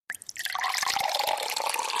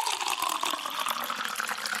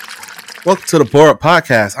Welcome to the Pour Up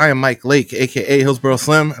Podcast. I am Mike Lake, aka Hillsboro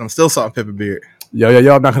Slim, and I'm still Salt and Pepper Beard. Yo,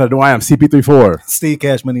 I'm not gonna do. I am CP34. Steve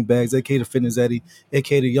Cash Money Bags, aka the Fitness Eddie,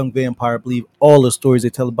 aka the Young Vampire. Believe all the stories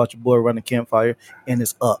they tell about your boy around the campfire, and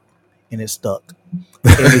it's up and it's stuck.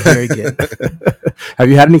 And here again. Have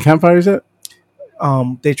you had any campfires yet?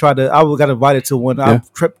 They tried to. I got invited to one. Yeah.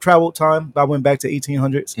 I traveled time. I went back to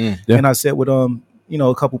 1800s, and I sat with a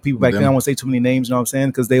couple people back then. I won't say too many names. You know what I'm saying?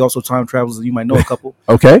 Because they also time travelers. And you might know a couple.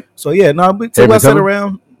 Okay. So yeah, I sat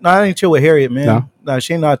around. No, I ain't chill with Harriet, man. No,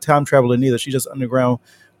 she ain't not a time traveler neither. She just underground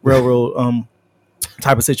railroad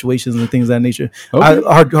type of situations and things of that nature. Okay.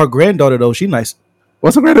 Her granddaughter though, she nice.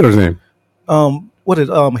 What's her granddaughter's name? What is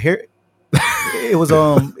Harriet? It was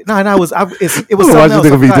it was Why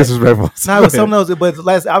something else. Be disrespectful? No, it was something else. But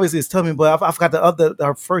last obviously it's Tummy, but I forgot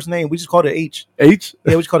her first name. We just called her H. H?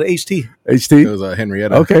 Yeah, we just called her HT. HT? It was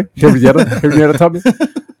Henrietta. Okay. Henrietta Tubby.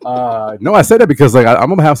 No, I said that because I'm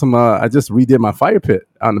gonna have some. I just redid my fire pit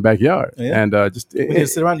out in the backyard, and you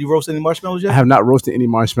sit around. You roast any marshmallows yet? I have not roasted any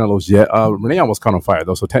marshmallows yet. Renee almost caught on fire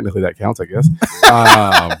though, so technically that counts, I guess.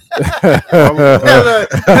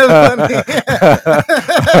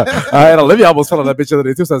 All right, Olivia almost fell on that bitch the other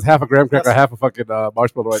day too. So it's half a graham cracker, half a fucking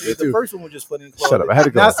marshmallow right there too. The first one was just funny. Shut up! I had to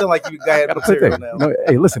go. Now I sound like you guy had material now. No,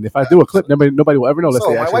 hey, listen, if I do a clip, nobody will ever know unless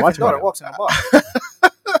they actually watch it. My wife and daughter walks in the bar.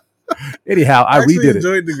 Anyhow, I redid it.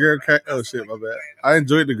 Enjoyed the graham cracker. Oh shit, my bad. I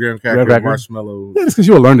enjoyed the graham cracker marshmallow. Yeah, it's because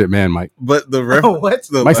you learned it, man, Mike. But the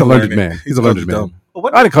Mike's a learned man. He's a learned man.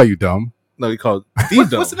 I didn't call you dumb. No, he called Steve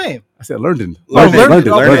dumb. What's the name? I said learned. Learned.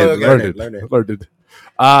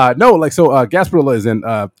 No, like so. Gasparilla is in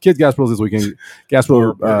Kids Gasparilla this weekend.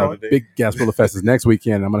 Gasparilla, big Gasparilla Fest is next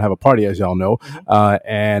weekend. I'm gonna have a party, as y'all know.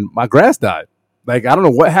 And my grass died. Like, I don't know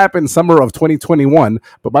what happened summer of 2021,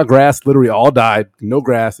 but my grass literally all died. No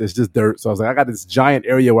grass. It's just dirt. So I was like, I got this giant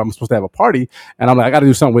area where I'm supposed to have a party. And I'm like, I got to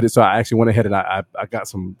do something with it. So I actually went ahead and I got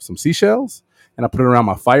some seashells and I put it around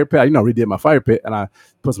my fire pit. Redid my fire pit and I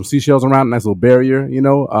put some seashells around, a nice little barrier, and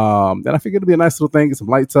I figured it'd be a nice little thing, get some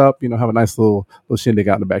lights up, have a nice little shindig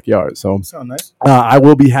out in the backyard. So sound nice. I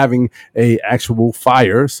will be having a actual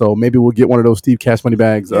fire. So maybe we'll get one of those Steve Cash Money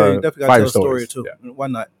Bags. Yeah, you definitely got to tell a story stories. or two. Yeah. Why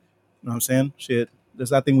not? You know what I'm saying? Shit.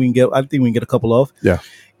 I think we can get a couple of. Yeah.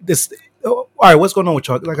 All right, what's going on with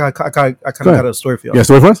y'all? Like I kind of got a story for y'all. Yeah,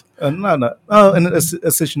 story for us? No. A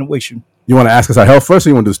situation. You want to ask us our health first, or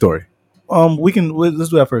you want to do the story? Let's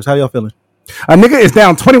do that first. How y'all feeling? A nigga is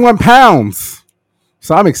down 21 pounds,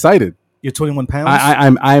 so I'm excited. You're 21 pounds.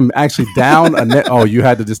 I'm actually down a net. Oh, you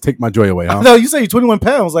had to just take my joy away, huh? No, you say you're 21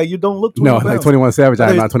 pounds. Like you don't look 21 pounds. Like 21 Savage.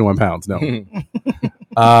 I'm not 21 pounds.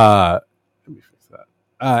 No.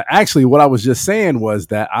 Actually, what I was just saying was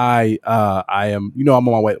that I am, I'm on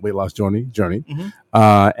my weight loss journey,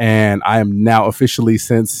 and I am now officially,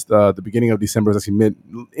 since the beginning of December, actually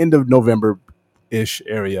end of November ish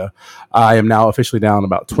area, I am now officially down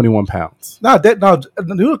about 21 pounds. You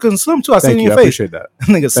looking slim too. I seen in your I face. appreciate that.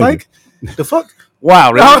 Nigga, psych. The fuck?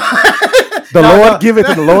 Wow, really? The Lord giveth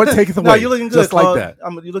and the Lord taketh away. No, you're looking good. Just like that.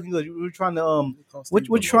 You're looking good. We're trying to what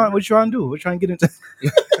you trying to do? We're trying to get into.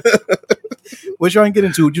 We're trying to get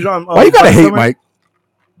into. Why you gotta hate, Mike?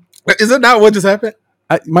 Is it not what just happened?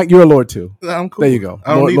 Mike, you're a Lord too. I'm cool. There you go.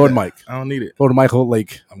 Lord Mike. I don't need it. Lord Michael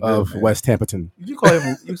Lake of West Tamperton. Did you call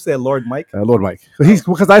him? You said Lord Mike. Lord Mike.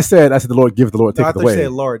 Because I said the Lord giveth, the Lord taketh away. I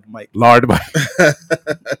said Lord Mike. Lord Mike.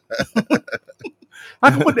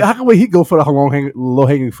 How come when he go for the low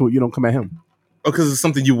hanging fruit, you don't come at him? Oh, because it's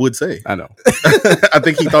something you would say. I know. I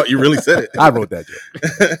think he thought you really said it. I wrote that joke.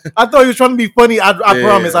 I thought you were trying to be funny. I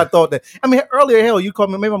promise. I thought that. I mean, earlier, hell, you called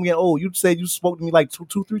me. Maybe I'm getting old. You said you spoke to me like two,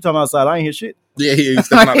 3 times outside. I ain't hear shit. Yeah. You I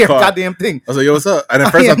stepping out the hear car. goddamn thing. I was like, yo, what's up? And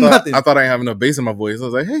at first, I thought I didn't have enough bass in my voice. I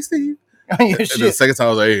was like, hey, Steve. I ain't hear And shit. the second time, I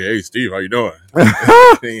was like, hey, Steve, how you doing?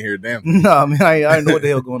 I didn't hear a damn thing. No, man, I didn't know what the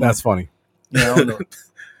hell going on. That's funny. Yeah, I don't know.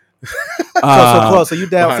 So you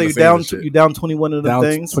down? You down 21 of them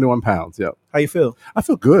things? 21 pounds. Yep. How you feel? I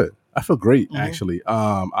feel good. I feel great, actually.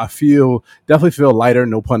 I definitely feel lighter,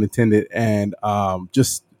 no pun intended, and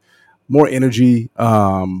just more energy.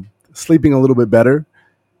 Sleeping a little bit better.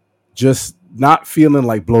 Just not feeling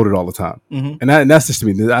like bloated all the time, and that's just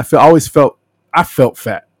me. I felt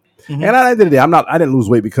fat. And at the end of the day, I didn't lose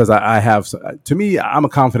weight because I have. To me, I'm a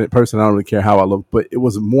confident person. I don't really care how I look, but it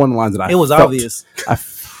was more in the lines that it was felt. obvious.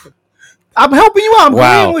 I'm helping you out. I'm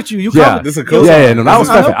agreeing with you. This is a cool. No, I was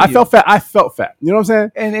fat. I felt fat. You know what I'm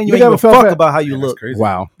saying? And you ain't fuck about how you look. Crazy.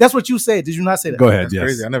 Wow. That's what you said. Did you not say that? Go ahead. That's yes.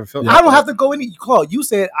 crazy. I never felt. I don't have to go any call. You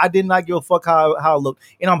said I did not give a fuck how I look,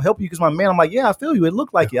 and I'm helping you because my man. I'm like, yeah, I feel you. It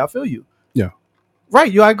looked like it. I feel you. Yeah.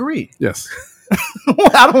 Right. I agree. Yes.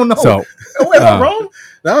 I don't know. So, am I wrong?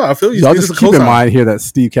 No, I feel you. Y'all Steve, just this is a keep in cosign. mind here that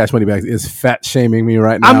Steve Cash Moneybags is fat shaming me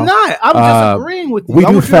right now. I'm not. I'm just agreeing with you. We I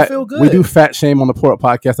do want you fat. to feel good. We do fat shame on the Port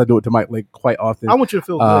podcast. I do it to Mike Lake quite often. I want you to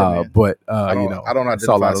feel good, man. But I don't, you know, I don't it's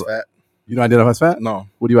all identify out as of- fat. You don't identify as fat? No,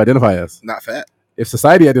 What do you identify as? not fat. If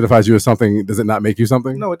society identifies you as something, does it not make you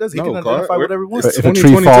something? No, it does. He No, can Clark, identify we're- whatever he wants. it's If a tree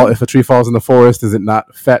 2022. if a tree falls in the forest, is it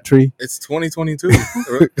not fat tree? It's 2022.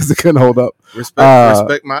 Because it couldn't hold up.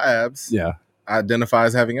 Respect my abs. Yeah. I identify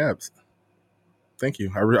as having abs. Thank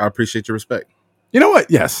you. I appreciate your respect. You know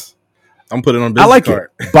what? Yes. I'm putting it on a I business like card.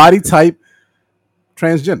 it. Body type,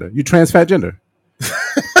 transgender. You trans fat gender.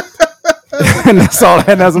 And that's all.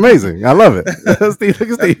 And that's amazing. I love it. Steve, look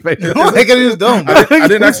at Steve. Look at his dome. I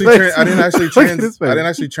didn't actually Look trans. at his face. I didn't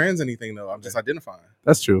actually trans anything though. I'm just identifying.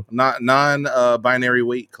 That's true. Not non-binary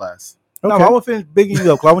weight class. No, Okay. I want to finish bigging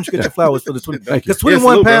you up. 'Cause I want you to get your flowers for the 20. Thank you. Because 21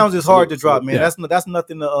 salute, bro. pounds is hard to Salute, drop, man. yeah. That's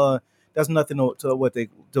nothing to that's nothing to what they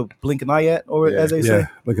to blink an eye at, or Yeah. as they say. Yeah.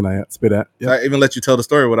 Looking at it. Spit at. Yeah. I even let you tell the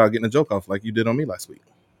story without getting a joke off, like you did on me last week.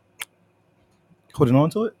 Holding on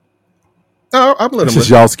to it. No, I'm letting It's him. just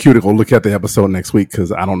y'all's cuticle. Look at the episode next week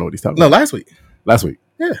because I don't know what he's talking No, about. last week. Last week.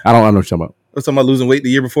 Yeah. I don't know what you're talking about. I was talking about losing weight the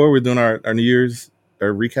year before. We were doing our New Year's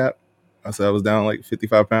recap. I said I was down like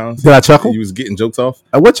 55 pounds. Did I chuckle? You was getting jokes off.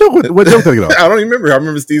 What joke? What joke did I get off? I don't even remember. I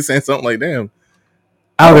remember Steve saying something like, "Damn."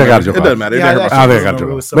 I don't think I got a joke It off. doesn't matter. It Yeah, didn't hurt I my don't think I feelings. got a joke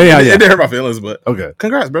It off. was But yeah, It yeah. didn't hurt my feelings, but Okay.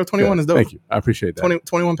 congrats, bro. 21 is dope. Thank you. I appreciate that.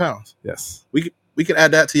 21 pounds. Yes. We could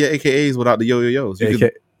add that to your AKAs without the yo-yo-yos. You could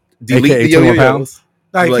AK, delete AKA the 21 yo-yo-yos. pounds.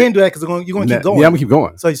 No, you Like- can't do that because you're going to keep Yeah, going. I'm gonna keep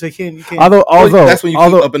going. So you can't. Although that's when you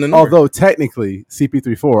keep up in the number. although technically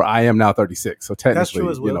CP34, I am now 36. So technically,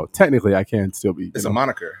 true as well. technically I can still be. It's a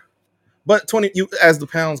moniker. But 20 you as the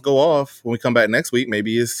pounds go off, when we come back next week,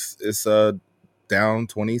 maybe it's down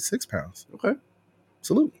 26 pounds. Okay.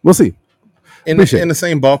 Salute. We'll see. In Appreciate the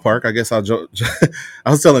same ballpark, I guess I'll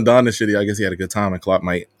I was telling Don this shit. I guess he had a good time and Clark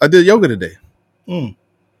might. I did yoga today. Mm.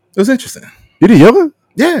 It was interesting. You did yoga?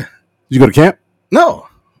 Yeah. Did you go to camp? No.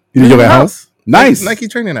 You did yoga at home? House. Nice. Nike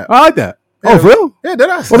training app. I like that. Yeah. Oh, for real? Yeah, did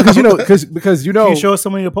I? Well, because you know. Can you show us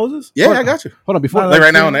some of your poses? Yeah, I got you. Hold on, before No, Like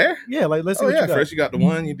right now on the air? Yeah, like let's see Oh what yeah, you got. first you got the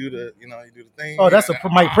one, you do the thing. Oh, that's a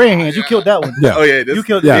Mike praying hands. You killed that one. Yeah. Oh yeah, this, You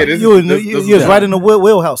killed. Yeah. Yeah, this you is- this was is- right in the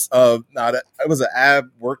wheelhouse. Nah, it was an ab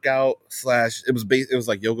workout / it was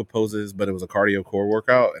like yoga poses, but it was a cardio core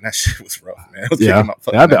workout, and that shit was rough, man. It was Yeah. kicking my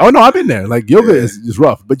fucking Yeah, ass. oh no, I've been there. Like yoga Yeah. is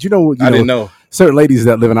rough, but I didn't know. certain ladies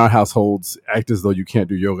that live in our households act as though you can't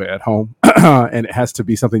do yoga at home, and it has to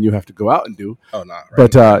be something you have to go out and do. Oh no,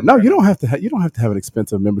 right. But no, you don't have to. You don't have to have an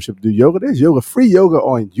expensive membership to do yoga. There's yoga, free yoga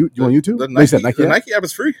on on YouTube. The They said Nike, app? Nike app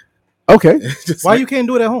is free. Okay. Just Why like- you can't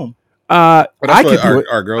do it at home? But that's I what can do it.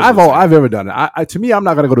 our girls. I've ever done it. I to me, I'm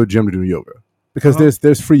not gonna go to a gym to do yoga because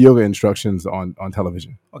there's free yoga instructions on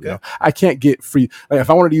television. Okay. You know? I can't get free. Like if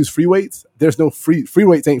I wanted to use free weights, there's no free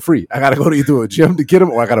weights ain't free. I gotta go to either a gym to get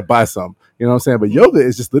them or I gotta buy some. You know what I'm saying? But yoga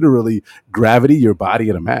is just literally gravity, your body,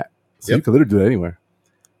 and a mat. So Yep. you can literally do that anywhere.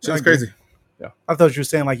 Shit's crazy. I thought you were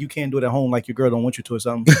saying like you can't do it at home, like your girl don't want you to or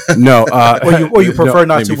something, No, or you prefer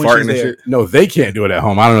not They to be when farting she's and there. shit. no, they can't do it at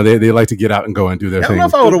home. I don't know. They like to get out and go and do their I don't thing. know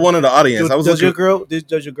if I would have wanted the audience. I was Does looking.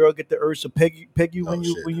 does your girl get the urge to peg you Oh,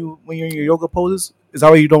 shit. when you're in your yoga poses? Is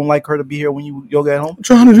that why you don't like her to be here when you yoga at home? I'm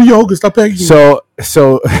trying to do yoga. Stop begging. So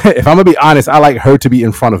if I'm gonna be honest, I like her to be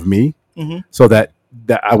in front of me, Mhm. so that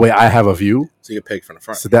way I have a view. So you get pegged from the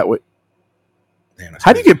front. So that way, Damn, that's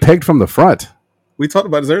how do you crazy. get pegged from the front? We talked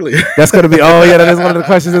about this earlier. That's gonna be. Oh yeah, that is one of the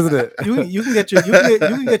questions, isn't it? You can you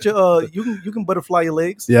can butterfly your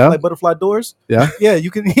legs, Yeah. like butterfly doors. Yeah. Yeah,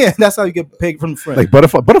 you can. Yeah, that's how you get pegged from the front. Like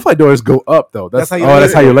butterfly doors go up though. That's That's how your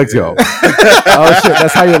that's how your legs go. Oh shit,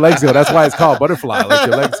 that's how your legs go. That's why it's called butterfly. Like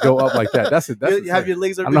your legs go up like that. That's it. That's you have your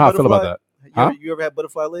legs. I don't know how I feel about that. Huh? You ever had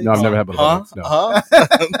butterfly legs? No, I've never had butterfly legs. No, Huh?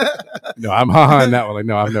 no, I'm on that one. Like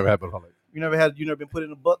no, I've never had butterfly legs. You never been put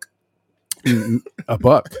in a buck. A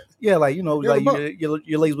buck? Yeah, like Yeah, like the buck.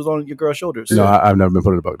 your legs was on your girl's shoulders. No, I've never been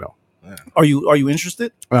put in a buck. No, Are you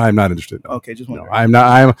interested? I'm not interested. No. Okay, just No, wondering. I'm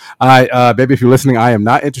not. Baby, if you're listening, I am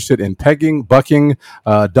not interested in pegging, bucking,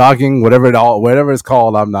 dogging, whatever it's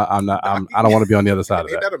called. I don't want to be on the other side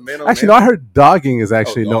of Ain't that. that a man on Actually, no, man? I heard dogging is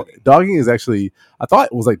actually dogging. dogging is actually. I thought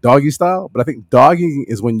it was like doggy style, but I think dogging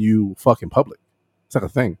is when you fuck in public. It's like a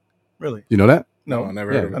thing. Really? You know that? No, I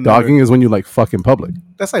never Yeah, heard of it. I'm dogging is when you like fuck in public.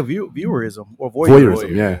 That's like viewerism or voyeurism.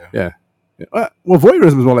 Voyeurism. Yeah. Well, voyeurism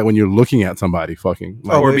is more like when you're looking at somebody fucking,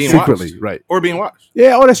 like, Oh, or being secretly, watched. right? Or being watched.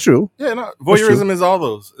 Yeah. Oh, that's true. Yeah, no. That's Voyeurism true. is all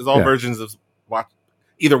those. Is all Yeah. versions of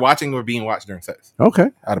either watching or being watched during sex. Okay.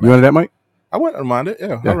 I'd You wanted that, Mike? I wouldn't mind it.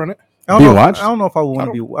 Yeah, Yeah. I'll run it. I don't Being know. watched? I don't know if I want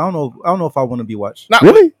to be. I don't know if I want to be watched. Not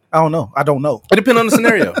Really? I don't know. I don't know. It depends on the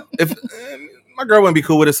scenario. If my girl wouldn't be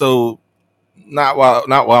cool with it, so Not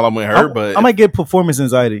while I'm with her, but I might get performance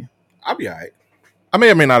anxiety. I'll be all right. I may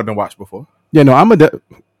or may not have been watched before. Yeah, no,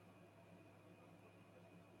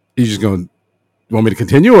 you just going to want me to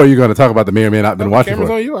continue, or are you going to talk about the may or may not been watched Cameras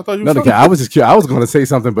before? on you. I thought you. No, I was just curious. I was going to say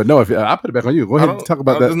something, but no. If I'll put it back on you, go ahead and talk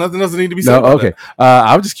about that. There's nothing else that need to be said. No, okay.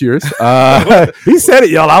 I was just curious. He said it,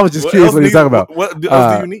 y'all. I was just curious what he's talking about. What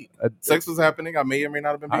else do you need? Sex was happening. I may or may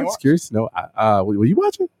not have been. I was curious. No, were you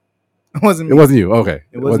watching? It wasn't me. It wasn't you. Okay.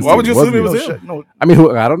 Why would you assume it was him? No. I mean,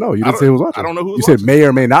 I don't know. You didn't say who was watching. I don't know who was You said may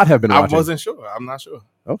or may not have been watching. I wasn't sure. I'm not sure.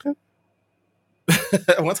 Okay.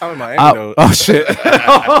 One time in Miami, though. Oh shit!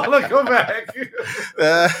 Look, go back.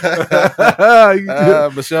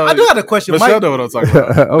 Michelle, I do have a question. Michelle Mike, know what I'm talking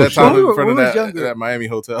about. That time in front of that Miami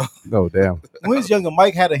hotel. No, damn. When he was younger,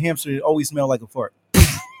 Mike had a hamster that always smelled like a fart.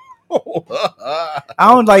 I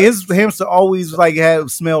don't like his hamster always like had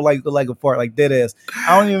smelled like a fart, like dead ass.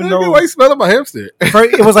 I don't even know why you smelling my hamster.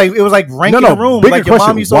 It was like rank in the room. Like your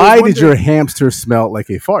mom used to why did your hamster smell like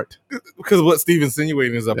a fart? Because what Steve's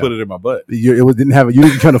insinuating is I put it in my butt. You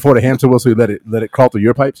couldn't afford a hamster wheel, so you let it crawl through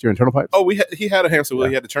your pipes, your internal pipes. Oh, he had a hamster wheel.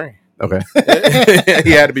 He had to train. Okay,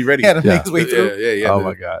 he had to be ready. He had to make his way through. Yeah. Oh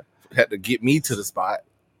my god, had to get me to the spot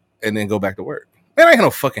and then go back to work. Man, I ain't had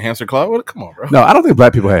no fucking hamster claw. Come on, bro. No, I don't think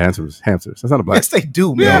black people had hamsters. That's not a black. Yes, they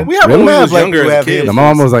do, man. Yeah, we have when we was younger as kids. My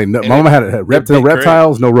mom was like, no, my mom had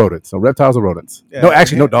reptiles, no rodents. No reptiles or rodents. Yeah, no,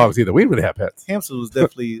 actually, no dogs either. We didn't really have pets. Hamster was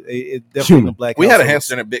definitely in the black. We had a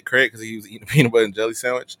hamster in a bit Craig because he was eating a peanut butter and jelly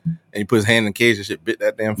sandwich, and he put his hand in the cage and shit, bit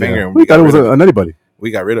that damn finger. Yeah. And we thought it was a nutty buddy.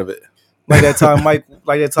 We got rid of it. Like that time, Mike.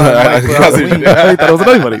 Like that time, Mike for Halloween. I thought it was a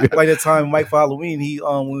nutty buddy. Like that time, Mike for Halloween. He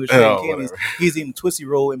when we were sharing candies, he's eating Twisty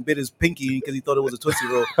Roll and bit his pinky because he thought it was a Twisty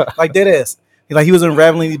Roll. Like dead ass. He was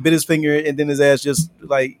unraveling. He bit his finger and then his ass just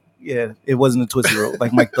it wasn't a Twisty Roll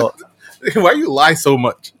like Mike thought. Why you lie so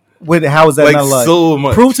much? How is that not a lie? So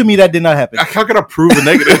much. Prove to me that did not happen. How can I prove a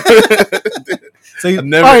negative? So all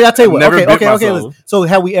right, I'll tell you what. Okay. So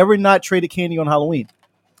have we ever not traded candy on Halloween?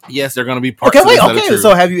 Yes, they're going to be parts. Okay.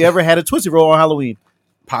 So have you ever had a Twisty Roll on Halloween?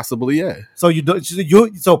 Possibly, yeah. So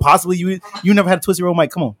so possibly you never had a Twisty Roll, Mike.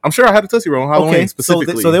 Come on. I'm sure I had a Tootsie Roll on Halloween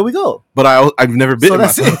specifically. So there we go. But I've never bitten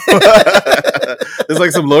myself. It's like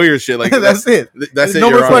some lawyer shit. Like that's it. That's no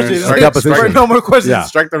it. More questions. No more questions. Yeah.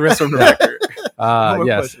 Strike the rest from the record.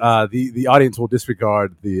 Yes. The audience will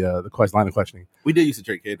disregard the line of questioning. We did used to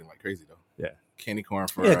trade candy like crazy though. Yeah. Candy corn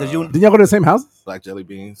for because didn't y'all go to the same house? Black jelly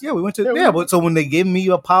beans. Yeah, we went to but so when they gave me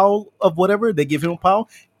a pile of whatever, they give him a pile.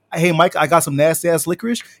 Hey Mike, I got some nasty ass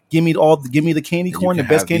licorice. Give me the candy corn, the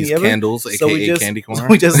best candy ever. Candles, aka candy corn.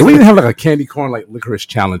 We didn't have like a candy corn like licorice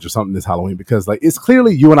challenge or something this Halloween because like it's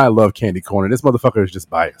clearly you and I love candy corn and this motherfucker is just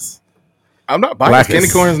biased. I'm not biased. Candy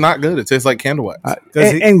corn is not good. It tastes like candle wax.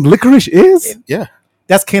 And licorice is? Yeah.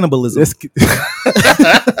 That's cannibalism.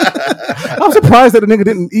 I'm surprised that the nigga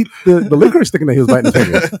didn't eat the licorice sticking that he was biting his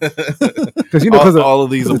fingers. Because because all of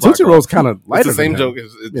these the Tootsie Roll's kind of lighter. It's the same joke.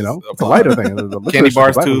 It's a lighter thing. Candy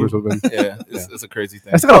bars too. It's a crazy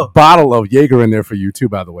thing. I still got a bottle of Jaeger in there for you too,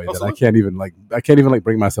 by the way. That I can't even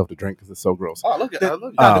bring myself to drink because it's so gross. Oh, look at that!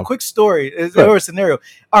 The quick story or a scenario.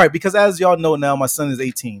 All right, because as y'all know now, my son is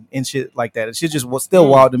 18 and shit like that. And shit just was still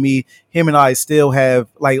wild to me. Him and I still have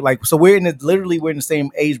like so we're in the same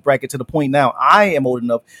age bracket to the point now I am old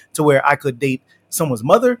enough to where I could date someone's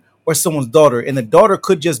mother or someone's daughter, and the daughter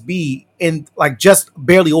could just be in like just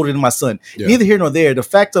barely older than my son. Yeah. Neither here nor there. The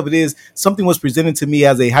fact of it is something was presented to me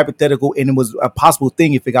as a hypothetical and it was a possible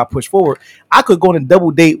thing if it got pushed forward. I could go on a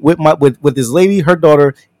double date with this lady, her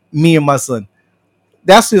daughter, me and my son.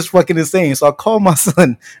 That's just fucking insane. So I call my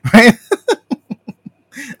son, right?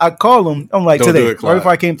 I call him. I'm like, don't today, right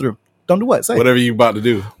before I came through. Don't do what? Say whatever you about to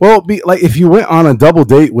do. Well, if you went on a double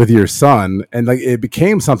date with your son and like it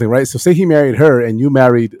became something, right? So say he married her and you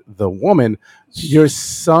married the woman, your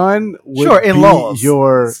son would in-laws. be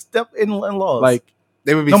your step-in-laws. Like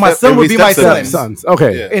they would be. No, my son would be my sons.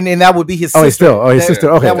 Okay, yeah. and that would be his sister. His sister.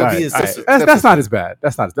 Okay, that would be his sister. That's not as bad.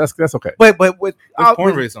 That's okay. But with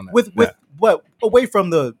porn raised on that. With away from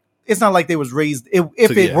the, it's not like they was raised.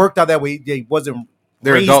 If it worked out that way, they wasn't.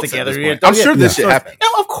 They're adults together. I'm sure this shit happens.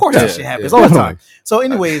 Of course, that shit happens all the time. So,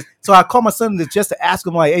 anyways, so I called my son just to ask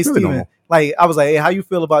him, like, "Hey, really Steven, like, I was like, hey, how you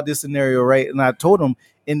feel about this scenario, right?" And I told him,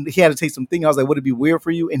 and he had to take some thinking. I was like, "Would it be weird for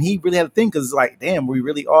you?" And he really had to think because, like, damn, we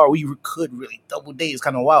really could really double date. It's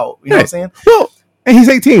kind of wild, you know what I'm saying? Well, and he's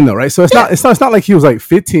 18 though, right? So it's not like he was like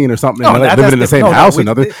 15 or something, and like living in the same house or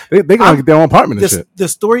nothing. They gonna get their own apartment and shit. The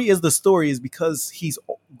story is because he's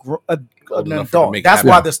an adult. That's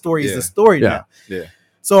why the story is the story now. Yeah.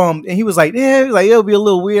 So and he was like, it'll be a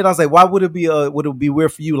little weird. I was like, why would it be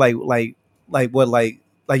weird for you?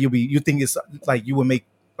 You think it's like you would make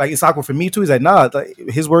like it's awkward for me too. He's like, nah, like,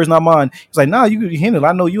 his words not mine. He's like, nah, you handle it.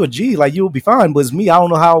 I know you a G, like you'll be fine, but it's me. I don't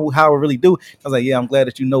know how I really do. I was like, yeah, I'm glad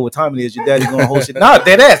that you know what time it is. Your daddy's gonna hold shit. Nah,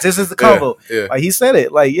 dead ass. This is the combo. Yeah. Like he said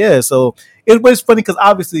it. Like yeah. So it was funny because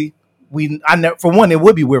obviously for one, it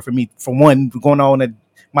would be weird for me. For one, going on at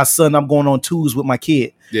my son, I'm going on twos with my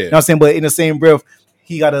kid. Yeah. You know what I'm saying? But in the same breath,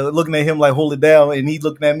 he got to looking at him like hold it down, and he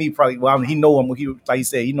looking at me probably. Well, I mean, he know him. He like he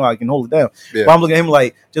said, I can hold it down. Yeah. But I'm looking at him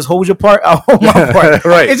like, just hold your part. I'll hold my part.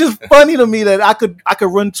 Right. It's just funny to me that I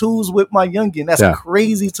could run twos with my youngin. That's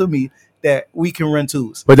crazy to me that we can run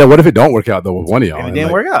twos. But then what if it don't work out though with one of y'all? And it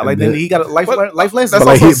didn't work out. Like then he got a life lesson. That's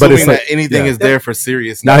like also but it's assuming that anything is there for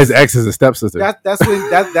serious. Now his ex is a stepsister. That's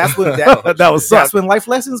when That's when life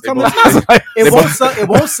lessons come. It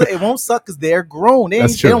It won't suck because they're grown. They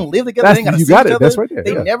don't live together. They you got it. That's right there.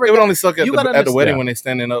 They never. It would only suck at the wedding when they're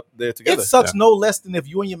standing up there together. It sucks no less than if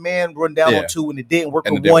you and your man run down on two and it didn't work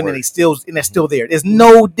on one and they're still there. There's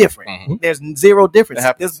no difference. Mm-hmm. There's zero difference.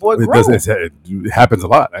 This boy grown. It happens a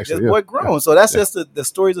lot actually. This boy grown. So that's just the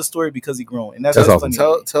story's a story because he grown, and that's awesome.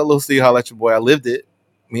 funny. Tell Lil Steve how at your boy. I lived it.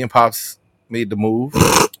 Me and Pops made the move,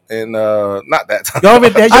 and not that time.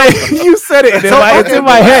 You said it. It's in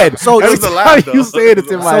my head. So every time you say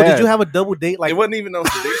it's in my head. Did you have a double date? Like it wasn't even no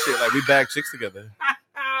date shit. Like we bagged chicks together.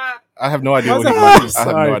 I have no idea what he wants. I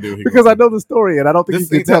have no idea because I know the story and I don't think you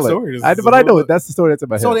can tell it. But I know it. That's the story that's in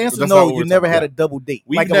my head. So the answer is no. You never had a double date,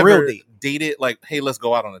 we like never a real date. Dated like, hey, let's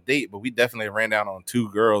go out on a date. But we definitely ran down on two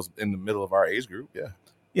girls in the middle of our age group. Yeah.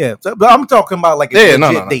 Yeah, so, but I'm talking about like a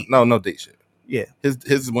legit date. No date shit. Yeah,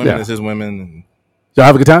 his women is his women. And y'all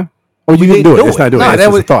have a good time? Oh, you didn't do it. It's not doing it.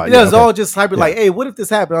 That was a thought. It was all just hyper. Like, hey, what if this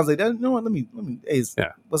happened? I was like, you know what? Let me.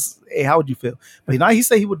 Hey, how would you feel? But now he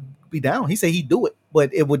said he would be down. He said he'd do it,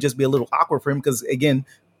 but it would just be a little awkward for him because again,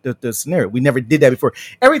 the scenario we never did that before.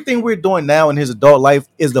 Everything we're doing now in his adult life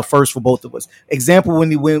is the first for both of us. Example: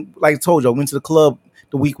 when he went, like I told you, I went to the club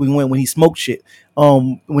the week we went when he smoked shit.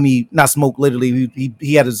 When he not smoked literally,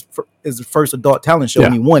 he had his first adult talent show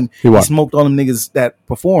and he won. He smoked all them niggas that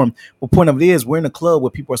performed. But point of it is, we're in a club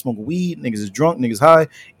where people are smoking weed, niggas is drunk, niggas high,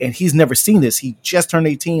 and he's never seen this. He just turned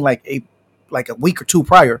 18 like a week or two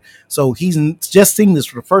prior, so he's just seen this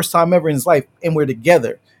for the first time ever in his life, and we're together.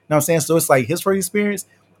 You know what I'm saying? So it's like his first experience.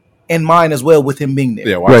 And mine as well with him being there.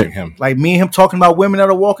 Yeah, watching him. Like me and him talking about women that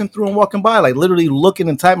are walking through and walking by, like literally looking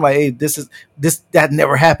and typing like, hey, that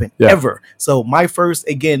never happened ever. So my first,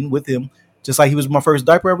 again, with him, just like he was my first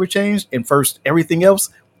diaper ever changed and first everything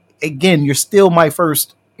else, again, you're still my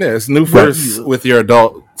first. Yeah, it's new first with your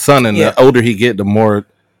adult son, and the older he get, the more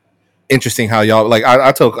interesting how y'all, like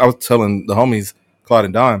I was telling the homies, Claude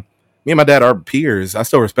and Don, me and my dad are peers. I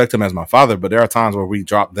still respect him as my father, but there are times where we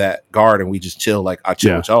drop that guard and we just chill. Like I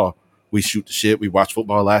chill with y'all. We shoot the shit. We watched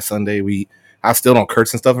football last Sunday. I still don't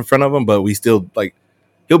curse and stuff in front of him, but we still like.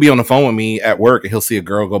 He'll be on the phone with me at work and he'll see a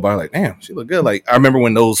girl go by like, damn, she look good. Like I remember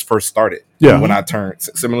when those first started. Yeah. When I turned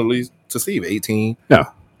similarly to Steve, 18,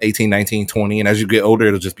 19, 20, and as you get older,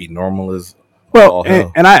 it'll just be normal as. Well,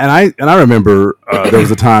 and I remember there was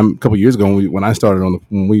a time a couple years ago when I started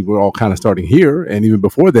when we were all kind of starting here, and even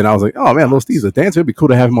before then, I was like, oh man, Lil Steve's a dancer. It'd be cool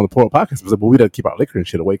to have him on the Poro podcast. I was like, but we got to keep our liquor and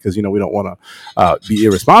shit away because we don't want to be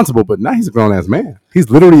irresponsible. But now he's a grown ass man. He's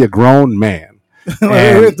literally a grown man.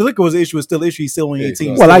 The liquor was an issue. It's still an issue. He's still only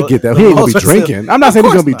 18. Well, I get that. He ain't gonna be drinking. I'm not saying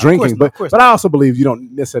he's gonna be drinking, but I also believe you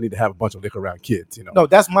don't necessarily need to have a bunch of liquor around kids. No,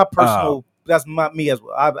 that's my personal. That's not me as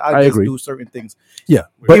well. I just agree. Do certain things. Yeah,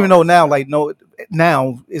 but even though now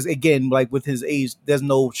is again like with his age, there's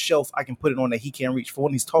no shelf I can put it on that he can't reach. For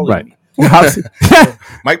one, he's taller than me.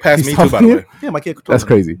 Mike passed me too, by the way. Yeah, my kid. That's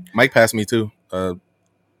crazy. Mike passed me too.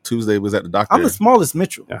 Tuesday was at the doctor. I'm the smallest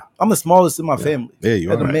Mitchell. Yeah. I'm the smallest in my family. Yeah,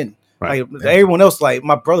 you are. The men. Right. Like everyone else, like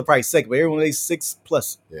my brother probably second, but everyone is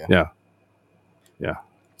 6+. Yeah.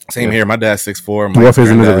 Same here. My dad's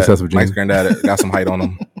 6'4". Mike's granddad got some height on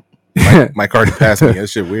him. Mike already passed me. That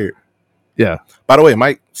shit weird. Yeah. By the way,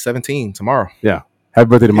 Mike 17 tomorrow. Yeah. Happy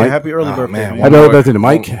birthday to Mike. Happy early birthday. Man. Happy early birthday to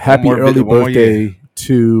Mike. Happy early birthday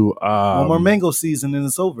to one more mango season and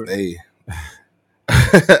it's over. Hey.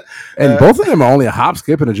 And both of them are only a hop,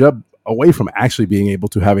 skip, and a jump away from actually being able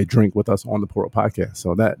to have a drink with us on the Poro podcast.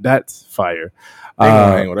 So that's fire. They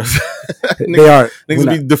hang with us. They are.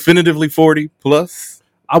 Niggas be definitively 40 plus.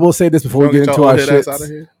 I will say this before we get into our shit.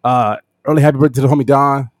 Early happy birthday to the homie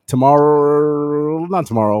Don. Not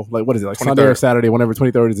tomorrow. Like, what is it? Like 23rd. Sunday or Saturday, whenever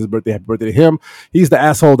 23rd is his birthday. Happy birthday to him. He's the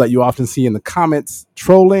asshole that you often see in the comments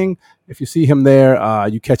trolling. If you see him there,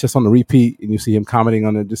 you catch us on the repeat and you see him commenting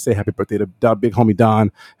on it. Just say happy birthday to big homie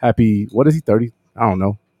Don. Happy, what is he, 30? I don't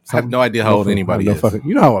know. I have no idea how old anybody is.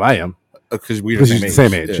 You know how old I am. Because we're the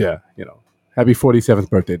same age. Yeah. You know. Happy 47th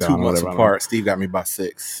birthday, Dom. 2 months apart. Steve got me by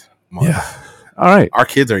 6 months. Yeah. All right. Our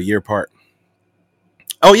kids are a year apart.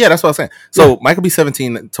 Oh, yeah, that's what I was saying. So Mike will be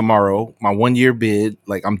 17 tomorrow. My 1 year bid,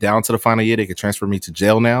 like I'm down to the final year. They could transfer me to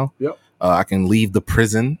jail now. Yep. I can leave the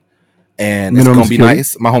prison, and Minimum it's going to be security.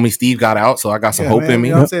 nice. My homie Steve got out, so I got some hope in me.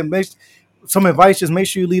 You know what I'm saying? Some advice, just make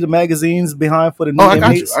sure you leave the magazines behind for the new I got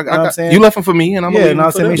inmates. you. You know what I'm saying? You left them for me, and I'm yeah, going no,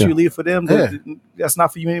 I'm saying to make sure you leave for them. Yeah. That's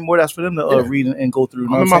not for you anymore. That's for them to read and go through. You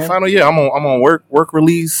know I'm in what my final year. I'm on work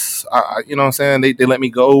release. You know what I'm saying? They let me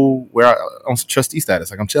go on trustee status.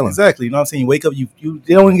 Like I'm chilling. Exactly. You know what I'm saying? You wake up, you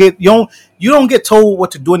don't get told what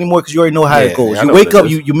to do anymore because you already know how it goes. Yeah, you wake up,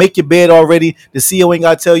 you make your bed already. The CEO ain't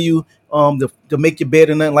gotta tell you to make your bed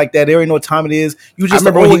or nothing like that. They already know what time it is. You just I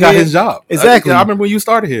remember when he got his job. Exactly. I remember when you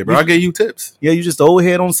started here, bro. I gave you tips. Yeah, you just the old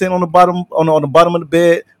head on sitting on the bottom on the bottom of the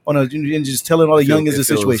bed and just telling all the youngins the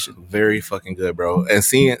situation. Very fucking good, bro. And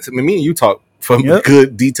me and you talk from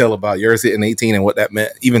good detail about yours hitting 18 and what that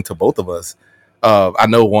meant, even to both of us. I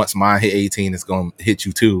know once mine hit 18, it's gonna hit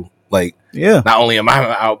you too. Like, not only am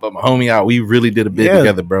I out, but my homie out. We really did a bit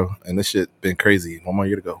together, bro. And this shit been crazy. 1 more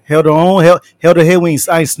year to go. Held her own, held her head.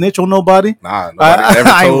 I ain't snitch on nobody. Nah, nobody ever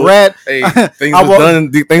I told. ain't rat. Hey, things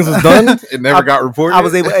was done. It never got reported. I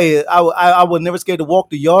was able. I was never scared to walk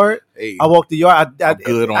the yard. Hey, I walked the yard. I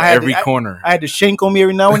good on every corner. I had the shank on me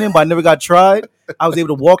every now and then, but I never got tried. I was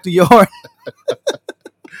able to walk the yard.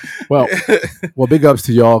 Well, big ups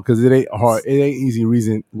to y'all because it ain't hard. It ain't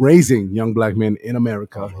easy raising young black men in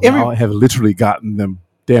America. I have literally gotten them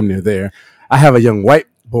damn near there. I have a young white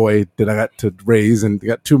boy that I got to raise and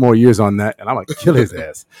got 2 more years on that, and I'm gonna kill his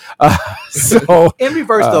ass. So in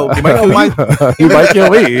reverse, though, he might kill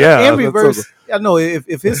me. Yeah, in reverse. I know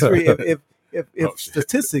if history, if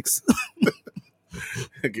statistics.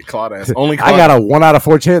 Get Claude ass. Only I got a 1 out of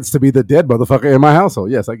 4 chance to be the dead motherfucker in my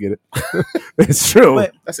household. Yes, I get it. It's true.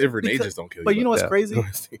 But that's if Renee just don't kill you. But you know what's crazy?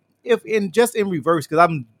 If in reverse, because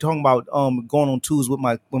I'm talking about going on tours with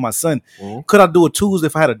my son. Mm-hmm. Could I do a tours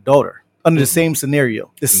if I had a daughter under the same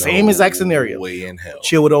scenario, same exact scenario? Way in hell.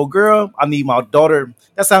 Chill with old girl. I need my daughter.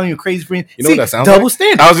 That sounds like crazy for me. You know what that sounds double like?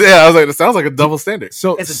 Standard. I was like, it sounds like a double standard.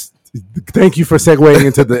 So. Thank you for segueing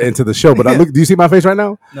into the show. But do you see my face right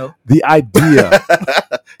now? No. The idea,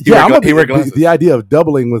 the idea of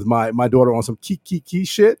doubling with my daughter on some key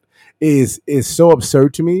shit is so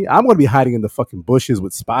absurd to me. I'm going to be hiding in the fucking bushes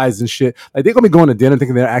with spies and shit. Like they're going to be going to dinner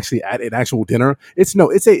thinking they're actually at an actual dinner. It's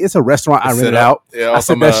a restaurant I rented out. Yeah, I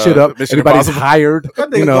set that shit up. Everybody's hired. That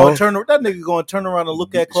nigga going to turn around and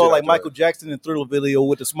look at Claude like Michael Jackson in Thriller video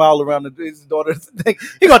with a smile around his daughter. He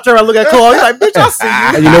going to turn around and look at Claude. He's like, bitch, I see you.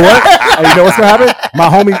 And you know what? You know what's going to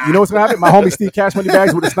happen? My homie Steve Cash Money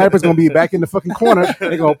Bags with the sniper's going to be back in the fucking corner.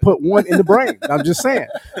 They're going to put one in the brain. I'm just saying.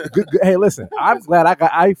 Good. Hey, listen, I'm glad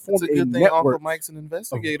I formed a network. Uncle Mike's an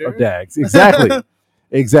investigator of DAGs. Exactly.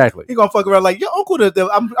 He gonna fuck around like your uncle.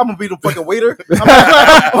 I'm gonna be the fucking waiter. I'm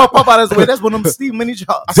gonna pop out as a waiter. That's one of them Steve mini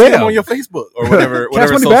jobs. I see him on your Facebook or whatever.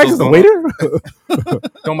 Cash Money Bags is a waiter.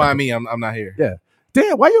 Don't mind me. I'm not here. Yeah.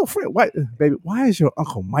 Damn. Why your friend? Why is your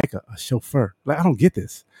Uncle Micah a chauffeur? Like I don't get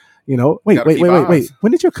this. You know, wait.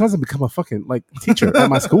 When did your cousin become a fucking teacher at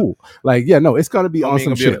my school? It's gonna be on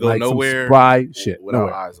some shit, like nowhere, some spry shit.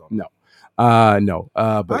 Without eyes on. No. But I know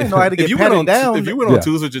how to get patted down. If you went on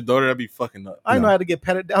tours with your daughter, that'd be fucking up. I know how to get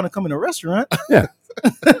patted down and come in a restaurant. Yeah.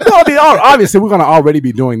 Well, obviously, we're gonna already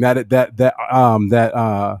be doing that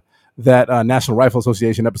National Rifle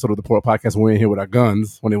Association episode of the Port Podcast when we're in here with our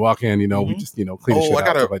guns. When they walk in, we just clean shit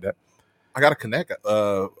out, stuff like that. I gotta connect.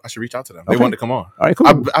 I should reach out to them. They wanted to come on. All right, cool.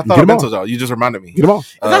 I thought I mentioned y'all. You just reminded me. Get them on.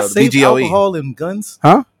 Is that safe alcohol and guns?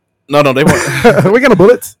 Huh? No, they want. We got no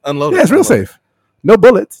bullets. Unloaded. Yeah, it's real safe. No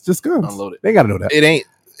bullets, just guns. Unloaded. They gotta know that.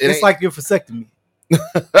 It's like your vasectomy. I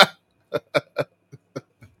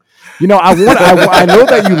know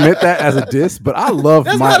that you meant that as a diss, but I love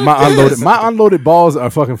my unloaded. My unloaded balls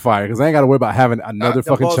are fucking fire because I ain't got to worry about having another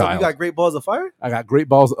fucking child. You got great balls of fire? I got great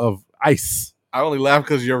balls of ice. I only laugh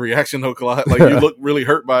because your reaction, though, Claude. Like, you look really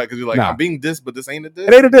hurt by it because you're like, I'm being dissed, but this ain't a diss.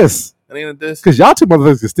 It ain't a diss. It ain't a diss. Because y'all two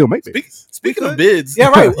motherfuckers can still make bids. Speaking of bids, yeah,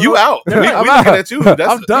 right. You out. We looking at you.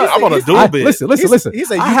 I'm done. I'm on a dual bid. Listen.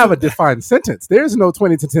 I have a defined sentence. There's no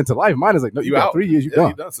 20 to 10 to life. Mine is like, no, you got 3 years, you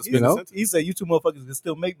done. He said you two motherfuckers can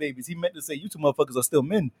still make babies. He meant to say you two motherfuckers are still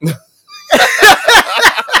men.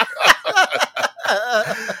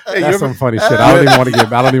 That's some funny shit. I don't even want to get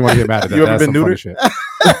mad at that. You ever been neutered?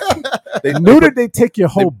 They neutered. They take your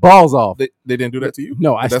whole balls off. They didn't do that to you?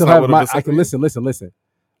 No, I still have my. I can listen.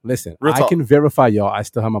 I can verify y'all. I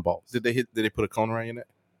still have my balls. Did they put a cone around your neck?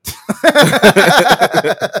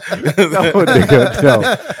 nigga, no.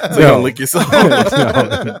 So you don't lick yourself.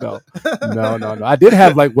 No. I did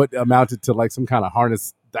have like what amounted to like some kind of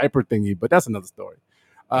harness diaper thingy, but that's another story.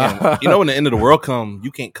 You know, when the end of the world come,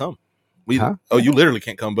 you can't come. You literally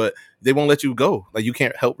can't come, but they won't let you go. Like, you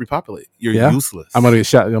can't help repopulate. You're useless. I'm gonna get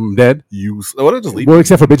shot. I'm dead. Well, they'll just leave. Well,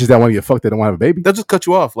 except for bitches that want to get fucked, they don't want to have a baby. They'll just cut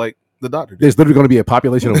you off, like the doctor did. There's literally going to be a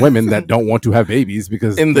population of women that don't want to have babies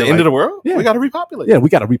because in the end of the world, we got to repopulate. Yeah, we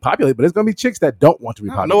got to repopulate, but there's going to be chicks that don't want to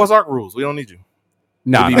repopulate. Noah's Ark rules. We don't need you.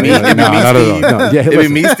 No. It'd be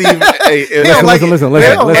me, Steve. Hey, listen.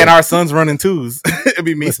 And our sons running twos. It'd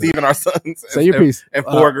be me, Steve, and our sons. Say your piece. And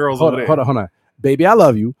 4 girls hold over there. Hold on. Baby, I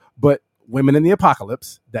love you, but women in the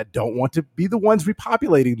apocalypse that don't want to be the ones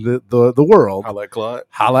repopulating the world.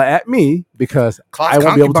 Holla at me because Claude's I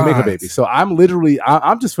won't be able to make a baby. So I'm literally,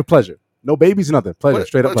 I'm just for pleasure. No babies, nothing. Pleasure,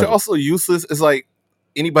 straight up pleasure. You're also useless. It's like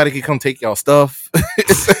anybody can come take y'all stuff.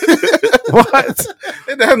 What?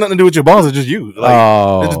 It has nothing to do with your balls. It's just you.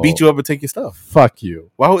 Like, they just beat you up and take your stuff. Fuck you.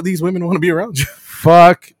 Why would these women want to be around you?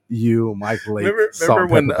 Fuck you, Mike Lake. Remember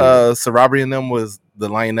when Sarabri and them was the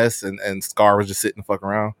lioness and Scar was just sitting the fuck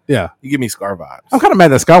around? Yeah. You give me Scar vibes. I'm kind of mad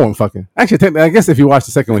that Scar wasn't fucking. Actually, I guess if you watched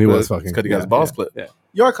the second one, he was fucking. Because he got his balls clipped. Yeah.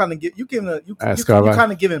 You're kind of you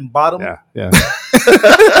kind of giving bottom. Yeah.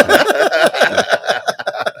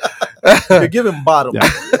 You're giving bottom. Yeah.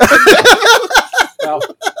 Now,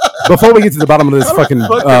 before we get to the bottom of this fucking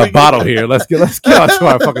bottle here, let's get on to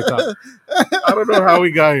our fucking topic. I don't know how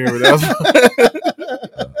we got here, but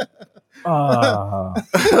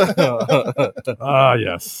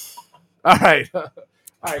yes. All right.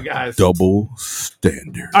 All right, guys. Double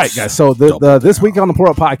standards. All right, guys. So this week on the Pour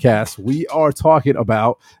Up Podcast, we are talking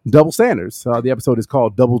about double standards. The episode is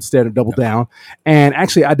called Double Standard, Double Down. And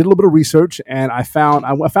actually, I did a little bit of research, and I found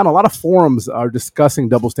a lot of forums are discussing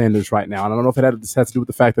double standards right now. And I don't know if this has to do with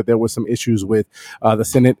the fact that there was some issues with the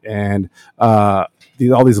Senate and all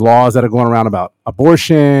these laws that are going around about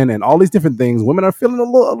abortion and all these different things. Women are feeling a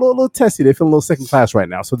little testy. They feel a little second class right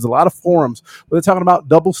now. So there's a lot of forums where they're talking about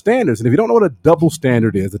double standards. And if you don't know what a double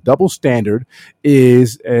standard is, a double standard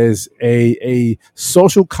is a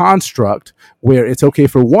social construct where it's okay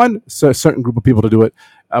for one certain group of people to do it,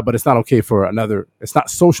 but it's not okay for another. It's not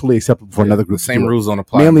socially acceptable for another group. The same rules don't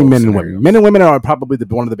apply. Mainly men and women. Men and women are probably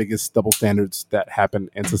one of the biggest double standards that happen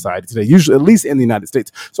in society today, usually at least in the United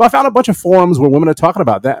States. So I found a bunch of forums where women are talking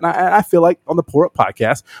about that, and I feel like on the Pour Up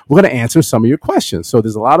Podcast, we're going to answer some of your questions. So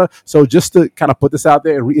there's so just to kind of put this out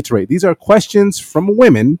there and reiterate, these are questions from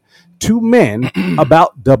women to men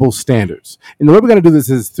about double standards. And the way we're going to do this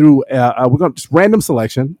is through, we're going to just random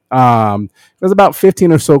selection. There's about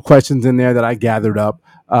 15 or so questions in there that I gathered up.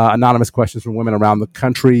 Anonymous questions from women around the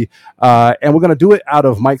country. And we're going to do it out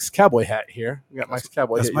of Mike's cowboy hat here. We got Mike's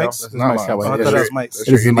cowboy hat. That's Mike's cowboy hat. That's Mike's.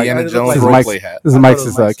 This is Indiana Jones roleplay hat. This is Mike's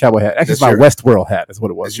cowboy hat. Actually, it's my Westworld hat is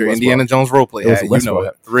what it was. It's your Indiana Jones roleplay hat. You know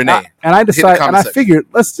it. Renee. And I figured,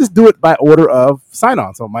 let's just do it by order of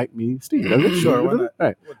sign-on. So Mike, me, Steve. Sure. All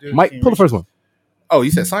right. Mike, pull the first one. Oh,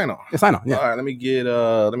 you said sign-on. Yeah, sign-on. Yeah. All right, let me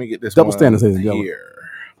get this double standards here.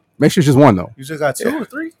 Make sure it's just one, though. You just got 2 or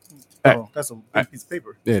 3? Right. Oh, that's a big piece of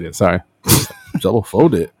paper. Yeah, it is. Sorry. Double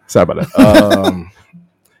folded. Sorry about that.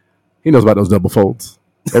 He knows about those double folds.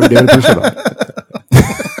 Every day. That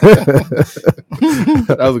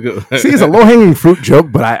was a good one. See, it's a low-hanging fruit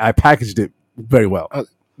joke, but I packaged it very well.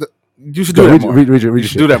 You should do that more. You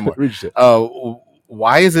should do that more.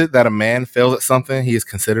 Why is it that a man fails at something, he is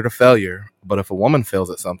considered a failure, but if a woman fails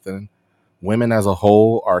at something, women as a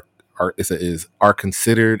whole are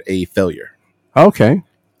considered a failure? Okay.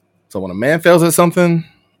 So when a man fails at something,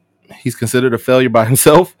 he's considered a failure by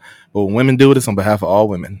himself. But when women do it, it's on behalf of all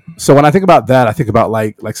women. So when I think about that, I think about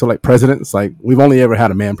like presidents. Like we've only ever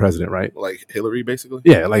had a man president, right? Like Hillary, basically.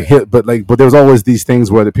 Yeah, but there's always these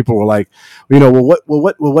things where the people were like,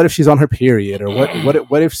 what if she's on her period, or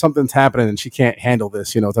what if something's happening and she can't handle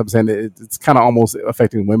this? You know what I'm saying? It's kind of almost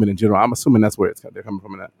affecting women in general. I'm assuming that's where they're coming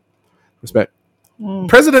from in that respect.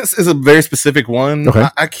 Presidents is a very specific one. Okay.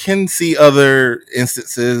 I can see other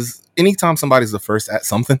instances. Anytime somebody's the first at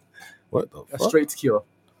something, what the fuck? That's straight tequila.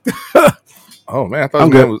 Oh man, I thought I'm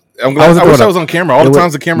good. I wish I was on camera. All the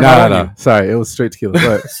times the camera not on you. Sorry, it was straight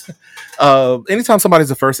tequila. Anytime somebody's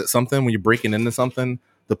the first at something, when you're breaking into something,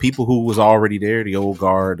 the people who was already there, the old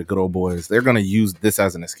guard, the good old boys, they're going to use this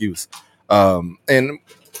as an excuse. And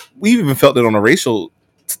we even felt it on a racial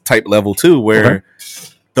type level too, where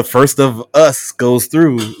the first of us goes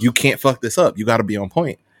through. You can't fuck this up. You got to be on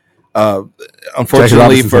point.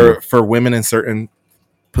 Unfortunately for women in certain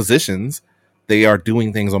positions, they are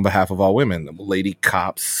doing things on behalf of all women. Lady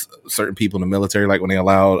cops, certain people in the military, like when they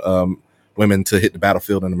allowed women to hit the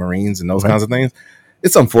battlefield in the Marines and those kinds of things.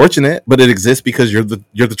 It's unfortunate, but it exists because you're the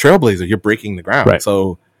trailblazer. You're breaking the ground. Right.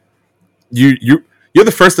 So you're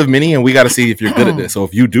the first of many, and we got to see if you're good at this. So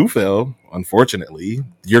if you do fail, unfortunately,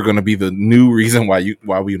 you're going to be the new reason why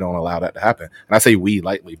we don't allow that to happen. And I say we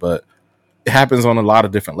lightly, but it happens on a lot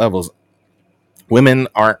of different levels. Women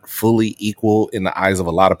aren't fully equal in the eyes of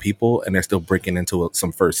a lot of people, and they're still breaking into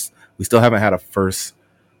some firsts. We still haven't had a first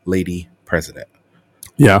lady president.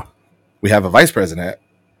 Yeah. We have a vice president,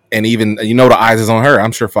 and even, the eyes is on her.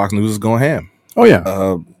 I'm sure Fox News is going ham. Oh,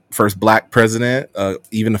 yeah. First black president,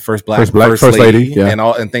 even the first black first lady, yeah.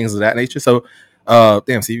 and things of that nature. So,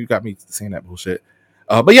 see, you got me saying that bullshit.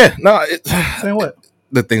 But yeah, no, saying what?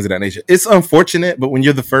 The things of that nature. It's unfortunate, but when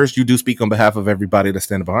you're the first, you do speak on behalf of everybody that's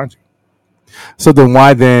standing behind you. So then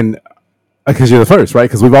why then? Because you're the first, right?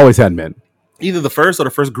 Because we've always had men. Either the first or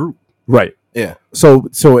the first group. Right. Yeah. So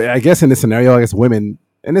I guess in this scenario, I guess women,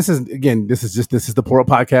 and this is the Poor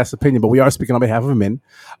Podcast opinion, but we are speaking on behalf of men.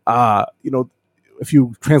 If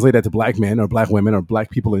you translate that to black men or black women or black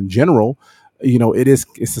people in general, it's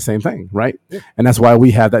the same thing, right? Yeah. And that's why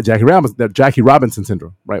we have that Jackie Robinson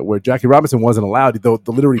syndrome, right? Where Jackie Robinson wasn't allowed, though,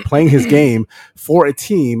 literally playing his game for a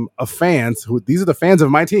team of fans who, these are the fans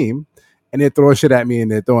of my team, and they're throwing shit at me and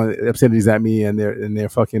they're throwing obscenities at me and they're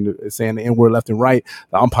fucking saying the N-word left and right.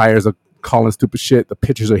 The umpires are calling stupid shit. The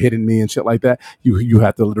pitchers are hitting me and shit like that. You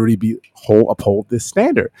have to literally uphold this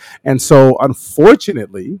standard. And so,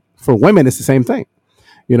 unfortunately, for women, it's the same thing.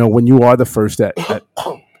 When you are the first at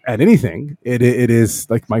anything, it is,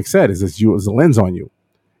 like Mike said, is a lens on you.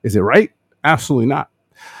 Is it right? Absolutely not.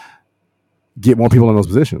 Get more people in those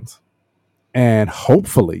positions, and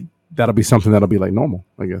hopefully that'll be something that'll be like normal,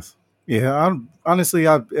 I guess. Yeah, honestly,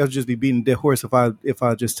 I'll just be beating a dead horse if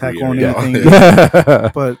I just tackle on anything.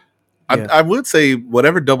 But yeah. I would say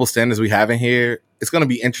whatever double standards we have in here, it's going to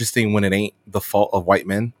be interesting when it ain't the fault of white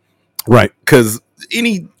men, right? Because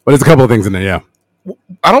but there's a couple of things in there. Yeah,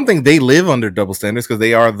 I don't think they live under double standards because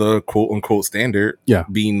they are the quote unquote standard. Yeah,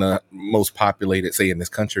 being the most populated, say, in this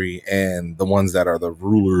country, and the ones that are the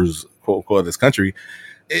rulers, quote unquote, of this country.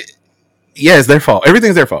 It's their fault.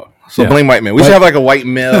 Everything's their fault. So blame white men. We should have like a white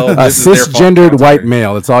male, a cisgendered white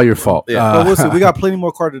male. It's all your fault. Yeah. But listen, we got plenty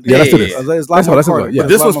more cards. Yeah, let's do this.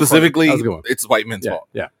 This one specifically, it's white men's fault.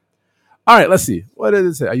 Yeah. All right, let's see. What did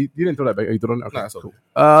it say? You didn't throw that back. You threw it? Okay, no, cool.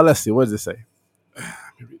 Let's see. What does it say? Let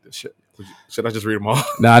me read this shit. Should I just read them all?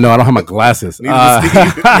 No, I don't have my glasses. We're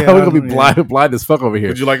going to be blind as fuck over here.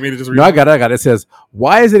 Would you like me to just read them? No, I got it. It says,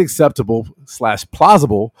 why is it acceptable /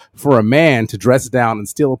 plausible for a man to dress down and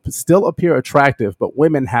still appear attractive, but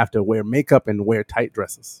women have to wear makeup and wear tight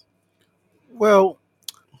dresses? Well,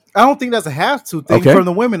 I don't think that's a have to thing from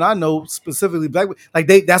the women I know, specifically black. Like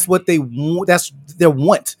that's what they want. That's their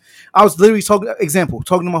want. I was literally talking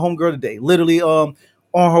to my homegirl today, literally on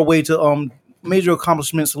her way to major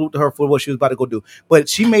accomplishment. Salute to her for what she was about to go do. But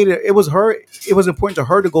she made it. It was important to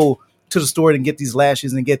her to go to the store and get these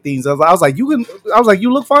lashes and get things. I was like, you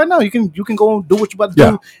look fine now. You can go and do what you're about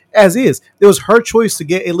to do as is. It was her choice to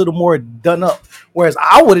get a little more done up. Whereas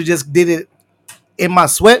I would have just did it in my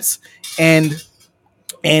sweats and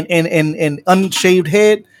unshaved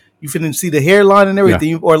head. You couldn't see the hairline and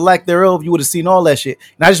everything, or lack thereof. You would have seen all that shit,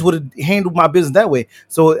 and I just would have handled my business that way.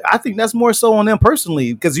 So I think that's more so on them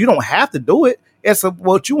personally, because you don't have to do it. It's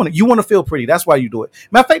what you want. You want to feel pretty. That's why you do it.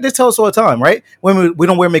 Matter of fact, they tell us all the time, right? Women, we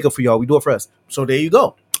don't wear makeup for y'all. We do it for us. So there you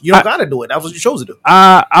go. You don't got to do it. That's what you chose to do.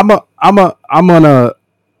 I'm gonna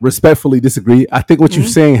respectfully disagree. I think what you're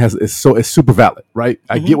saying is super valid, right?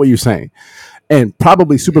 I get what you're saying, and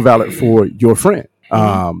probably super valid for your friend.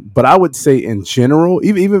 But I would say in general,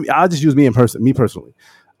 even I'll just use me personally.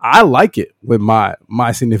 I like it when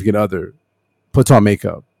my significant other puts on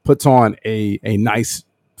makeup, puts on a nice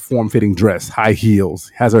form-fitting dress, high heels,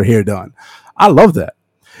 has her hair done. I love that.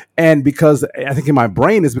 And because I think in my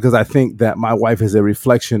brain is because I think that my wife is a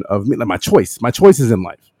reflection of me, like my choices in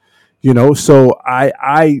life, so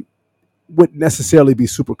I wouldn't necessarily be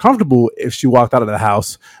super comfortable if she walked out of the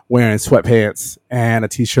house wearing sweatpants and a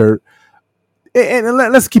t-shirt. And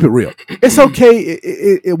let's keep it real. It's okay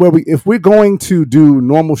if we're going to do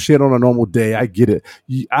normal shit on a normal day. I get it.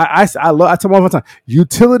 I tell them all the time,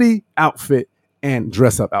 utility outfit and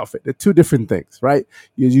dress up outfit. They're two different things, right?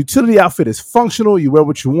 Your utility outfit is functional. You wear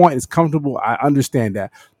what you want. It's comfortable. I understand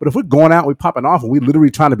that. But if we're going out, we're popping off, and we're literally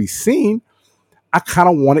trying to be seen, I kind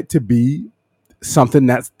of want it to be something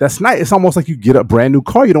that's nice. It's almost like you get a brand new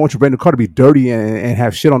car. You don't want your brand new car to be dirty and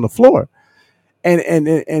have shit on the floor. And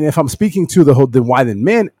if I'm speaking to the why then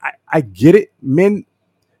men, I get it. Men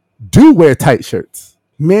do wear tight shirts.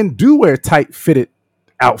 Men do wear tight fitted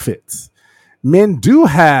outfits. Men do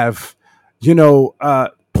have,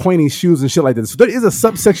 pointy shoes and shit like this. So there is a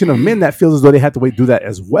subsection of men that feels as though they have to do that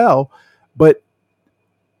as well. But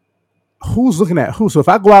who's looking at who? So if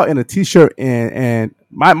I go out in a t-shirt and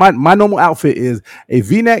my normal outfit is a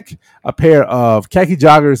V-neck, a pair of khaki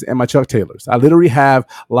joggers, and my Chuck Taylors. I literally have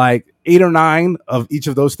like 8 or 9 of each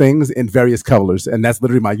of those things in various colors, and that's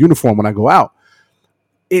literally my uniform when I go out.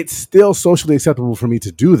 It's still socially acceptable for me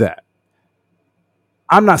to do that.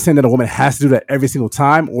 I'm not saying that a woman has to do that every single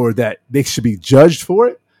time or that they should be judged for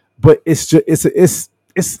it, but it's a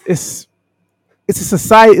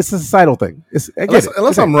societal thing.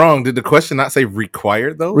 Unless I'm wrong, did the question not say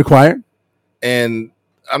required though? Required? And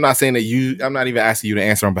I'm not saying that I'm not even asking you to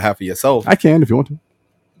answer on behalf of yourself. I can if you want to.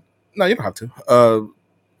 No, you don't have to.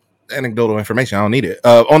 Anecdotal information, I don't need it.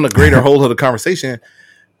 On the greater whole of the conversation,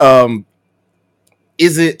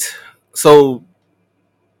 is it so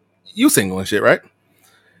you single and shit, right?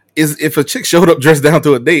 If a chick showed up dressed down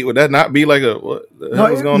to a date, would that not be like what the hell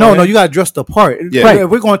is going on? No, you got to dress the part. Yeah. Right. If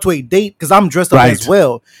we're going to a date, because I'm dressed up as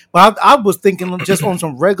well. But I was thinking just on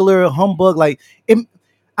some regular humbug, like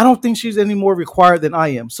I don't think she's any more required than I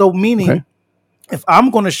am. So meaning, if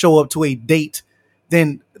I'm going to show up to a date,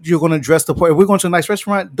 then you're going to dress the part. If we're going to a nice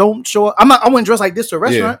restaurant, don't show up. I wouldn't dress like this to a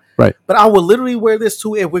restaurant. Yeah, right. But I would literally wear this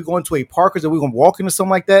too if we're going to a Parker's or we're going to walk into something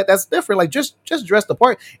like that. That's different. Like just dress the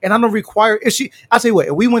part. And I don't require I tell you what,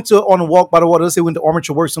 if we went on a walk by the water, let's say we went to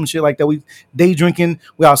Armature Works, some shit like that, we day drinking,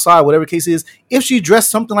 we outside, whatever the case is. If she dressed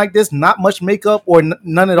something like this, not much makeup or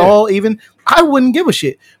none at all, even, I wouldn't give a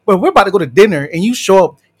shit. But we're about to go to dinner and you show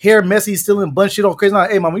up, hair messy, still in bun, shit all crazy.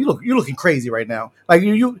 Like, hey, mama, you're looking crazy right now. Like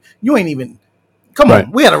you ain't even. Come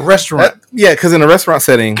on, we had a restaurant. Because in a restaurant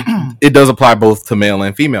setting, it does apply both to male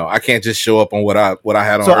and female. I can't just show up on what I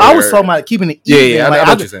had on. So earlier. I was talking about keeping it even. Yeah, like, I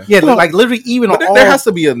know what you're saying. Yeah, like literally even. But there has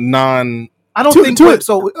to be a non. I don't think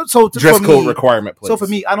so. Dress code requirement. So for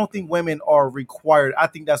me, I don't think women are required. I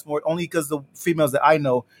think that's more only because the females that I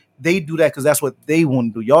know, they do that because that's what they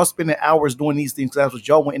want to do. Y'all spending hours doing these things because that's what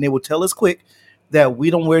y'all want, and they will tell us quick that we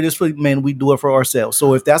don't wear this for men, we do it for ourselves.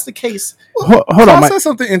 So if that's the case, hold on. I said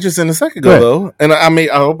something interesting a second ago, though, and I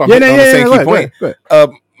hope I'm on the same key point. Go ahead.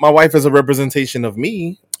 My wife is a representation of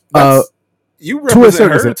me. You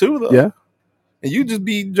represent her too, though. Yeah, and you just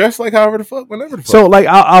be dressed like however the fuck, whenever the fuck. So, like,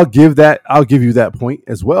 I'll give you that point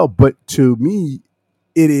as well. But to me,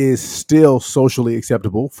 it is still socially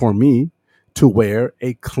acceptable for me to wear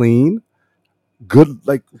a clean, good,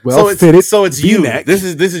 like well-fitted. So it's V-neck. This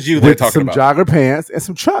is you they're talking about. Some jogger pants and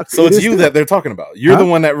some Chucks. So it's you that they're talking about. You're the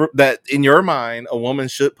one that in your mind a woman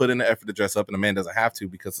should put in the effort to dress up and a man doesn't have to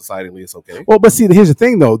because societally it's okay. Well, but see, here's the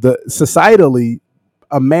thing though. Societally,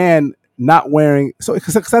 a man not wearing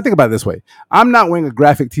because I think about it this way. I'm not wearing a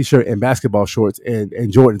graphic t-shirt and basketball shorts and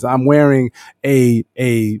Jordans. I'm wearing a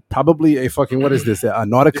probably a fucking what is this? A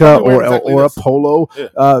Nautica or a polo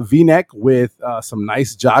V-neck with some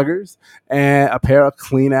nice joggers and a pair of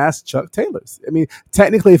clean ass Chuck Taylors. I mean,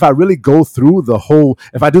 technically, if I really go through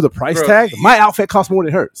if I do the price tag, my outfit costs more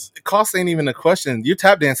than hers. The cost ain't even a question. You're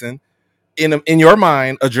tap dancing. In your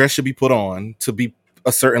mind, a dress should be put on to be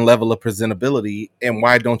a certain level of presentability, and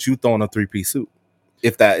why don't you throw on a 3-piece suit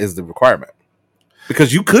if that is the requirement?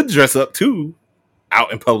 Because you could dress up too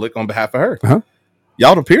out in public on behalf of her.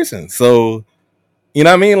 Y'all the Pearsons, so you know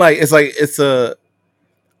what I mean. Like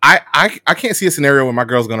I can't see a scenario where my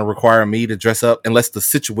girl's going to require me to dress up unless the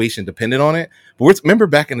situation depended on it. But remember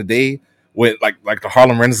back in the day when like the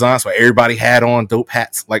Harlem Renaissance where everybody had on dope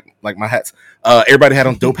hats, like my hats. Everybody had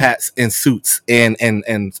on dope hats and suits and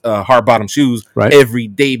hard bottom shoes every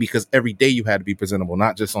day because every day you had to be presentable,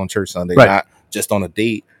 not just on church Sunday, not just on a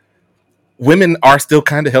date. Women are still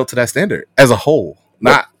kind of held to that standard as a whole,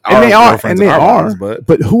 not and they are.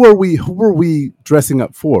 But who are we dressing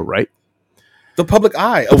up for? Right, the public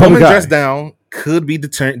eye. A woman dressed down could be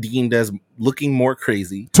deemed as looking more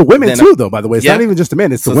crazy to women too, though. By the way, it's not even just to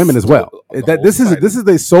men; it's to women as well. This is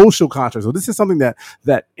a social contract. So this is something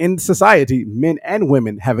that in society, men and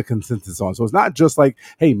women have a consensus on. So it's not just like,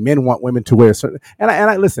 hey, men want women to wear a certain. And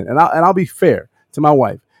I listen, and I'll be fair to my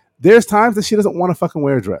wife. There's times that she doesn't want to fucking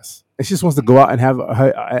wear a dress, and she just wants to go out and have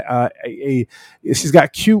she's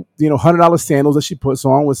got cute, $100 sandals that she puts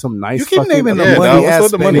on with some nice. You keep naming the money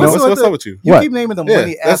aspect. What's up with you? You keep naming the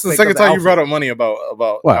money aspect. That's the second time you brought up money about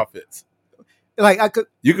outfits. Like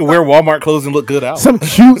you can wear Walmart clothes and look good out. Some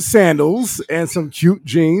cute sandals and some cute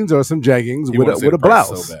jeans or some jeggings with a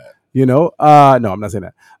blouse. So no, I'm not saying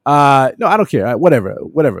that. No, I don't care. Whatever.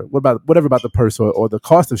 What about the purse or the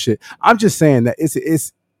cost of shit? I'm just saying that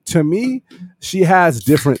it's to me, she has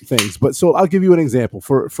different things. But so I'll give you an example.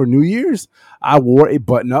 For New Year's, I wore a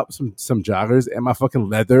button up, some joggers, and my fucking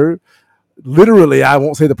leather literally, I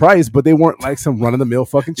won't say the price, but they weren't like some run of the mill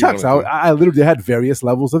fucking Chucks. I literally had various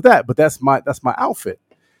levels of that, but that's my outfit.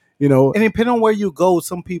 You know, and depending on where you go,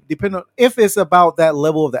 some people depending on if it's about that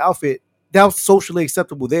level of the outfit, that's socially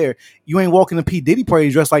acceptable. There, you ain't walking to P Diddy party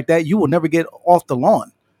dressed like that. You will never get off the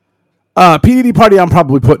lawn. P Diddy party, I'm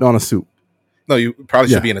probably putting on a suit. No, you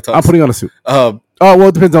probably should be in a tux. I'm putting on a suit. Well,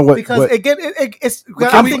 it depends on what. Because again, it's.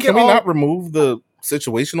 Can we not remove the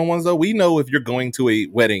situational ones though? We know if you're going to a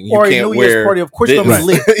wedding, you can't New wear Year's party. Of course, this. You're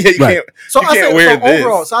lit. Yeah, you can't. So you I can't said wear so this.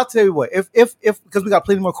 overall. So I'll tell you what. If because we got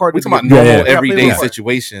plenty more cards. We're talking about normal everyday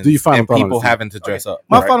situations. Do you find people having to dress up?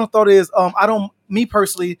 My final thought is, I don't. Me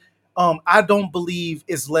personally. I don't believe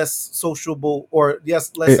it's less sociable or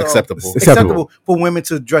less acceptable for women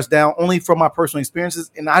to dress down. Only from my personal experiences,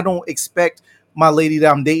 and I don't expect my lady that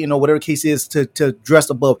I'm dating or whatever the case is to dress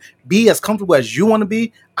above. Be as comfortable as you want to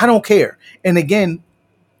be. I don't care. And again,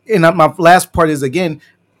 and my last part is again,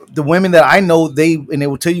 the women that I know they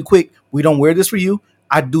will tell you quick. We don't wear this for you.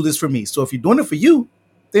 I do this for me. So if you're doing it for you,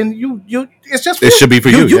 then you it's just for it should be for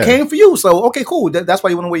you. You came for you. So okay, cool. That's why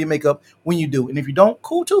you want to wear your makeup when you do. And if you don't,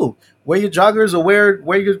 cool too. Wear your joggers or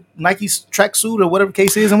wear your Nike tracksuit or whatever the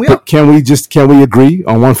case is, and can we agree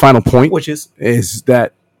on one final point, which is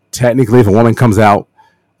that technically if a woman comes out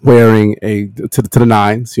wearing to the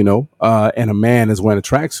nines, you know, and a man is wearing a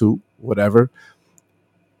tracksuit, whatever,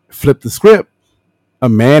 flip the script. A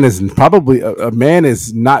man is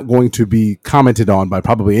not going to be commented on by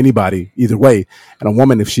probably anybody either way, and a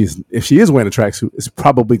woman if she is wearing a tracksuit is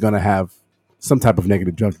probably going to have some type of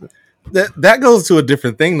negative judgment. That goes to a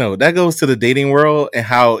different thing though. That goes to the dating world and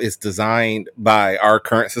how it's designed by our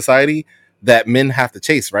current society that men have to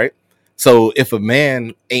chase, right? So if a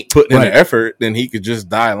man ain't putting in the effort, then he could just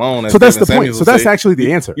die alone. So that's the point. So that's actually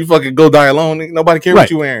the answer. You fucking go die alone. Nobody cares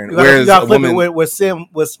what you're wearing. Whereas a woman,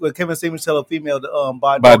 where Kevin Samuels tell a female to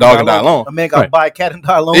buy a dog and die alone. A man got to buy a cat and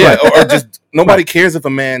die alone. Yeah, or just nobody cares if a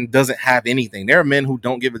man doesn't have anything. There are men who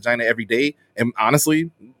don't get vagina every day, and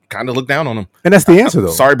honestly, kind of look down on them. And that's the answer,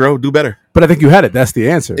 though. Sorry, bro. Do better. But I think you had it. That's the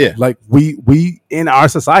answer. Yeah. Like we in our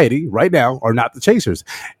society right now are not the chasers.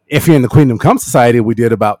 If you're in the Queendom Come society, we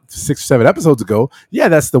did about 6 or 7 episodes ago. Yeah,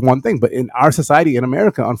 that's the one thing. But in our society in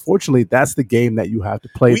America, unfortunately, that's the game that you have to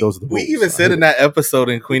play. Those are the rules. We even said in that episode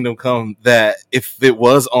in Queendom Come that if it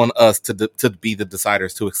was on us to be the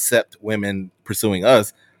deciders to accept women pursuing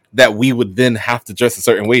us, that we would then have to dress a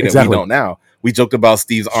certain way that we don't now. We joked about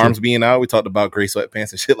Steve's arms being out. We talked about gray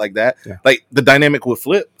sweatpants and shit like that. Yeah. Like the dynamic would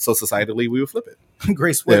flip. So societally, we would flip it.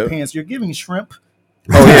 Gray sweatpants. You're giving shrimp.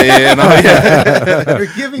 Oh yeah. You're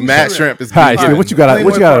giving Mad shrimp is hi. Right. What you got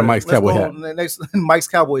on Mike's cowboy hat? Mike's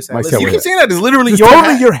Cowboys hat. You keep saying that. It's literally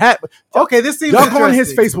your hat. Okay, this seems y'all go on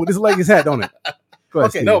his Facebook. This is like his hat, don't it? Go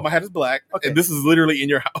ahead, Steve. No, my hat is black, and this is literally in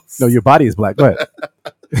your house. No, your body is black. Go ahead.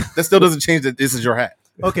 That still doesn't change that this is your hat.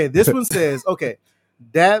 Okay, this one says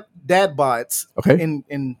dad bods. Okay.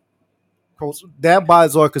 In quotes, dad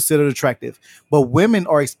bods are considered attractive, but women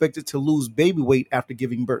are expected to lose baby weight after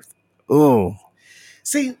giving birth. Oh.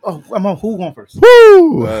 See, I'm on who going first?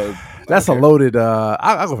 Woo! That's a loaded.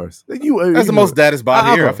 I'll go first. That's the most daddest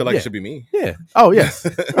bod here. I feel like it should be me. Yeah. Oh yes.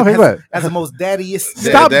 Okay, go ahead. That's the most daddiest.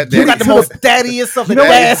 Stop. You got the most daddiest of the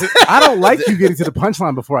dads. I don't like you getting to the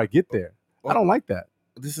punchline before I get there. I don't like that.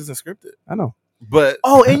 This isn't scripted. I know. But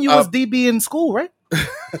and you was DB in school, right?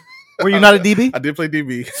 Were you not a DB? I did play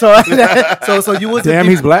DB. So you was. Damn,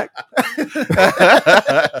 he's black. So you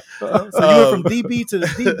went from DB to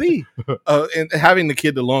DB. And having the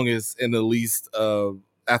kid the longest and the least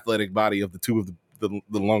athletic body of the two of the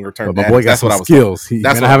longer term. My boy got some skills. He's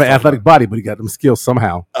gonna have an athletic body, but he got them skills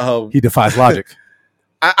somehow. He defies logic.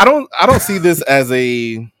 I don't see this as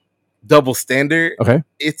a double standard. Okay,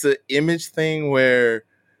 it's an image thing where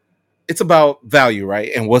it's about value,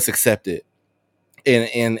 right, and what's accepted.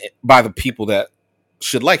 And by the people that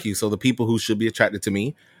should like you, so the people who should be attracted to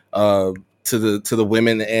me, to the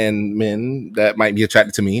women and men that might be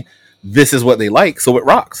attracted to me, this is what they like, so it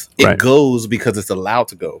rocks. It goes because it's allowed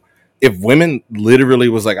to go. If women literally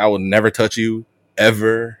was like, I will never touch you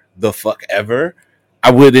ever, the fuck ever,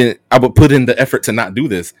 I would put in the effort to not do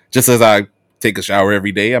this. Just as I take a shower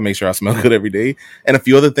every day, I make sure I smell good every day, and a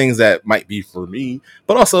few other things that might be for me,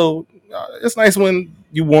 but also it's nice when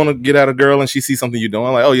you want to get at a girl and she sees something you're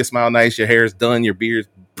doing, like, oh, you smile nice, your hair is done, your beard's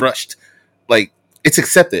brushed, like it's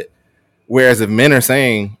accepted. Whereas if men are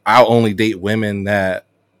saying, I'll only date women that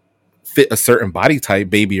fit a certain body type,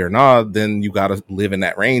 baby or not, then you got to live in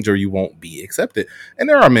that range or you won't be accepted. And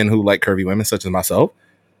there are men who like curvy women, such as myself.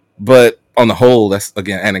 But on the whole, that's,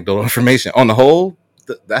 again, anecdotal information. On the whole,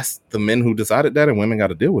 that's the men who decided that, and women got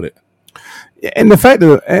to deal with it. And the fact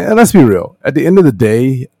that, and let's be real, at the end of the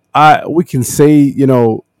day, we can say,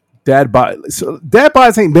 dad bods. So dad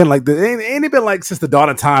bods ain't been like ain't it been like since the dawn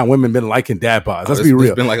of time. Women been liking dad bods. Let's be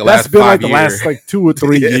real. Been like that's been like the last like 2 or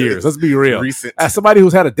 3 years. Let's be real. Recent. As somebody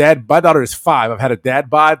who's had a dad, my daughter is 5. I've had a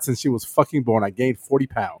dad bod since she was fucking born. I gained 40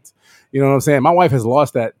 pounds. You know what I'm saying? My wife has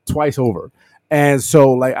lost that twice over. And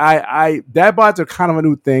so, like, dad bods are kind of a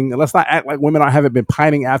new thing. And let's not act like women haven't been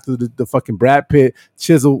pining after the fucking Brad Pitt,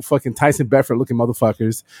 chiseled, fucking Tyson Bedford looking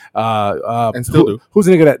motherfuckers. And still do. Who's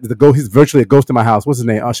the nigga he's virtually a ghost in my house? What's his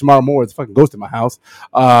name? Shamara Moore is a fucking ghost in my house.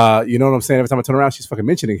 You know what I'm saying? Every time I turn around, she's fucking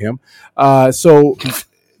mentioning him. So,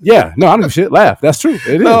 yeah, no, I don't give a shit. Laugh. That's true. It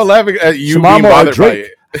is. No, laughing at you Shamara being Moore bothered by Drake.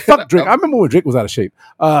 it. Fuck Drake. I remember when Drake was out of shape.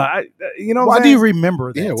 Why do you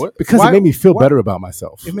remember that? Yeah, what? Because it made me feel better about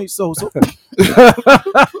myself. It made so.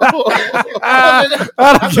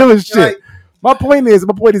 I don't give a shit. My point is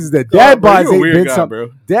that dad bods ain't been something.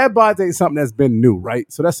 Bro. Dad bods ain't something that's been new, right?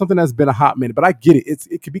 So that's something that's been a hot minute. But I get it.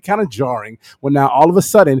 It could be kind of jarring when now all of a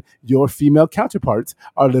sudden your female counterparts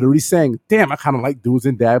are literally saying, "Damn, I kind of like dudes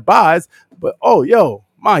in dad bods." But yo,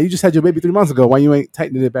 ma, you just had your baby 3 months ago. Why you ain't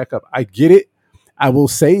tightening it back up? I get it. I will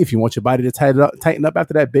say, if you want your body to tighten up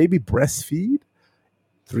after that baby, breastfeed.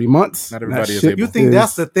 3 months. Not everybody is able. You think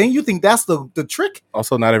that's the thing? You think that's the trick?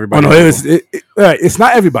 Also, not everybody. Oh, no, it's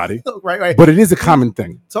not everybody. Right. But it is a common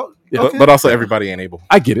thing. So, yeah. Okay. But also, everybody ain't able.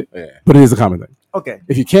 I get it. Yeah. But it is a common thing. Okay.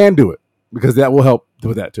 If you can do it, because that will help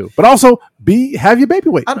with that too. But also, have your baby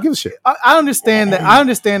weight. Who gives a shit? I understand that. I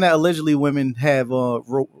understand that allegedly women have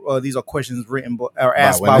these are questions written or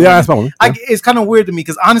asked by women. Asked by women. It's kind of weird to me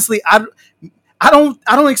because honestly, I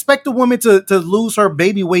don't expect a woman to lose her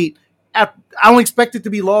baby weight. I don't expect it to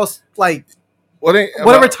be lost like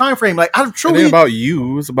whatever time frame. Like I truly. It ain't about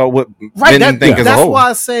you. It's about what men think as a whole. That's why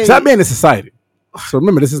I say it's not men in society. So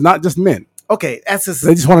remember, this is not just men. Okay, they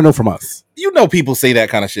just want to know from us. You know, people say that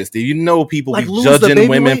kind of shit, Steve. You know, people like be judging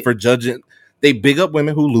women for judging. They big up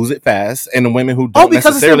women who lose it fast, and the women who don't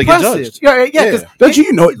necessarily get judged. Yeah. Don't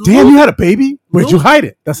you know? Damn, you had a baby. Where'd you hide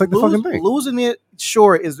it? That's like the fucking thing. Losing it,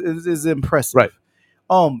 sure, is impressive. Right.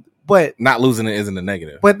 But not losing it isn't a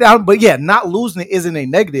negative. But yeah, not losing it isn't a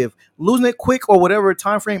negative. Losing it quick or whatever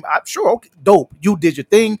time frame, I'm sure, okay, dope. You did your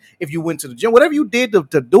thing. If you went to the gym, whatever you did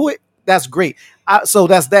to do it, that's great. So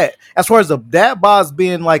that's that. As far as the dad bods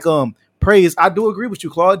being like praised, I do agree with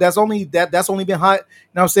you, Claude. That's only been hot. You know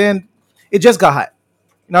what I'm saying? It just got hot.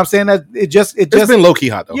 You know what I'm saying? That it's just been low key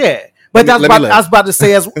hot though. Yeah, but I was about to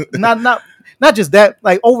say as not just that,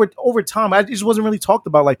 like over time, it just wasn't really talked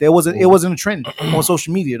about like that. It wasn't a trend on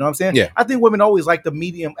social media. You know what I'm saying? Yeah. I think women always like the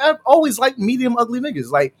medium. I've always liked medium ugly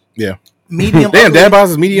niggas. Like yeah, medium. Damn, dad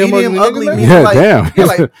bods is medium ugly. Yeah, like, damn.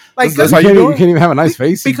 Yeah, like that's how you can't even have a nice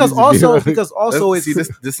face because also it's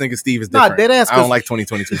this nigga Steve is different. Dead ass. I don't like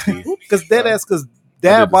 2022 Steve because dead ass because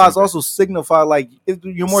dad bods also signify like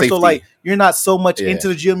you're more safety. So like you're not so much into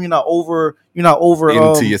the gym. You're not over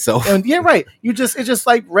into yourself. And yeah, right. It's just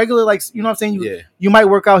like regular, like you know what I'm saying. You might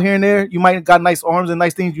work out here and there. You might got nice arms and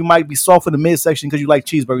nice things. You might be soft in the midsection because you like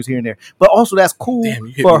cheeseburgers here and there. But also that's cool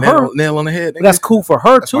for her. Nail on the head. That's cool for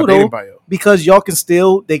her too, though, because they can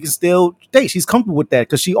still date. She's comfortable with that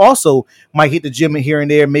because she also might hit the gym here and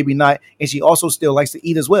there, maybe not, and she also still likes to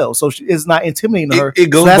eat as well. So it's not intimidating to her. It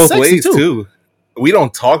goes both ways too. We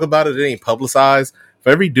don't talk about it. It ain't publicized. For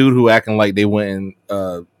every dude who acting like they went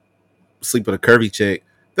and sleep with a curvy chick,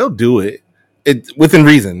 they'll do it within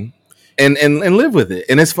reason and live with it,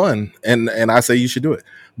 and it's fun. And I say you should do it.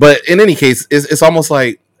 But in any case, it's almost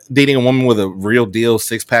like dating a woman with a real deal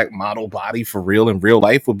 6-pack model body for real in real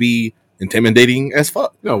life would be intimidating as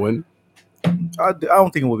fuck. No, when I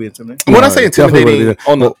don't think it would be intimidating. When I say intimidating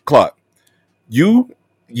on the clock, you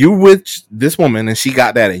with this woman and she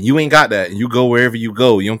got that and you ain't got that and you go wherever you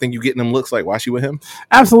go. You don't think you getting them looks like why she with him?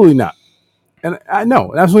 Absolutely not. And I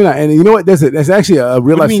know, absolutely not. And you know what? There's actually a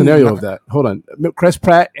real life scenario of that. Hold on. Chris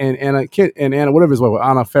Pratt and Anna, whatever his wife,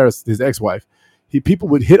 Anna Faris, his ex-wife, people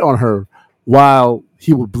would hit on her while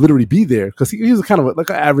he would literally be there because he was kind of like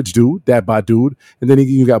an average dude, dad bod dude. And then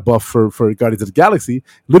he got buff for Guardians of the Galaxy.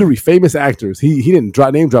 Literally famous actors. He didn't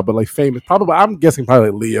name drop, but like famous. Probably, I'm guessing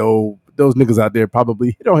probably like Leo. Those niggas out there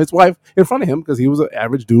probably hit on his wife in front of him because he was an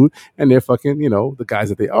average dude and they're fucking, the guys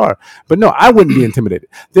that they are. But no, I wouldn't be intimidated.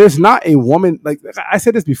 There's not a woman, like I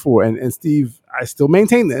said this before, and Steve, I still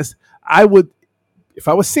maintain this. I would, if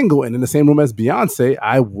I was single and in the same room as Beyonce,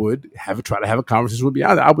 I would try to have a conversation with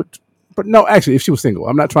Beyonce. I would, but no, actually, if she was single,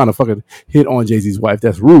 I'm not trying to fucking hit on Jay-Z's wife.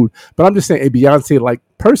 That's rude. But I'm just saying a Beyonce-like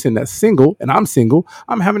person that's single and I'm single,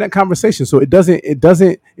 I'm having that conversation. So it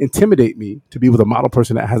doesn't intimidate me to be with a model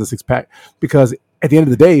person that has a 6-pack because at the end of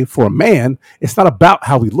the day, for a man, it's not about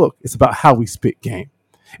how we look. It's about how we spit game.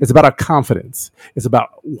 It's about our confidence. It's about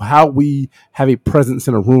how we have a presence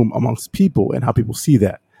in a room amongst people and how people see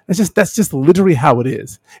that. That's just literally how it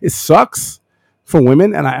is. It sucks for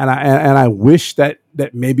women, and I wish that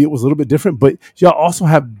maybe it was a little bit different. But y'all also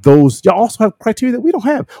have criteria that we don't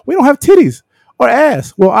have. We don't have titties or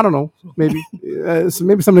ass. Well, I don't know. Maybe so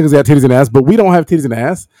maybe some niggas got titties and ass, but we don't have titties and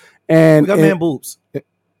ass. And we got man boobs.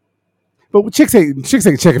 But chicks ain't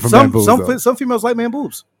checking for man boobs. Some females like man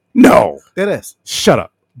boobs. No, dead ass. Shut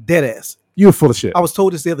up. Dead ass. You're full of shit. I was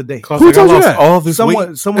told this the other day. Who told you that? All this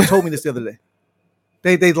someone told me this the other day.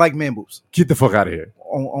 They like man boobs. Get the fuck out of here.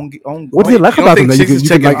 What do you like about them? You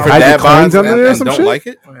can like hide your coins under there or some shit? Don't like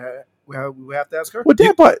it? We have to ask her. Well,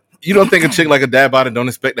 dad bod. You don't think a chick like a dad bod and don't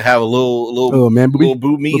expect to have a little man boobie?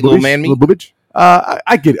 Little man meat? Little boobage?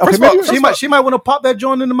 I get it. Okay, she might want to pop that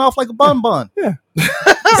joint in the mouth like a bonbon. Yeah.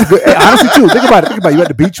 Hey, honestly, too. Think about it. You at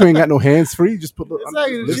the beach, you ain't got no hands free. Just put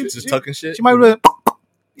just tucking shit. She might really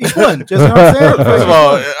each one. Just, you know what I'm saying? First of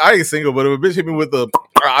all, I ain't single, but if a bitch hit me with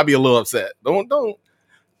I'll be a little upset. Don't.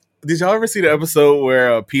 Did y'all ever see the episode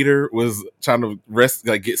where Peter was trying to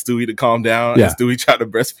get Stewie to calm down? Yeah. And Stewie tried to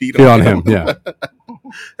breastfeed on him. Yeah.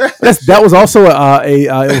 That was also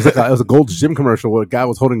it was a Gold's Gym commercial where a guy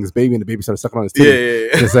was holding his baby and the baby started sucking on his titty. Yeah.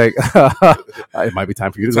 It's like it might be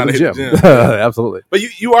time for you to go to the gym. Absolutely. But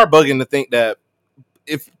you are bugging to think that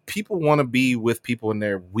if people want to be with people in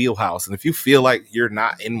their wheelhouse, and if you feel like you're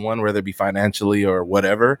not in one, whether it be financially or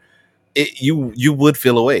whatever, you would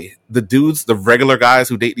feel away. The dudes, the regular guys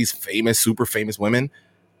who date these super famous women,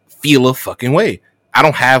 feel a fucking way. I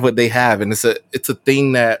don't have what they have, and it's a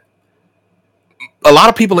thing that a lot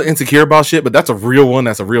of people are insecure about shit, but that's a real one.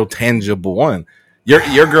 That's a real tangible one.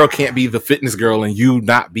 Your girl can't be the fitness girl and you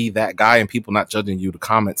not be that guy, and people not judging you. The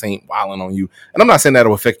comments ain't wilding on you, and I'm not saying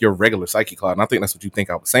that'll affect your regular psyche, Cloud. And I think that's what you think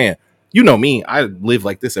I was saying. You know me, I live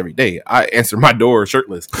like this every day. I answer my door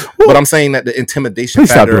shirtless. But I'm saying that the intimidation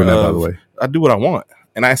factor stop doing that, by the way. I do what I want.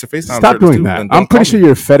 And I answer FaceTime. Stop doing that. I'm pretty sure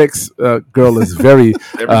your FedEx girl is very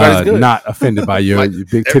not offended by your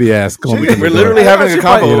big titty ass. We're literally having a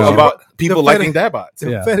convo about people liking dad bots. The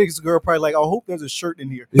FedEx girl probably like, I hope there's a shirt in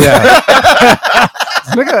here. Yeah.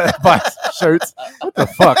 Nigga buys shirts. What the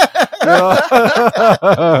fuck?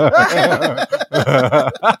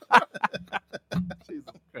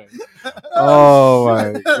 Oh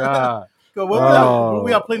my god! We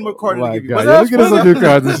got plenty more cards to give you. Let's get some new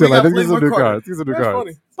cards and shit. Let's get some new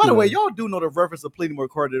cards. By the way, y'all do know the reference of plenty more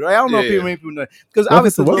cards, right? I don't know if people know because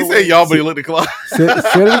obviously he said y'all, but he looked at the clock. Say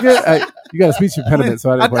it again. You got a speech impediment,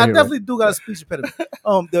 so I definitely do got a speech impediment.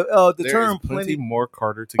 The term plenty more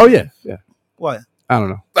Carter to. Oh yeah. What? I don't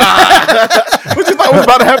know. What you thought was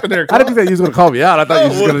about to happen there? I didn't think that you was going to call me out. I thought you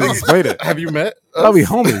was going to explain it. Have you met? Thought we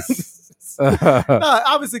homies. No,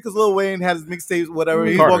 obviously, because Lil Wayne had his mixtapes, whatever.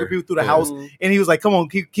 He's walking people through the house, and he was like, "Come on,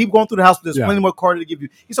 keep going through the house. There's plenty more Carter to give you."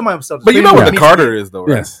 He's talking about himself. But you know what the Carter is, though,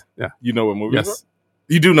 right? Yes. Yeah. You know what movie? Yes.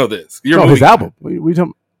 You do know this. His album. We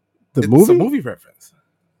talking the movie? It's a movie reference.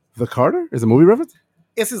 The Carter is a movie reference.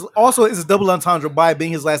 It's his double entendre by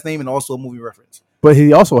being his last name and also a movie reference. But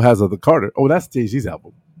he also has the Carter. Oh, that's Jay-Z's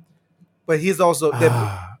album. But he's also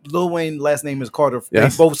Lil Wayne last name is Carter.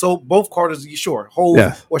 Yes. Both Carters, you sure?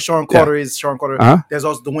 Hov or Sean Carter is Sean Carter. Uh-huh. There's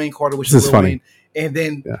also Dwayne Carter, which is Lil funny. Wayne. And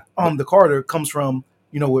then the Carter comes from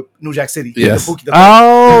with New Jack City. Yes.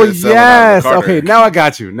 Oh yes. Okay, now I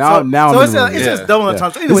got you. Now it's just double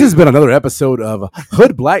entendre. Anyway, this has been another episode of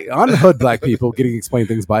Hood Black people getting explained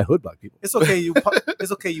things by Hood Black people. It's okay.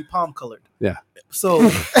 It's okay. You palm colored. Yeah. So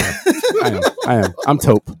I am. I'm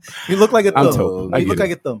taupe. You look like a thumb. I'm taupe. You look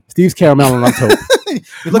like a thumb. Steve's caramel and I'm taupe.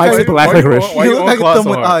 You look Mike's black licorice. You look like a thumb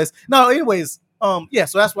with eyes. No, anyways, so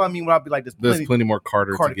that's what I mean when I be like this. There's plenty more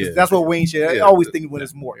Carter to get. That's what Wayne said. I always think when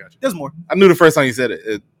it's more. There's more. I knew the first time you said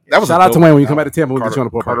it. That was shout out to Wayne when you come back to Tampa. We'll get you on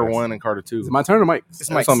the Carter 1 and Carter 2. Is it my turn or Mike?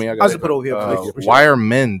 It's Mike. I just put over here. Why are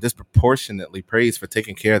men disproportionately praised for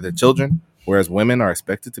taking care of their children, whereas women are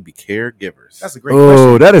expected to be caregivers? That's a great question.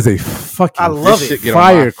 Oh, that is a fucking I love it.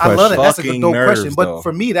 Fire question. I love it. That's a dope question. But though.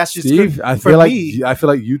 For me, that's just Steve. I feel like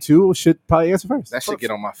you two should probably answer first. That should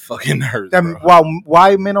get on my fucking nerves.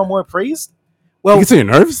 Why men are more praised? Well, it gets on your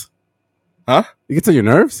nerves. Huh? It gets on your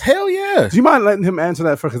nerves? Hell yeah. Do you mind letting him answer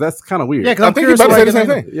that first? Because that's kind of weird. Yeah, because I'm curious. About to say the same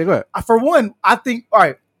thing. Yeah, go ahead. For one, I think, all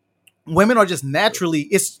right, women are just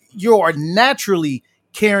naturally, you are naturally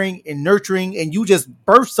caring and nurturing, and you just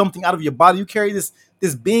birth something out of your body. You carry this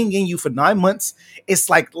being in you for 9 months. It's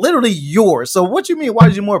like literally yours. So what you mean? Why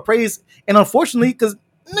is you more praised? And unfortunately, because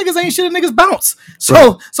niggas ain't shit and niggas bounce.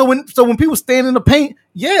 So when people stand in the paint,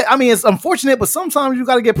 yeah, I mean it's unfortunate, but sometimes you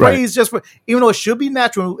got to get praised just for, even though it should be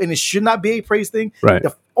natural and it should not be a praise thing. Right.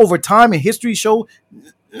 Over time and history show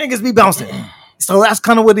niggas be bouncing. So that's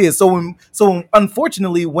kind of what it is. So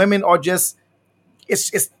unfortunately, women are just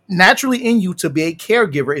it's naturally in you to be a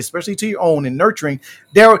caregiver, especially to your own and nurturing.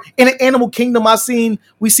 There in the animal kingdom,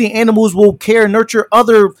 we see animals will care and nurture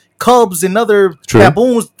other cubs and other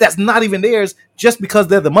baboons that's not even theirs just because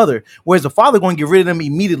they're the mother. Whereas the father going to get rid of them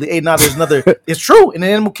immediately. Hey, now there's another. It's true in the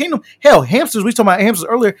animal kingdom. Hell, hamsters. We talked about hamsters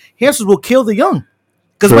earlier. Hamsters will kill the young.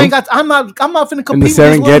 Because we ain't got. I'm not finna compete. In the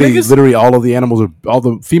Serengeti, literally all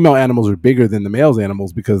the female animals are bigger than the male's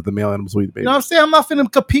animals because the male animals will eat the babies. You know what I'm saying? I'm not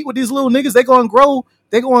finna compete with these little niggas. They gonna grow.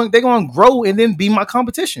 They gonna grow and then be my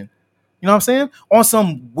competition. You know what I'm saying? On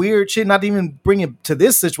some weird shit. Not even bring it to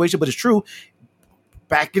this situation, but it's true.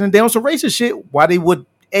 Back in the day on some racist shit, why they would?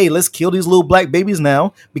 Hey, let's kill these little black babies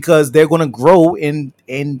now because they're gonna grow and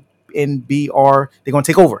be they're gonna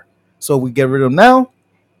take over. So we get rid of them now.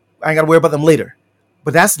 I ain't gotta worry about them later.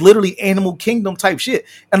 But that's literally animal kingdom type shit.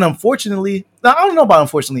 And unfortunately, now I don't know about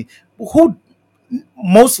unfortunately, who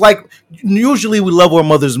usually we love our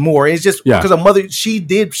mothers more. It's just because a mother, she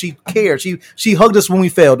cared. She hugged us when we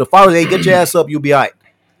failed. The father, hey, get your ass up, you'll be all right.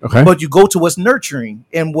 Okay. But you go to what's nurturing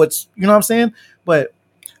and what's, you know what I'm saying? But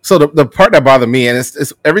so the part that bothered me, and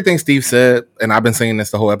it's everything Steve said, and I've been saying this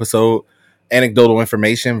the whole episode, anecdotal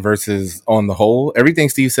information versus on the whole. Everything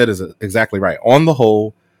Steve said is exactly right. On the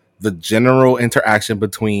whole, the general interaction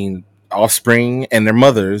between offspring and their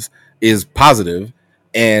mothers is positive,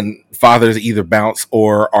 and fathers either bounce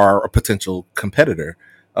or are a potential competitor.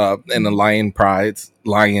 And the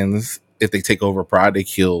lions, if they take over pride, they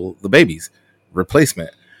kill the babies.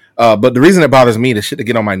 Replacement. But the reason it bothers me, the shit that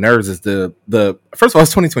get on my nerves, is the first of all,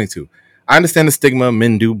 it's 2022. I understand the stigma,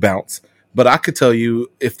 men do bounce, but I could tell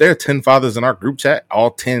you if there are 10 fathers in our group chat,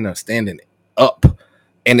 all 10 are standing up.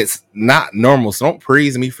 And it's not normal. So don't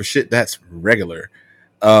praise me for shit that's regular.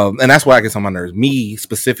 And that's why I get on my nerves. Me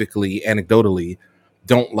specifically, anecdotally,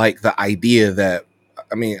 don't like the idea that,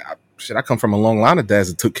 I come from a long line of dads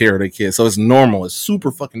that took care of their kids. So it's normal. It's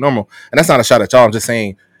super fucking normal. And that's not a shot at y'all. I'm just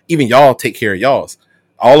saying, even y'all take care of y'all's.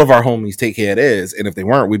 All of our homies take care of theirs. And if they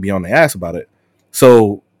weren't, we'd be on their ass about it.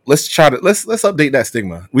 So let's update that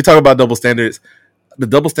stigma. We talk about double standards. The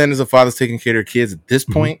double standards of fathers taking care of their kids at this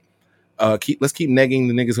point. Let's keep negging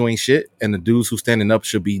the niggas who ain't shit, and the dudes who standing up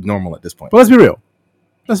should be normal at this point. But let's be real.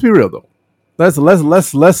 Let's be real though. Let's.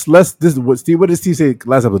 This is what Steve. What did Steve say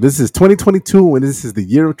last episode? This is 2022, and this is the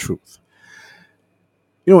year of truth.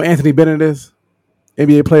 You know what Anthony Bennett is?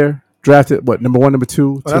 NBA player, drafted number 1, number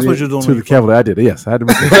 2. That's what you're doing to the Cavaliers. I did it. Yes, I had to.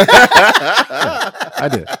 I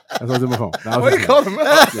did. That's what I was in my phone. Why you called him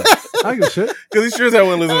out? Yeah. I give a shit because he sure as hell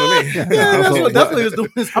wouldn't listen to me. That's what definitely was doing.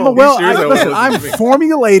 I'm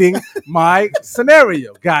formulating my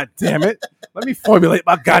scenario. God damn it! Let me formulate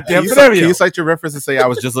my goddamn scenario. Can you cite your reference and say I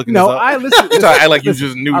was just looking this up? I listened. You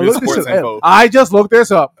just knew this sports info. I just looked this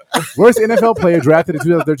up. Worst NFL player drafted in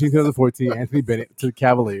 2013-2014, Anthony Bennett to the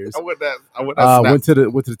Cavaliers. I would went to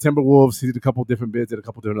the Timberwolves. He did a couple different bids, did a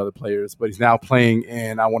couple different other players, but he's now playing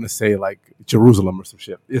in, I want to say, like Jerusalem or some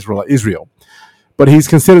shit, Israel. But he's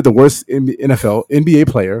considered the worst NBA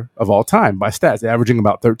player of all time by stats, averaging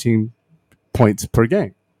about 13 points per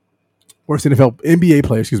game. Worst NBA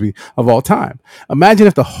player, of all time. Imagine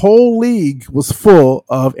if the whole league was full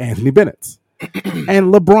of Anthony Bennett's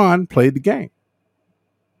and LeBron played the game.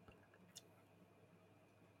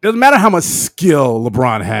 Doesn't matter how much skill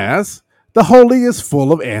LeBron has, the whole league is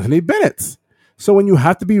full of Anthony Bennett's. So when you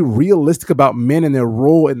have to be realistic about men and their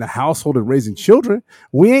role in the household and raising children,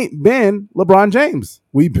 we ain't been LeBron James.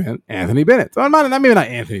 We've been Anthony Bennett. Maybe not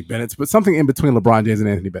Anthony Bennett's, but something in between LeBron James and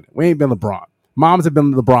Anthony Bennett. We ain't been LeBron. Moms have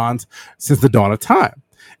been LeBrons since the dawn of time.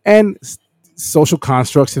 And social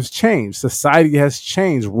constructs have changed. Society has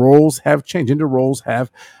changed. Roles have changed. Gender roles have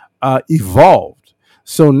evolved.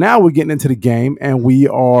 So now we're getting into the game and we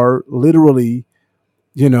are literally,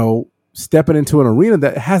 stepping into an arena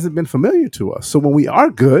that hasn't been familiar to us. So when we are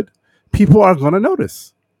good, people are going to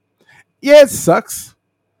notice. Yeah, it sucks.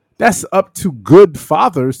 That's up to good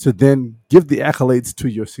fathers to then give the accolades to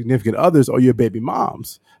your significant others or your baby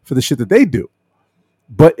moms for the shit that they do.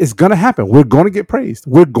 But it's going to happen. We're going to get praised.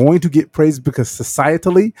 We're going to get praised because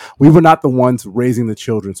societally, we were not the ones raising the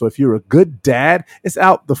children. So if you're a good dad, it's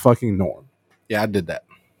out the fucking norm. Yeah, I did that.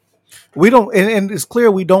 We don't, and it's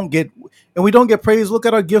clear we don't get praise. Look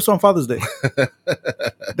at our gifts on Father's Day.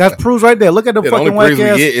 That proves right there. Look at the fucking white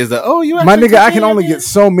ass. Is that, you my nigga, I can only get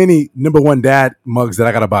so many number 1 dad mugs that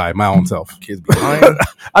I gotta buy my own self. Kids be lying.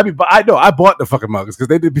 I bought the fucking mugs because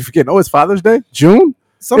they did be forgetting. Oh, it's Father's Day, June.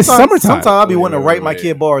 Sometimes I'll be wanting to write my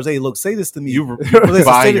kid bars. Hey, look, say this to me. You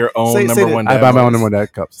buy your own number one dad. I buy my own number one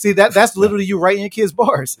dad cups. See that's literally you writing your kids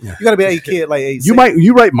bars. Yeah. You got to be a kid like hey, you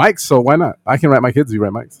write mics, so why not? I can write my kids. You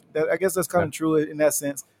write mics. I guess that's kind of true in that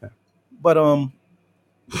sense. Yeah. But I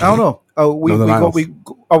don't know. Are we let's go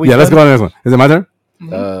on to this one. Is it my turn?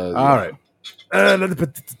 All right.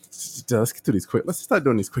 Let's get through these quick. Let's start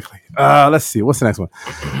doing these quickly. Let's see. What's the next one?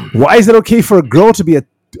 Why is it okay for a girl to be a...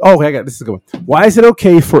 Oh, okay, I got this. Is a good one. Why is it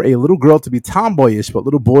okay for a little girl to be tomboyish, but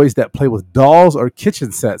little boys that play with dolls or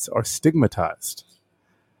kitchen sets are stigmatized?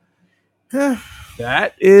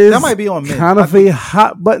 That might be on men. Kind of a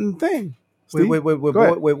hot button thing.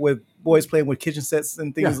 With boys playing with kitchen sets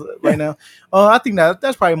and things right now. I think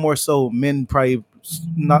that's probably more so men probably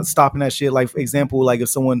not stopping that shit. Like, for example, like if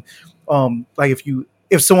someone,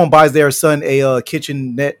 if someone buys their son a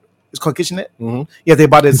kitchenette, it's called kitchenette. Mm-hmm. Yeah, they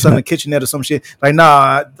buy their son a kitchenette or some shit. Like,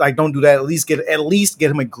 nah, like don't do that. At least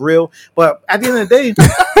get him a grill. But at the end of the day,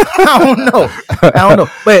 I don't know.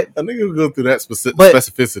 But I think we'll go through that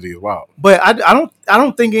specificity. Wow. But I don't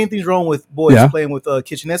think anything's wrong with boys playing with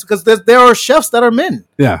kitchenettes because there are chefs that are men.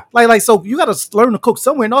 Yeah. Like so you got to learn to cook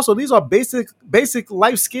somewhere, and also these are basic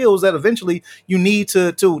life skills that eventually you need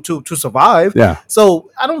to survive. Yeah. So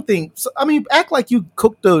I don't think. I mean, act like you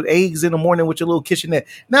cook the eggs in the morning with your little kitchenette.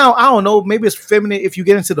 Now I don't know. Maybe it's feminine if you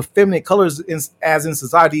get into the feminine colors as in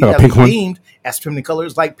society as deemed as feminine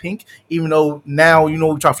colors like pink. Even though now we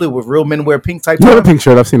try to flip with real men wear pink type. You have a pink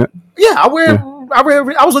shirt. I've seen it. Yeah, I wear. Yeah.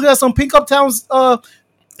 I was looking at some pink uptowns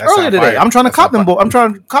earlier today. I'm trying to cop them. I'm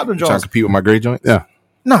trying to cop them. Trying to compete with my gray joints. Yeah.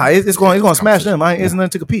 Nah, it's going to smash them. Isn't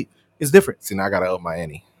nothing to compete. It's different. See, now I gotta up my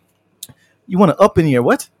ante. You want to up in here?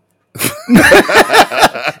 What?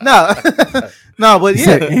 No, but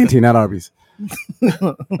yeah, ante, not Arby's. I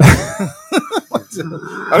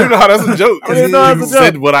don't know how that's a joke. You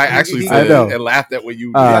said what I actually said and laughed at what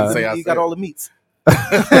you say. You got all the meats.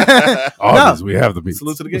 Arby's, we have the meats.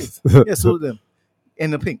 Salute to the gays. Yeah, salute them.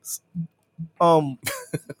 And the pinks.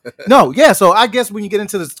 No, yeah. So I guess when you get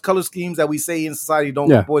into the color schemes that we say in society,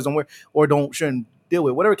 boys don't wear or shouldn't deal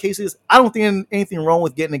with, whatever case is, I don't think anything wrong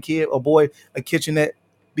with getting a boy a kitchenette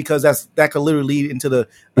because that could literally lead into the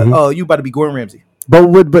you about to be Gordon Ramsay. But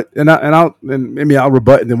maybe I'll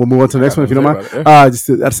rebut and then we'll move on to the next one if you don't mind. Just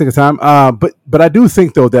at the sake of time. But I do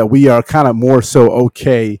think though that we are kind of more so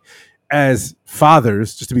okay as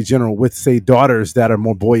fathers, just to be general, with say daughters that are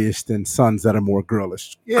more boyish than sons that are more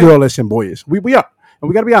girlish and boyish. We are, and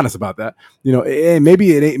we got to be honest about that. And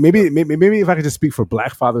maybe it ain't. Maybe if I could just speak for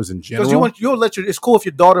black fathers in general, because you'll let it's cool if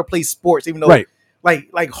your daughter plays sports, even though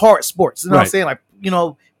like hard sports. You know what I'm saying? Like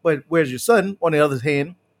but where's your son? On the other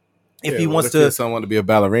hand, if he wants to, someone to be a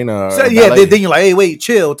ballerina, then you're like, hey, wait,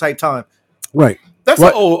 chill, type time. Right. That's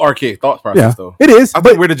an old archaic thought process, though. It is. I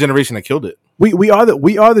think we're the generation that killed it. We are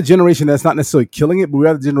the generation that's not necessarily killing it, but we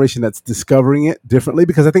are the generation that's discovering it differently.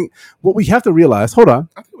 Because I think what we have to realize. Hold on.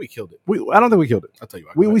 I think we killed it. I don't think we killed it. I'll tell you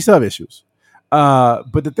why. We still have issues.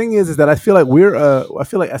 But the thing is that I feel like I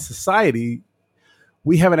feel like as society,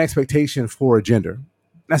 we have an expectation for a gender.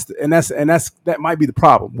 That might be the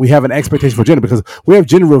problem. We have an expectation for gender because we have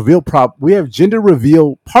gender reveal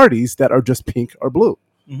parties that are just pink or blue.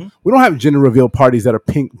 Mm-hmm. We don't have gender reveal parties that are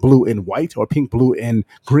pink, blue, and white or pink, blue, and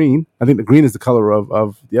green. I think the green is the color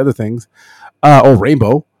of the other things, or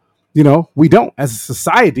rainbow. We don't. As a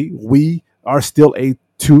society, we are still a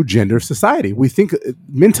two-gender society. We think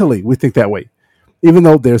mentally, we think that way, even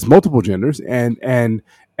though there's multiple genders, and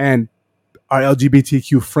our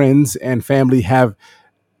LGBTQ friends and family have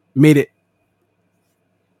made it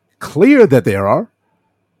clear that there are.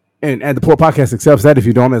 And the Poor Podcast accepts that. If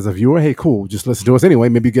you don't as a viewer, hey, cool, just listen to us anyway.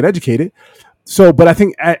 Maybe get educated. So, but I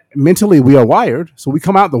think mentally we are wired. So we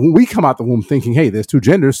come out the womb thinking, hey, there's two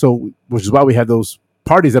genders. So, which is why we have those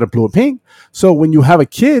parties that are blue and pink. So when you have a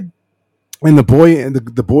kid and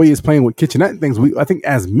the boy is playing with kitchenette and things, I think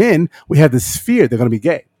as men we have this fear they're going to be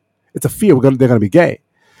gay. It's a fear they're going to be gay.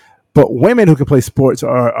 But women who can play sports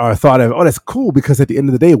are thought of, that's cool because at the end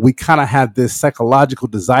of the day we kind of have this psychological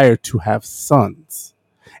desire to have sons.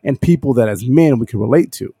 And people that as men we can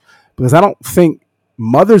relate to. Because I don't think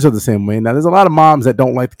mothers are the same way. Now, there's a lot of moms that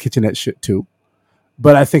don't like the kitchenette shit too.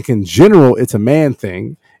 But I think in general, it's a man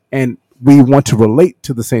thing. And we want to relate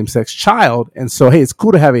to the same-sex child. And so, hey, it's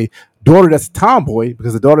cool to have a daughter that's a tomboy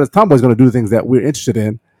because the daughter that's a tomboy is going to do things that we're interested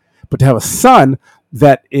in. But to have a son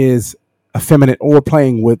that is effeminate or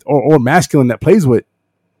playing with or masculine that plays with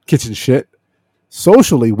kitchen shit,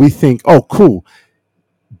 socially, we think, oh, cool.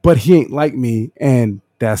 But he ain't like me, and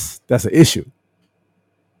that's an issue.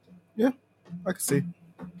 Yeah, I can see.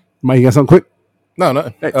 Mike, you got something quick? No.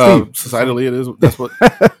 Societally, it is. That's what.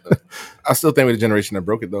 I still think we're the generation that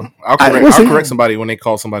broke it, though. I'll correct somebody when they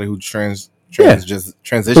call somebody who just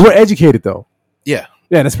transition. So we're educated, though. Yeah,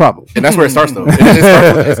 that's a problem. And that's where it starts, though.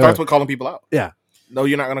 It starts with calling people out. Yeah. No,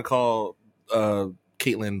 you're not gonna call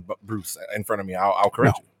Caitlyn Bruce in front of me. I'll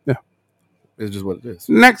correct you. Yeah. It's just what it is.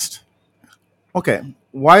 Next. Okay.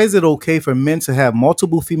 Why is it okay for men to have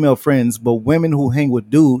multiple female friends, but women who hang with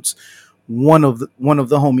dudes, one of the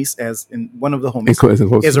homies,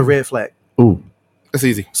 is a red flag? Ooh, it's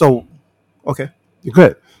easy. So, okay, you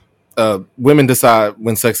good. Women decide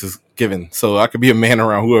when sex is given, so I could be a man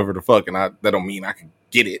around whoever the fuck, and that don't mean I can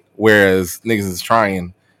get it. Whereas niggas is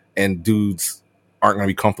trying, and dudes aren't gonna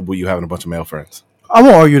be comfortable you having a bunch of male friends. I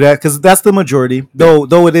won't argue that because that's the majority.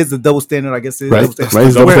 Though it is the double standard, I guess it is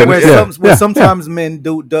double standard. Where sometimes men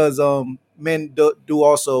do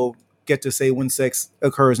also get to say when sex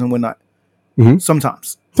occurs and when not. Mm-hmm.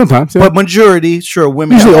 Sometimes, yeah. But majority, sure,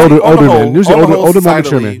 women usually older men, usually older more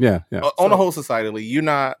mature men. Yeah. On the whole, societally, you're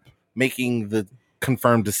not making the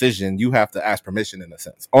confirmed decision. You have to ask permission in a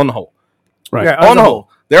sense. On the whole, right? Yeah, on the whole,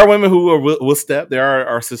 there are women who will step. There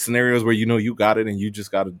are scenarios where you got it and you just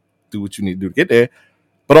got to do what you need to do to get there.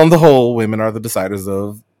 But on the whole, women are the deciders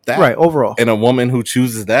of that. Right, overall. And a woman who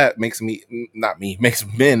chooses that makes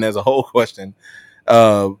men as a whole question,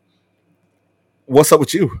 what's up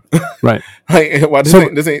with you? Right. Like, why this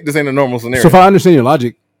ain't a normal scenario. So if I understand your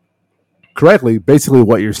logic correctly, basically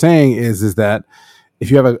what you're saying is that if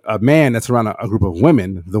you have a man that's around a group of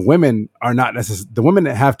women, the women are not necessarily, the women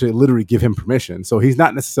have to literally give him permission. So he's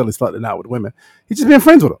not necessarily slutting out with women. He's just being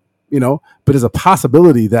friends with them. But there's a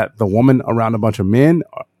possibility that the woman around a bunch of men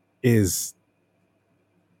is.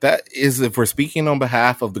 That is, if we're speaking on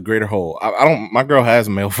behalf of the greater whole. I don't. My girl has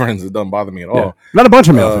male friends. It doesn't bother me at all. Not a bunch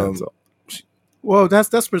of male friends. So. Well, that's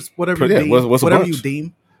whatever you deem. Whatever you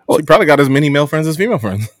deem. She probably got as many male friends as female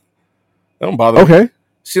friends. That don't bother me. Okay.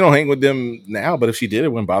 She don't hang with them now, but if she did, it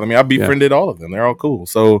wouldn't bother me. I befriended all of them. They're all cool.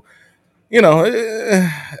 So,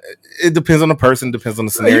 it depends on the person. Depends on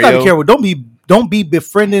the scenario. You gotta be careful. Don't be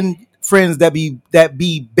befriending friends that be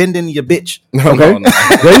bending your bitch. Okay, no.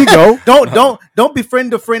 There you go. Don't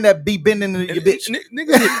befriend a friend that be bending your bitch.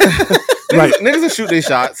 Niggas will shoot their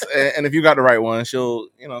shots, and if you got the right one, she'll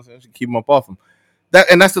keep them up off them.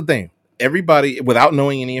 That's the thing. Everybody, without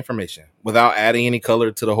knowing any information, without adding any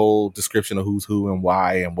color to the whole description of who's who and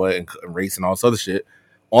why and what and race and all this other shit,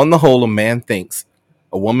 on the whole, a man thinks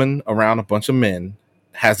a woman around a bunch of men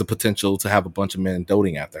has the potential to have a bunch of men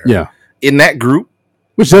doting after her. Yeah. In that group,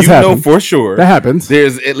 which does happen. For sure. That happens.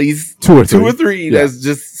 There's at least two or three that's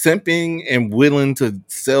just simping and willing to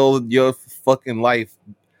sell your fucking life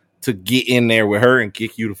to get in there with her and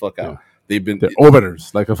kick you the fuck out. They're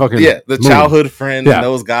orbiters, like a fucking the childhood friend and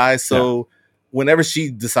those guys. So whenever she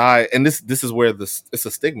decides, and this is where it's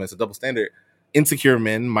a stigma, it's a double standard. Insecure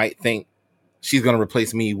men might think she's going to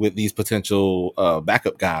replace me with these potential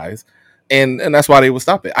backup guys, and that's why they would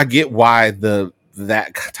stop it. I get why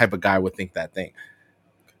that type of guy would think that thing.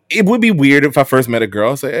 It would be weird if I first met a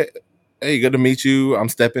girl, say, "Hey, good to meet you. I'm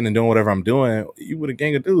stepping and doing whatever I'm doing." You with a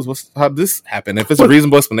gang of dudes. How'd this happen? If it's a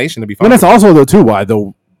reasonable explanation to be fine. But that's also why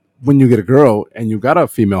when you get a girl and you got a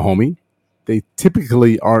female homie, they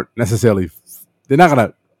typically aren't necessarily. They're not gonna,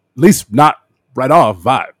 at least not right off,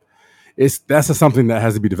 vibe. That's just something that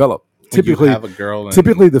has to be developed. Typically, have a girl.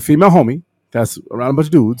 Typically, the female homie that's around a bunch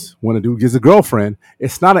of dudes. When a dude gets a girlfriend,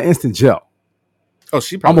 it's not an instant gel. Oh,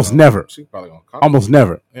 she probably almost never. She probably gonna almost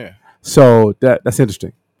never. Yeah. So that's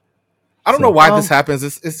interesting. I don't know why this happens.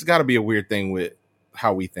 It's got to be a weird thing with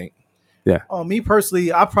how we think. Yeah. Oh, me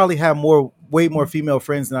personally, I probably have way more female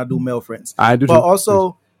friends than I do male friends. I do, but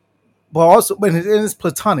also, when it's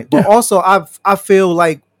platonic. But also, I feel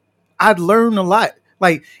like I'd learn a lot.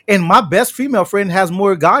 Like, and my best female friend has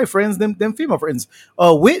more guy friends than female friends.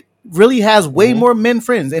 Wit really has way more men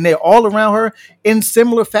friends, and they're all around her in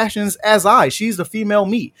similar fashions as I. She's the female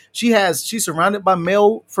me. She's surrounded by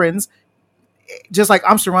male friends, just like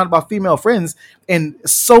I'm surrounded by female friends, and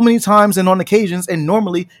so many times and on occasions, and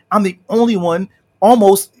normally I'm the only one.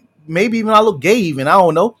 Almost, maybe even I look gay, even I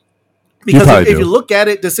don't know. Because if you look at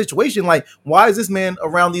it, the situation, like, why is this man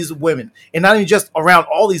around these women, and not even just around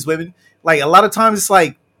all these women? Like, a lot of times it's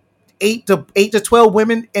like 8 to 12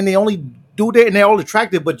 women, and they only do that, and they're all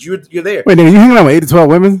attractive, but you're there. Wait, nigga, you hanging out with 8 to 12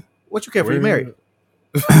 women? What you care for? You married?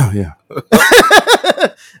 Yeah.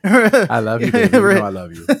 I love you, baby. You know I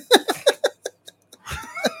love you.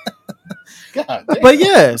 God, but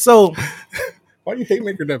yeah, so why you hate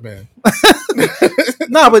maker that man?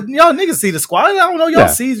 Nah, but y'all niggas see the squad. I don't know. Y'all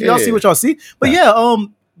see what y'all see. But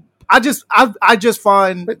I just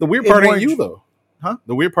find the weird part ain't you though.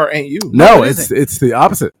 The weird part ain't you. No, it's the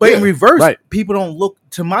opposite. But in reverse, people don't look.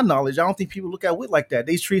 To my knowledge, I don't think people look at Whit like that.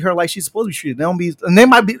 They treat her like she's supposed to be treated. They don't be, and they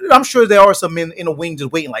might be. I'm sure there are some men in the wing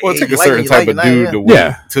just waiting. Like, well, it takes a certain type of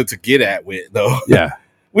dude to get at Whit, though. Yeah,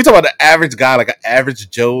 we talk about the average guy, like an average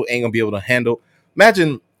Joe, ain't gonna be able to handle.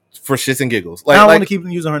 Imagine for shits and giggles. Like, I don't want to keep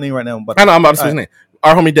using her name right now, but I know I'm about to say his name.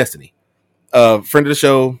 Our homie Destiny, friend of the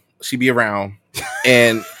show. She be around,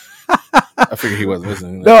 and I figured he wasn't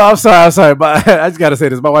listening. No, I'm sorry, but I just gotta say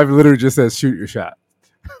this. My wife literally just says, "Shoot your shot."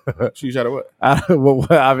 Shoot your shot at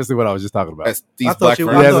what? Obviously, what I was just talking about. That's these black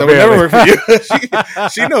friends that would never work for you.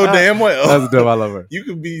 she know damn well. That's dope. I love her. You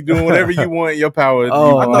could be doing whatever you want in your power.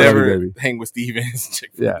 Oh, you never hang with Stevens.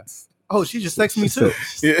 Yeah. Oh, she just texted me too.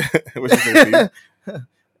 Yeah. What she say,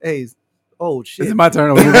 hey. Oh shit! Is it my turn?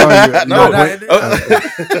 I'm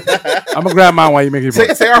gonna grab mine while you make it.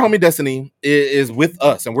 Say our homie Destiny is with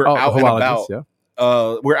us, and we're out and about. Yeah.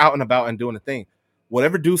 We're out and about and doing the thing.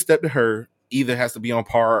 Whatever dude step to her either has to be on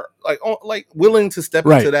par, like willing to step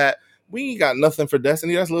into that. We ain't got nothing for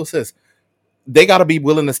Destiny. That's little sis. They got to be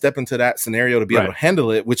willing to step into that scenario to be able to handle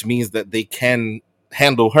it, which means that they can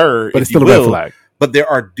handle her. But it's still a red flag. But there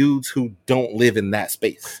are dudes who don't live in that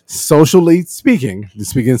space. Socially speaking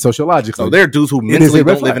sociologically. So there are dudes who mentally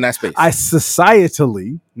don't live in that space.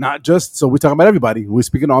 Societally, not just, so we're talking about everybody. We're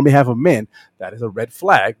speaking on behalf of men. That is a red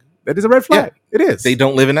flag. That is a red flag. Yeah. It is. They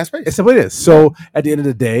don't live in that space. It's what it is. So at the end of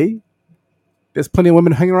the day, there's plenty of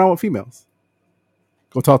women hanging around with females.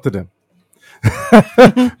 Go talk to them.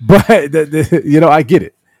 But, I get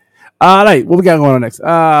it. All right. What we got going on next?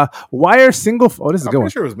 Why are single... Oh, this is a good one.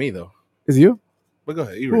 I'm pretty sure it was me, though. Is it you? But go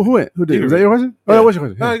ahead. Who went? Who did? Was that your question? Yeah. Oh, that was your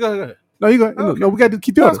question. No, go ahead. No, you go ahead. Okay. No, we got to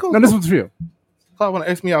keep doing it. Cool, no, this one's for you. I want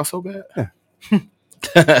to ask me out so bad. Yeah.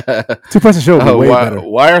 2-person show would be way better.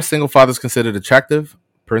 Why are single fathers considered attractive,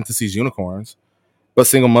 parentheses, unicorns, but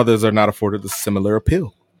single mothers are not afforded the similar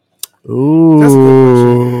appeal? Ooh.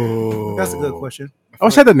 That's a good question. I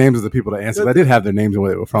wish I had the names of the people that answered. I did have their names and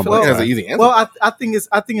where they were from. Well, that's an easy answer. Well, I think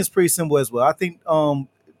it's pretty simple as well. I think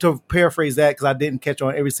to paraphrase that, because I didn't catch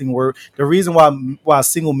on every single word. The reason why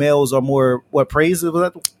single males are more praised,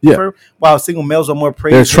 while single males are more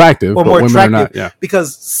praised, they're attractive, or more attractive, not,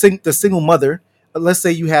 because the single mother. Let's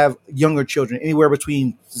say you have younger children, anywhere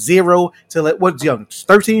between 0 to what's young,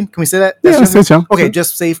 13. Can we say that? That's young. Okay,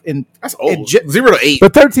 just safe and that's old. 0 to 8.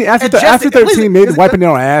 But 13 after 13, they're wiping their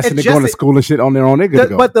own ass and they're going to school and shit on their own. They're good to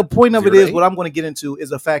go. But the point of it is, what I'm going to get into is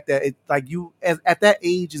the fact that at that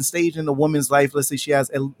age and stage in a woman's life, let's say she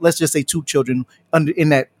has, let's just say 2 children in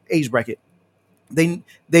that age bracket.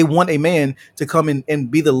 They want a man to come in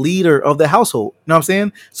and be the leader of the household. You know what I'm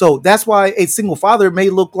saying? So that's why a single father may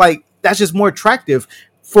look like that's just more attractive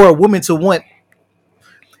for a woman to want.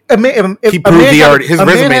 A man has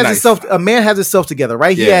himself together,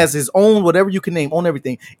 right? Yeah. He has his own, whatever you can name, own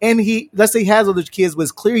everything. And let's say he has other kids, but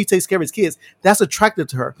it's clear he takes care of his kids. That's attractive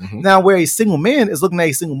to her. Mm-hmm. Now, where a single man is looking at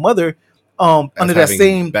a single mother under that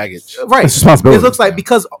same baggage, right? Responsibility. It looks like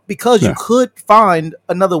because you could find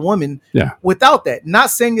another woman without that. Not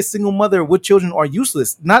saying a single mother with children are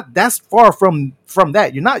useless. Not that's far from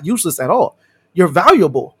that. You're not useless at all. You're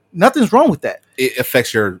valuable. Nothing's wrong with that. It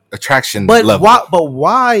affects your attraction level.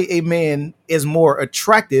 Why a man is more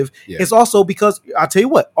attractive is also because, I'll tell you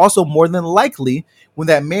what, also more than likely when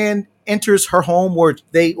that man enters her home or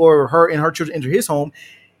her and her children enter his home,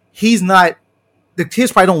 the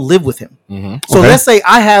kids probably don't live with him. Mm-hmm. So let's say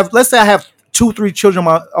I have 2-3 children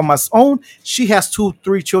on my own. She has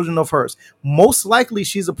 2-3 children of hers. Most likely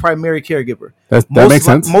she's a primary caregiver. That makes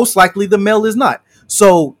sense. Most likely the male is not.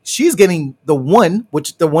 So she's getting the one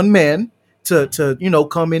man to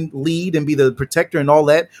come and lead and be the protector and all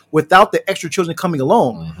that without the extra children coming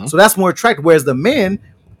along. Mm-hmm. So that's more attractive. Whereas the man,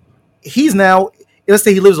 he's now, let's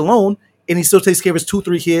say he lives alone and he still takes care of his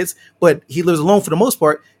 2-3 kids, but he lives alone for the most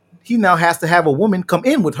part. He now has to have a woman come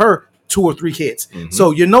in with her 2 or 3 kids.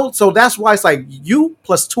 Mm-hmm. So that's why it's like you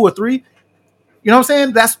plus 2 or 3. You know what I'm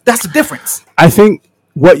saying? That's the difference. I think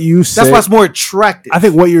what you said. That's why it's more attractive. I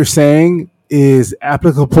think what you're saying is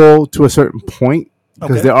applicable to a certain point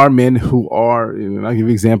because there are men who are, I'll give you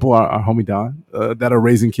an example, our homie Don, that are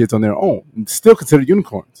raising kids on their own and still considered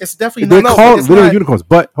unicorns. It's definitely they're called literal unicorns.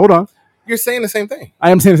 But hold on. You're saying the same thing.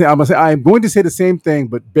 I am saying the same. I am going to say the same thing,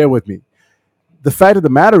 but bear with me. The fact of the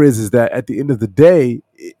matter is that at the end of the day,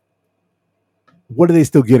 what are they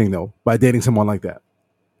still getting, though, by dating someone like that?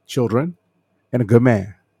 Children and a good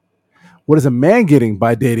man. What is a man getting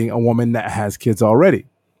by dating a woman that has kids already?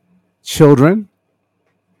 Children,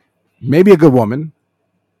 maybe a good woman,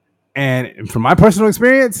 and from my personal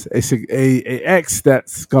experience, a ex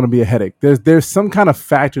that's going to be a headache. There's some kind of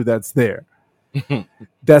factor that's there.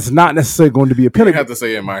 that's not necessarily going to be appealing. I have to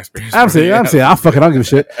say in my experience. I'm saying, I don't give a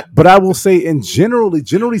shit. But I will say,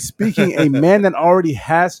 generally speaking, a man that already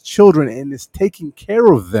has children and is taking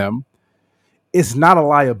care of them is not a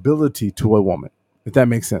liability to a woman, if that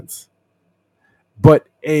makes sense. But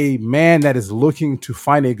a man that is looking to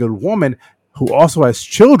find a good woman who also has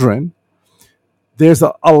children, there's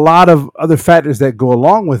a lot of other factors that go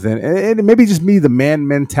along with it. And it may be just me, the man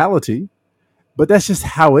mentality, but that's just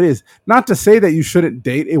how it is. Not to say that you shouldn't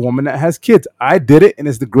date a woman that has kids. I did it, and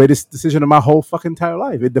it's the greatest decision of my whole fucking entire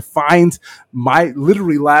life. It defines my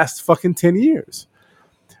literally last fucking 10 years.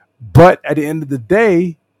 But at the end of the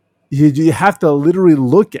day, you have to literally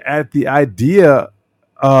look at the idea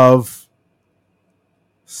of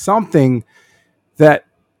something that,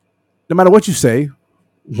 no matter what you say,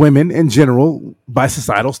 women in general, by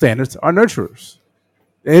societal standards, are nurturers.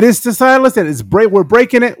 It is societal standards. We're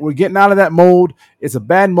breaking it. We're getting out of that mold. It's a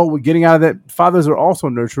bad mold. We're getting out of that. Fathers are also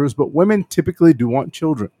nurturers, but women typically do want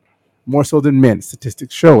children more so than men.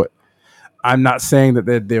 Statistics show it. I'm not saying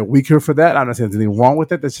that they're weaker for that. I'm not saying there's anything wrong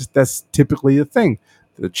with it. That's typically a thing.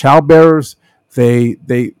 The child bearers, it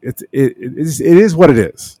is what it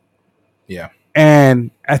is. Yeah.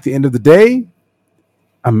 And at the end of the day,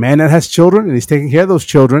 a man that has children and he's taking care of those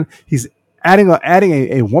children, he's adding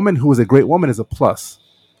a woman who is a great woman is a plus.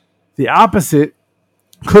 The opposite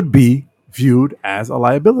could be viewed as a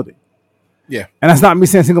liability. Yeah. And that's not me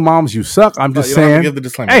saying single moms, you suck. I'm just saying. You don't have to give the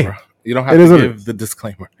disclaimer, hey, bro. You don't have to give the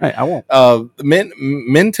disclaimer. Hey, I won't.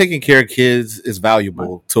 Men taking care of kids is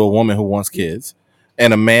valuable to a woman who wants kids.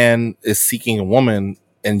 And a man is seeking a woman,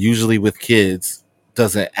 and usually with kids,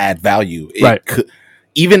 doesn't add value. It could,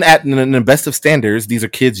 even at in the best of standards, these are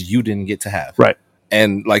kids you didn't get to have. Right.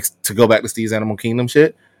 And like, to go back to Steve's Animal Kingdom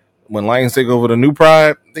shit, when lions take over the New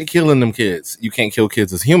Pride, they killing them kids. You can't kill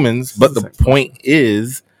kids as humans, but the point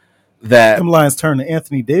is that them lions turn to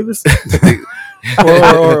Anthony Davis,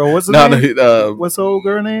 or what's his name? What's the old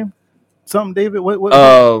girl name? Something David. What?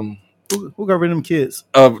 Who got rid of them kids?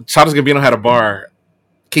 Childish Gambino had a bar.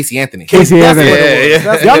 Casey Anthony.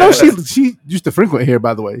 Yeah. Y'all know she used to frequent here,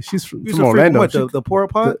 by the way. She's from Orlando. What, the Poor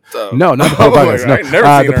Up Pod? No, not the Poor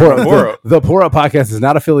Up Podcast. The Poor Up Podcast is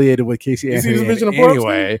not affiliated with Casey Anthony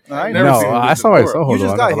anyway. I saw her. So hold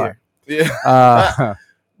on. Got here. Yeah.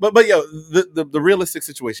 But yo, the realistic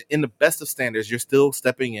situation, in the best of standards, you're still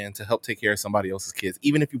stepping in to help take care of somebody else's kids,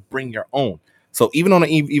 even if you bring your own. So even on an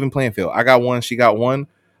even playing field, I got one, she got one.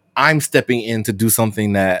 I'm stepping in to do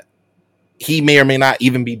something that he may or may not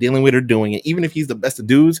even be dealing with or doing it. Even if he's the best of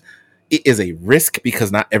dudes, it is a risk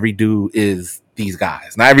because not every dude is these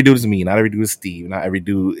guys. Not every dude is me. Not every dude is Steve. Not every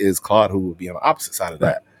dude is Claude, who would be on the opposite side of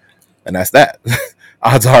that. And that's that.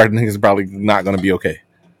 Odds are niggas probably not going to be okay.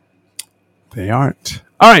 They aren't.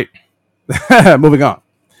 All right. Moving on.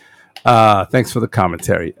 Thanks for the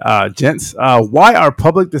commentary. Gents, why are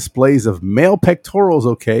public displays of male pectorals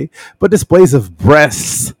okay, but displays of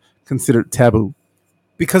breasts considered taboo?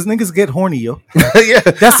 Because niggas get horny, yo. Yeah,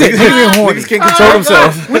 that's it. Niggas get horny. Niggas can't control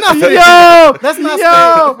themselves. We're not let's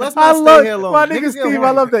not stay here long. My nigga Steve,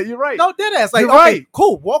 I love that. You're right. No, dead ass. Like, okay, right.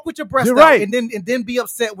 Cool. Walk with your breast out, and then be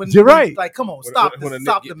upset when you're right. Like, come on, stop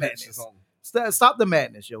the madness. Stop the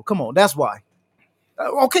madness, yo. Come on, that's why.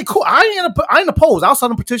 Okay, cool. I ain't opposed. I'll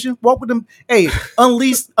sign a petition. Walk with them. Hey,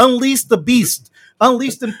 unleash the beast.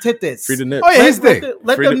 Unleash them titties. Free the nips. Oh yeah, his thing.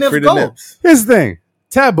 Let them nips go. His thing.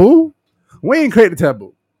 Taboo. We ain't create the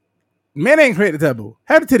taboo. Men ain't create the taboo.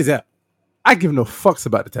 Have the titties out. I give no fucks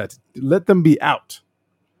about the tattoo. Let them be out.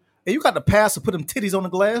 And you got the pass to put them titties on the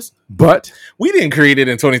glass. But we didn't create it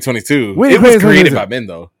in 2022. It was created by men,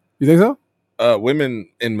 though. You think so? Women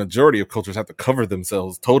in majority of cultures have to cover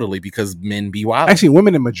themselves totally because men be wild. Actually,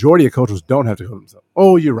 women in majority of cultures don't have to cover themselves.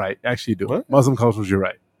 Oh, you're right. Actually, you do. What? Muslim cultures, you're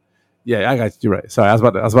right. Yeah, I got you. You're right. Sorry, I was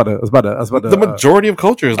about to. The majority of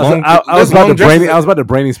cultures. I was about to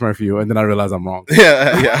brainy smurf you, and then I realized I'm wrong.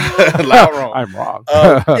 Yeah, loud wrong. I'm wrong.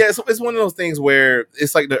 Yeah, so it's one of those things where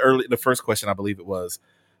it's like the first question, I believe it was,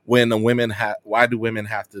 when the women why do women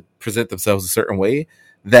have to present themselves a certain way?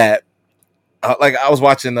 That like I was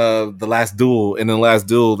watching the Last Duel, and in the Last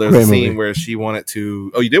Duel there's a scene where she wanted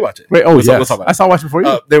to. Oh, you did watch it? Wait, yes. I saw watch before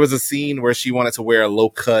you. There was a scene where she wanted to wear a low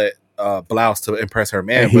cut blouse to impress her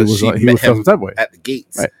man, but she met him at the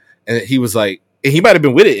gates, right. And he was like, and he might have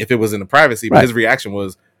been with it if it was in the privacy, but his reaction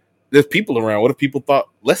was, "There's people around. What if people thought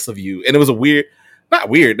less of you?" And it was not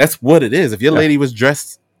weird. That's what it is. If your lady was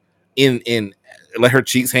dressed in let her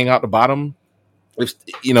cheeks hang out the bottom, if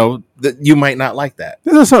you might not like that.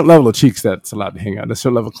 There's a certain level of cheeks that's allowed to hang out. There's a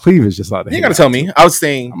certain level of cleavage just allowed to hang out. You got to tell me. I was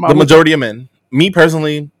saying the majority of men. Me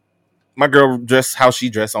personally, My girl dressed how she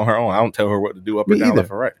dressed on her own. I don't tell her what to do up or down,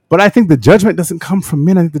 left or right. But I think the judgment doesn't come from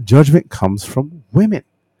men. I think the judgment comes from women.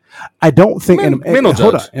 I don't think. Men will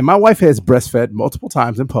hold judge. on. And my wife has breastfed multiple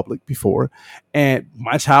times in public before, and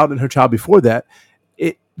my child and her child before that.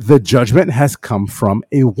 The judgment has come from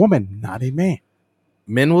a woman, not a man.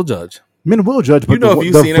 Men will judge. Men will judge, but if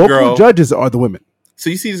you've the seen a vocal girl, judges are the women. So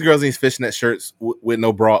you see these girls in these fishnet shirts with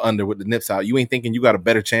no bra under, with the nips out. You ain't thinking you got a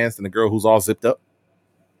better chance than the girl who's all zipped up.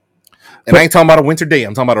 And I ain't talking about a winter day.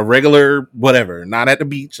 I'm talking about a regular whatever. Not at the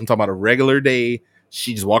beach. I'm talking about a regular day.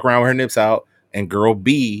 She just walk around with her nips out, and girl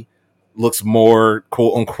B looks more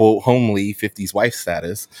quote unquote homely 50s wife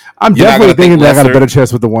status. I'm definitely thinking that I got a better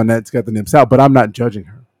chance with the one that's got the nips out, but I'm not judging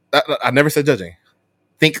her. I never said judging.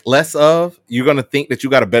 Think less of. You're gonna think that you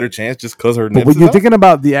got a better chance just because her nips. But when you're thinking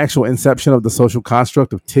about the actual inception of the social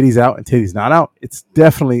construct of titties out and titties not out, it's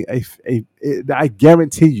definitely I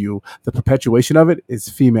guarantee you the perpetuation of it is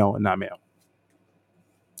female and not male.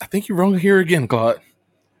 I think you're wrong here again, Claude.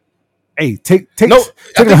 Hey, take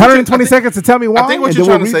 120 seconds to tell me why. I think what you're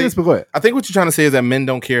trying to say. I think what you're trying to say is that men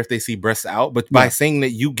don't care if they see breasts out, but by saying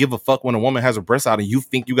that you give a fuck when a woman has her breasts out and you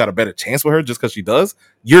think you got a better chance with her just because she does,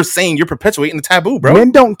 you're saying you're perpetuating the taboo, bro.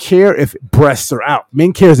 Men don't care if breasts are out.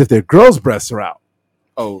 Men cares if their girls' breasts are out.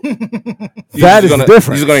 Oh, that is different.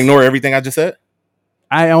 You're just gonna ignore everything I just said.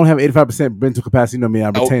 I only have 85% mental capacity. You know me, I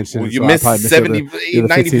retain shit. Well, you missed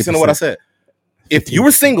 90% of what I said. If you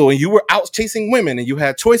were single and you were out chasing women and you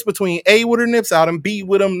had choice between A, with her nips out, and B,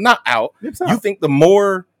 with them not out, you think the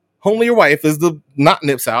more homely your wife is the not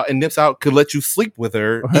nips out, and nips out could let you sleep with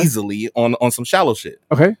her easily on some shallow shit.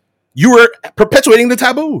 Okay. You were perpetuating the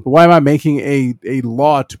taboo. Why am I making a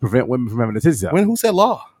law to prevent women from having the titties out? Who said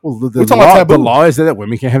law? Well, we're talking about taboo. The law is that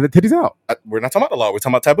women can't have the titties out. We're not talking about the law. We're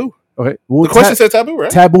talking about taboo. Okay. Well, the question said taboo,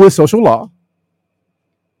 right? Taboo is social law.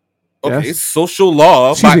 Okay, yes. Social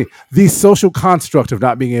law. Excuse me. The social construct of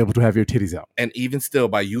not being able to have your titties out. And even still,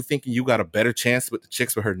 by you thinking you got a better chance with the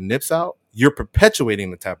chicks with her nips out, you're perpetuating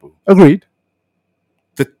the taboo. Agreed.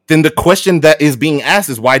 Then the question that is being asked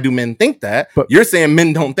is, why do men think that? But you're saying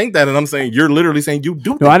men don't think that, and I'm saying you're literally saying you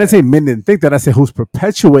do. No, I didn't say men didn't think that. I said who's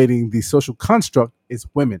perpetuating the social construct is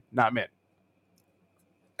women, not men.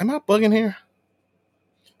 Am I bugging here?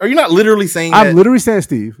 Are you not literally saying I'm literally saying,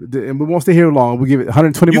 Steve, and we won't stay here long. We'll give it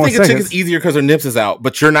 120 more seconds. You think a chick is easier because her nips is out,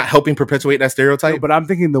 but you're not helping perpetuate that stereotype? No, but I'm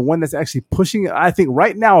thinking the one that's actually pushing it. I think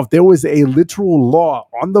right now, if there was a literal law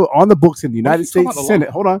on the books in the United States Senate,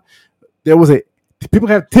 hold on, there was people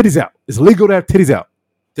have titties out. It's legal to have titties out.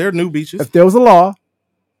 There are new beaches. If there was a law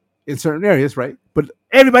in certain areas, right? But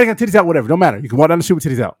everybody got titties out, whatever. Don't matter. You can walk down the street with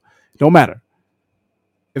titties out. Don't matter.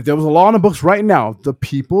 If there was a law in the books right now, the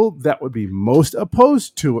people that would be most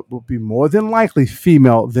opposed to it would be more than likely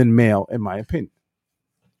female than male, in my opinion.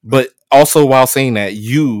 But also, while saying that,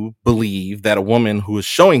 you believe that a woman who is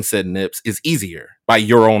showing said nips is easier, by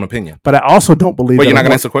your own opinion. But I also don't believe. But you're not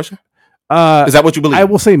going to answer the question? Is that what you believe? I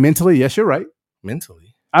will say mentally, yes, you're right.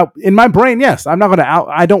 Mentally? In my brain, yes. I'm not going to.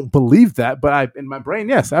 I don't believe that, but in my brain,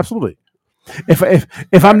 yes, absolutely.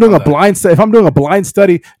 If I'm doing a blind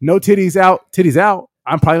study, no titties out.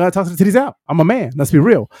 I'm probably going to talk to the titties out. I'm a man. Let's be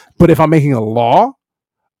real. But if I'm making a law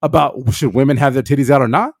about should women have their titties out or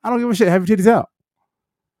not, I don't give a shit. Have your titties out.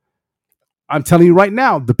 I'm telling you right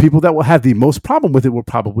now, the people that will have the most problem with it will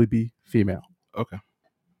probably be female. Okay.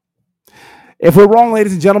 If we're wrong,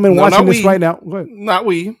 ladies and gentlemen, watching this right now. Not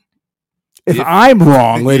we. If I'm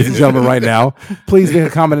wrong, ladies and gentlemen, right now, please make a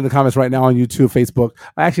comment in the comments right now on YouTube, Facebook.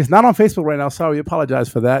 Actually, it's not on Facebook right now. Sorry, apologize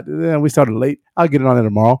for that. We started late. I'll get it on there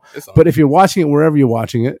tomorrow. But if you're watching it wherever you're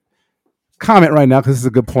watching it, comment right now because this is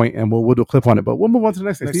a good point, and we'll do a clip on it. But we'll move on to the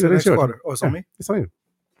next thing. Next quarter. Oh, it's on me? It's on you.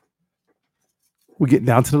 We're getting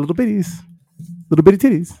down to the little bitty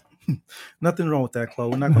titties. Nothing wrong with that, Chloe.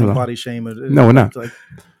 We're not going to body shame it. No, we're not.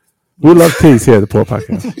 We love titties here at the Poor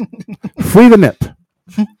Podcast. Free the nip.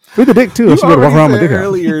 Free the dick too. You walk around with dick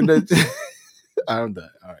earlier. I'm done.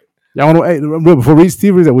 All right. Y'all want to? Before Reed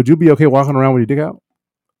Steve, would you be okay walking around with your dick out?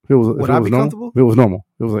 Would I be comfortable? If it was normal.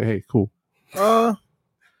 It was like, hey, cool.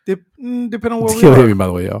 Depending on where we are. Me, by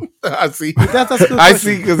the way, y'all. I see. That's good. I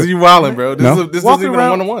see because you wilding, bro. This isn't even a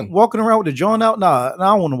 1-on-1. Walking around with the joint out? Nah, I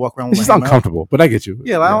don't want to walk around with it's uncomfortable, but I get you.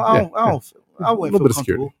 Yeah, I wouldn't feel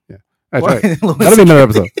comfortable. Yeah. That's right. That'll be another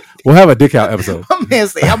episode. We'll have a dick out episode. My man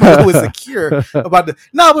say I'm a little insecure about the.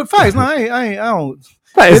 No, but facts. No, I don't.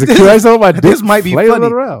 This might be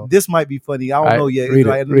funny. This might be funny. I don't know yet.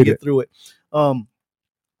 I didn't get through it.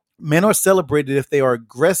 Men are celebrated if they are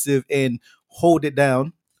aggressive and hold it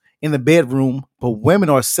down in the bedroom, but women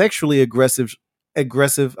are sexually aggressive. I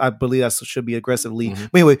believe that should be aggressively. Mm-hmm.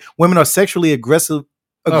 But anyway, women are sexually aggressive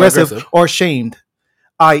or shamed.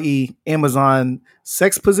 i.e., Amazon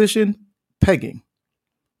sex position, pegging.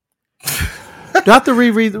 Do I have to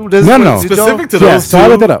reread? No. Specific to those so I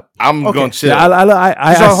looked it up. I'm going to chill. Yeah,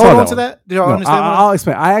 I saw hold on to that? Did y'all understand that? I'll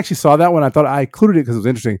explain. I actually saw that one. I thought I included it because it was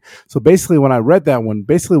interesting. So basically, when I read that one,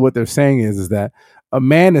 basically what they're saying is that a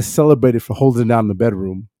man is celebrated for holding down the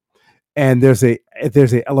bedroom, and there's a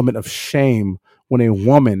element of shame when a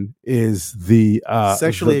woman is the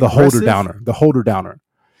sexually the holder downer.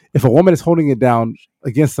 If a woman is holding it down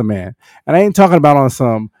against a man, and I ain't talking about on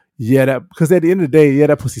some that because at the end of the day,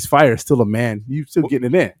 that pussy's fire is still a man. You still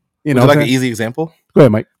getting it in. You know, like an easy example. Go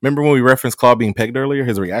ahead, Mike. Remember when we referenced Claude being pegged earlier?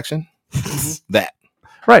 His reaction, that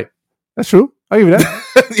right. That's true. I'll give you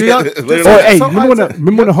that.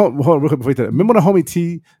 Remember when the homie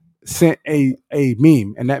T sent a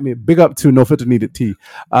meme, and that meant big up to No Filter Needed T.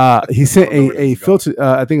 He sent a filter.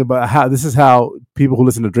 I think about how this is how people who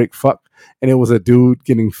listen to Drake fuck, and it was a dude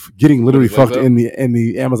getting literally fucked in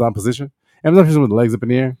the Amazon position. Amazon position with the legs up in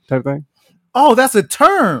the air type thing. Oh, that's a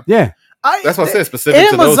term. Yeah, that's what I said. Specific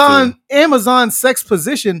to those two. Amazon sex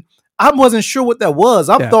position. I wasn't sure what that was.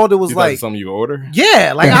 I thought it was like something you order.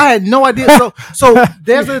 Yeah, like I had no idea. So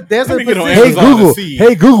there's a position.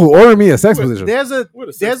 Hey Google, order me a sex position.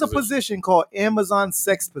 There's a position called Amazon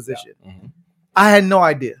sex position. Mm-hmm. I had no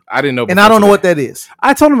idea. I didn't know, and I don't know what that is.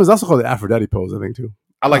 I told him it's also called the Aphrodite pose. I think too.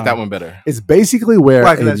 I like that one better. It's basically where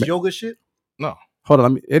that's yoga shit. No, hold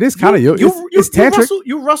on. It is kind of yoga. It's tantric.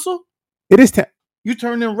 You Russell. It is. You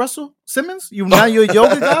turned in Russell Simmons? You're a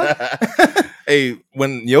yoga guy? Hey,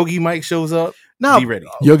 when Yogi Mike shows up, be ready.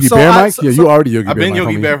 Yogi Bear Mike? You already Yogi Bear. I've been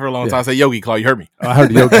Yogi Bear for a long time. Say Yogi Claw, you heard me. I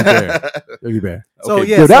heard Yogi Bear. Yogi Bear. So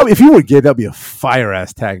okay. Yeah, if you would get that'd be a fire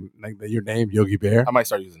ass tag, like your name, Yogi Bear. I might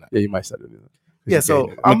start using that. Yeah, you might start doing that. Yeah,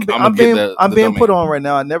 so I'm being put on right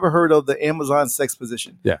now. I never heard of the Amazon sex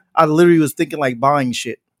position. Yeah. I literally was thinking like buying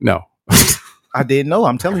shit. No. I didn't know.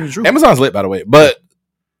 I'm telling you the truth. Amazon's lit, by the way, but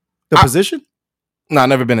the position? No, I've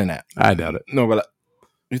never been in that. I doubt it. No, but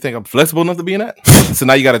you think I'm flexible enough to be in that? So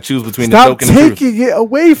now you got to choose between the joke and the truth. Stop taking it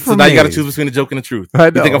away from me. So now you got to choose between the joke and the truth. I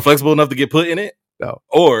know. You think I'm flexible enough to get put in it? No.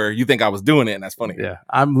 Or you think I was doing it and that's funny? Yeah.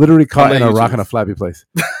 I'm literally caught in a rock and a flappy place.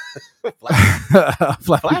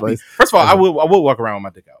 Flappy place. First of all, I will walk around with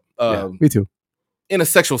my dick out. Me too. In a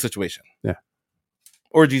sexual situation. Yeah.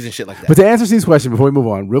 Orgies and shit like that. But to answer Steve's question before we move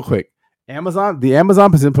on, real quick, the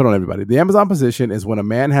Amazon position, put on everybody. The Amazon position is when a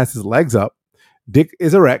man has his legs up, dick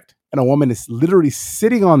is erect, and a woman is literally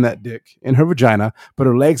sitting on that dick in her vagina, but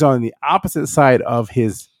her legs are on the opposite side of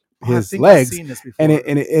his legs, and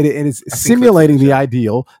it's simulating the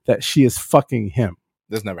ideal that she is fucking him.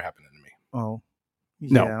 This never happened to me. Oh,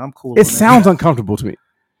 yeah, no, I'm cool. It sounds uncomfortable to me.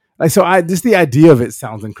 Like just the idea of it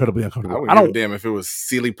sounds incredibly uncomfortable. I don't give a damn if it was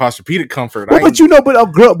Sealy Posturepedic comfort. Well, but a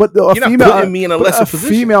girl, but a you're female, not putting me in a lesser position.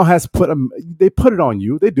 Female has they put it on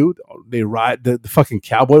you. They do. They ride the fucking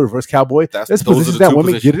reverse cowboy. There's positions that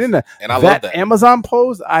women get it in there. And I love that. Amazon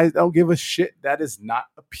pose, I don't give a shit. That is not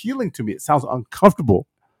appealing to me. It sounds uncomfortable.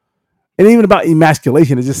 And even about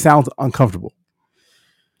emasculation, it just sounds uncomfortable.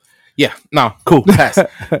 Yeah, no, cool, pass.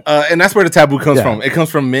 And that's where the taboo comes from. It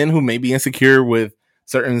comes from men who may be insecure with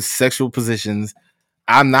certain sexual positions.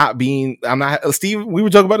 I'm not Steve, we were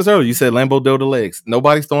joking about this earlier. You said Lambo Delta legs.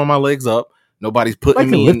 Nobody's throwing my legs up. Nobody's putting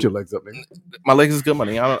me lift your legs up, man. My legs is good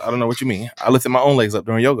money. I don't know what you mean. I lifted my own legs up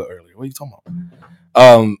during yoga earlier. What are you talking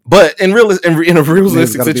about? But in a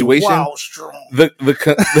realistic situation,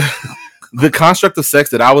 the construct of sex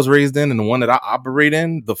that I was raised in and the one that I operate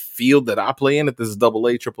in, the field that I play in, if this is AA,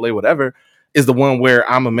 AAA, whatever, is the one where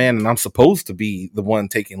I'm a man and I'm supposed to be the one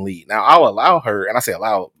taking lead. Now, I'll allow her, and I say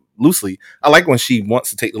allow loosely. I like when she wants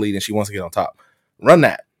to take the lead and she wants to get on top. Run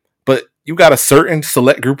that. But you got a certain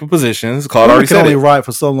select group of positions. Claude already said it. Ride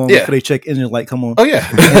for so long before they check engine light come on. Oh, yeah.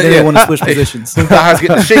 And then they want to switch positions. The eyes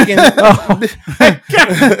getting shaking.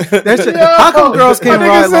 How come girls can't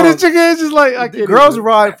ride long? Girls it.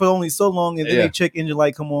 Ride for only so long, and then they check engine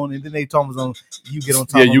light come on, and then they talk about you get on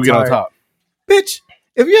top. Yeah, you get on top. Bitch,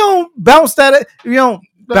 if you don't bounce that, if you don't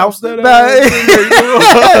bounce that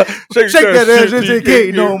shake that ass until you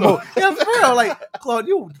can't no more. Yeah, for real. Like, Claude,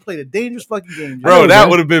 you played a dangerous fucking game. Bro, that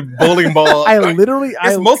would have been bowling ball.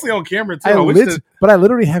 It's mostly on camera, too. But I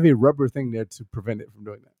literally have a rubber thing there to prevent it from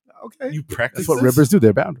doing that. Okay. You practice That's what ribbers do.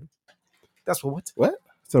 They're boundaries. That's what? What?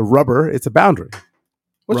 It's a rubber. It's a boundary.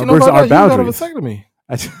 What rubbers you know about are that? boundaries. You got a vasectomy.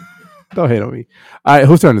 Don't hate on me. All right,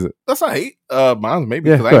 whose turn is it? That's not hate. Mine's maybe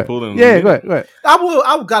because I ain't pulling. Yeah, go ahead.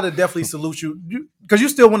 I gotta definitely salute you because you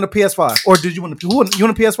still want the PS5, or did you want you want a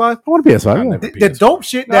PS5? I want a PS5. The dope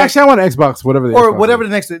shit. Actually, I want an Xbox, whatever. Whatever the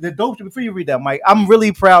next. The dope. Before you read that, Mike, I'm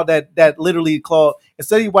really proud that literally Claude,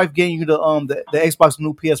 instead of your wife getting you the Xbox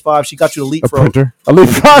new PS5, she got you the Leapfrog. A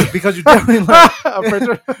Leapfrog because you definitely like a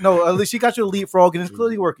printer. No, at least she got you the Leapfrog and it's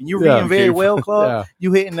clearly working. You're reading very well, Claude. Yeah.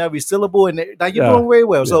 You hitting every syllable and like you're doing very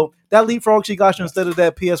well. Yeah. So that Leapfrog she got you instead of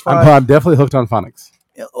that PS5. I'm definitely hooked on phonics.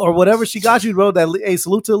 Or whatever she got you, bro.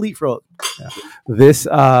 Salute to the Leapfrog. Yeah. This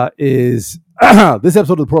is this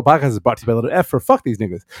episode of the Pro Podcast is brought to you by Little F for fuck these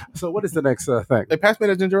niggas. So what is the next thing? They passed me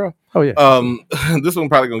that ginger ale. Oh yeah. This one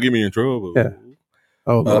probably gonna get me in trouble. Yeah.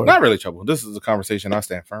 Oh, not really trouble. This is a conversation I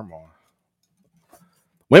stand firm on.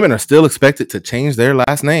 Women are still expected to change their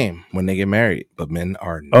last name when they get married, but men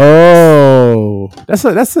are not. Oh, that's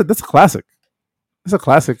a classic. It's a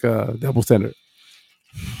classic double standard.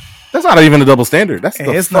 That's not even a double standard. That's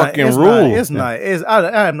the fucking rule. It's not.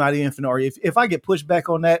 I'm not even finna argue. If I get pushed back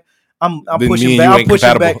on that, I'm pushing back.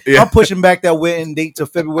 I'm pushing back that wedding date to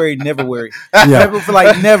February, February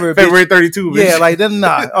 32. Yeah, like then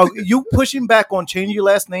nah. Oh, you pushing back on changing your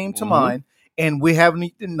last name to mine, and we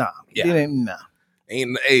haven't. Nah, nah.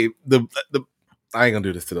 Ain't I ain't gonna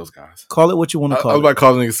do this to those guys. Call it what you want to call it. I was about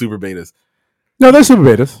calling niggas super betas. No, they're super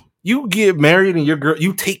betas. You get married and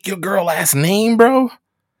you take your girl last name, bro.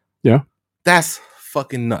 Yeah, that's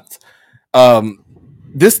fucking nuts.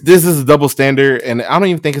 This is a double standard, and I don't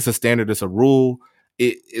even think it's a standard. It's a rule.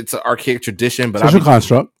 It's an archaic tradition, but it's a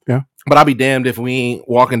construct. Yeah, but I'll be damned if we ain't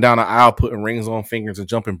walking down the aisle putting rings on fingers and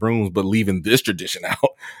jumping brooms, but leaving this tradition out.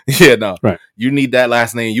 Yeah, no. Right. You need that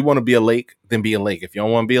last name. You want to be a Lake, then be a Lake. If you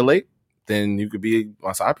don't want to be a Lake, then you could be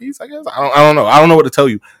my side piece. I guess. I don't know. I don't know what to tell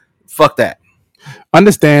you. Fuck that.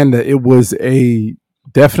 Understand that it was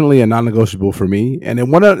definitely a non-negotiable for me, and it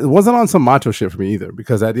wasn't on some macho shit for me either.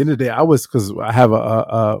 Because at the end of the day, because I have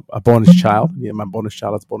a bonus child. Yeah, my bonus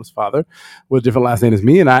child is bonus father with a different last name as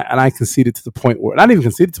me, and I conceded to the point where not even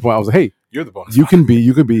conceded to the point. I was like, hey, you're the bonus. You can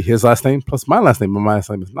be his last name plus my last name, but my last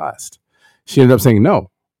name is last. She ended up saying no.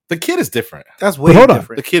 The kid is different. That's way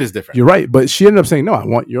different. The kid is different. You're right, but she ended up saying no. I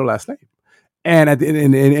want your last name, and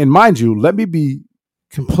and mind you, let me be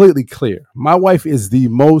completely clear. My wife is the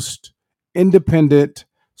most independent,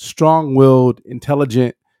 strong-willed,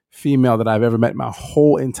 intelligent female that I've ever met in my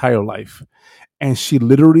whole entire life. And she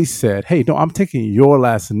literally said, hey, no, I'm taking your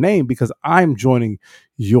last name because I'm joining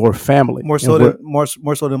your family. More so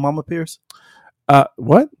than Mama Pierce?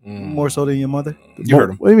 What? More so than your mother? You heard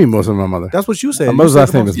him. What do you mean more so than my mother? That's what you said. My mother's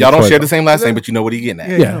last name is y'all don't share the same last name, but you know what he's getting at.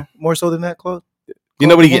 Yeah. You know, more so than that, Claude? You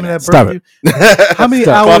know what he getting at. Stop it. How many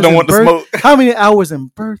hours in birth? How many hours in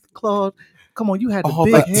birth, Claude? Come on, you had the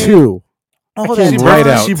big head. 2. She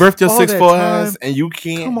birthed your 6'4" ass, and you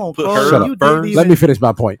can't put her first. Let me finish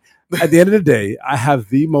my point. At the end of the day, I have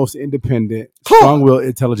the most independent, strong-willed,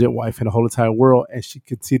 intelligent wife in the whole entire world, and she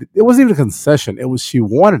conceded. It wasn't even a concession. It was she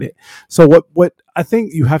wanted it. So what I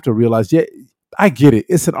think you have to realize, yeah, I get it.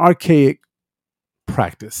 It's an archaic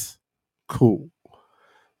practice. Cool.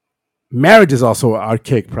 Marriage is also an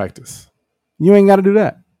archaic practice. You ain't got to do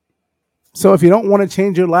that. So if you don't want to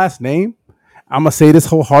change your last name, I'm going to say this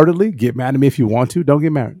wholeheartedly. Get mad at me if you want to. Don't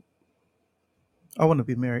get married. I want to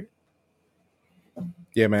be married.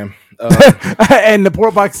 Yeah, man. And the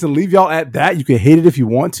Poor Box can leave y'all at that. You can hate it if you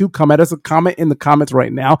want to. Come at us a comment in the comments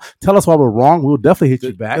right now. Tell us why we're wrong. We'll definitely hit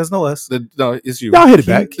you back. There's no us. No, it's you. Y'all hit it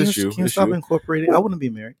back. Can you stop incorporating? I want to be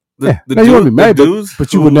married. You want to be married,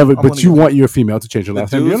 but you would never. But you want your female to change her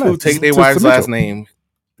last name. Dudes who take their wife's last name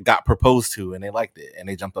got proposed to, and they liked it, and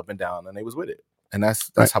they jumped up and down, and they was with it. And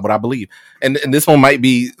that's what I believe. And this one might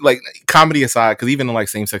be like comedy aside, because even in like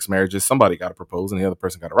same-sex marriages, somebody got to propose and the other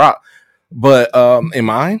person got to rock. But in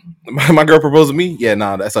mine, my girl proposed to me. Yeah,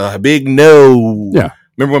 that's a big no. Yeah.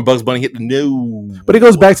 Remember when Bugs Bunny hit the no? But it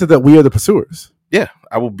goes back to that we are the pursuers. Yeah,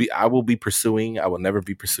 I will be pursuing. I will never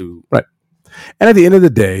be pursued. Right. And at the end of the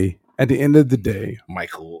day,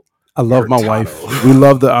 Michael, I love my wife. We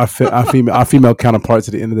love our female counterparts.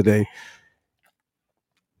 At the end of the day,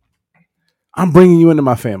 I'm bringing you into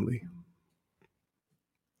my family,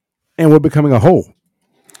 and we're becoming a whole.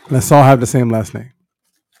 Let's all have the same last name.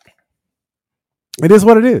 It is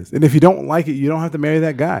what it is, and if you don't like it, you don't have to marry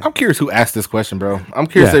that guy. I'm curious who asked this question, bro. I'm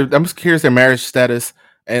curious. Yeah. I'm just curious their marriage status,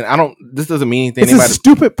 and I don't. This doesn't mean anything. It's a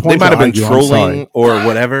stupid point. They might have been trolling or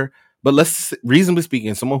whatever. But let's reasonably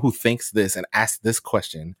speaking, someone who thinks this and asks this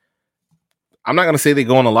question, I'm not gonna say they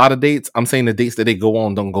go on a lot of dates. I'm saying the dates that they go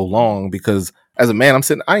on don't go long, because as a man,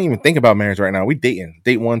 I ain't even thinking about marriage right now. We dating,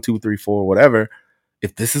 date 1, 2, 3, 4, whatever.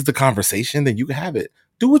 If this is the conversation, then you can have it.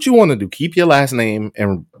 do what you want to do. Keep your last name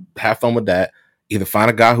and have fun with that. Either find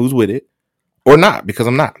a guy who's with it or not, because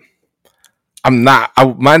I'm not.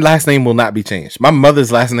 My last name will not be changed. My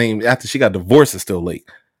mother's last name after she got divorced is still Lake.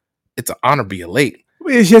 It's an honor to be a Lake.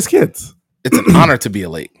 She has kids. It's an honor to be a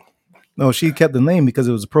Lake. No, she kept the name because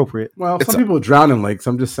it was appropriate. Well, some people drown in lakes.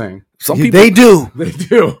 I'm just saying. Some people they do. They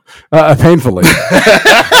do. Painfully.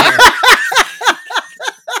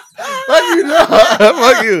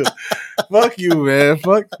 Fuck you. Fuck you, man.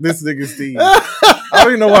 Fuck this nigga Steve. I don't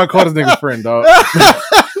even know why I call this nigga friend, dog.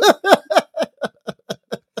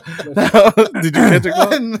 Did you catch it? I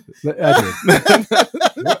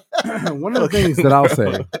did. One of the things that I'll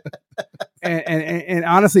say, and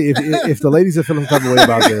honestly, if the ladies are feeling some type of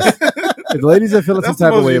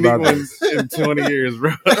way about this, in 20 years,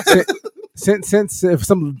 bro. Since if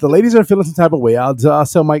the ladies are feeling some type of way, I'll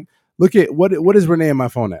tell Mike, look at what is Renee in my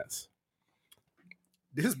phone as?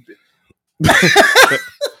 This.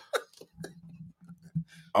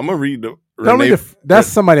 I'm gonna read the. That's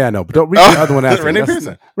somebody I know, but don't read the other one after. Renee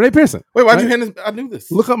Pearson. Renee Pearson. Wait, why'd you hand this? I knew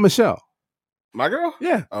this. Look up Michelle. My girl?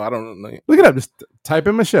 Yeah. Oh, I don't know. Look it up. Just type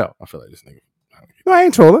in Michelle. I feel like this nigga. No, I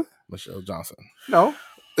ain't trolling. Michelle Johnson. No.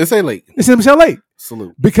 It's a Lake. It's Michelle Lake.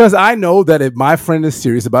 Salute. Because I know that if my friend is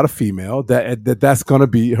serious about a female, that's going to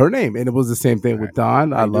be her name. And it was the same thing with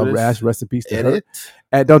Dawn. I love Rash. Rest in peace to her.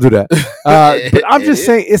 Don't do that. But I'm just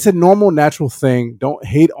saying it's a normal, natural thing. Don't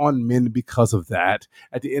hate on men because of that.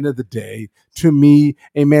 At the end of the day, to me,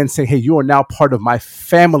 a man saying, hey, you are now part of my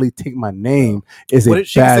family, take my name, is a badge of respect.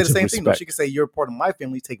 She can say the same thing, though. She can say, you're part of my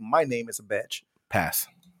family, take my name as a badge. Pass.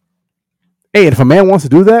 Hey, and if a man wants to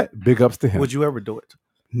do that, big ups to him. Would you ever do it?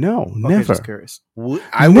 No, never. Just curious.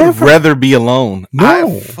 I would rather be alone.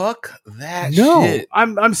 No, fuck that shit.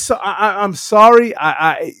 I'm sorry.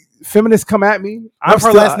 I feminists come at me.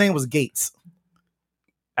 Her last name was Gates.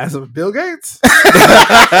 As of Bill Gates. Hey,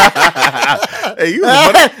 you're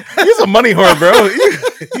a money whore, bro.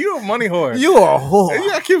 You a money whore. You are a whore.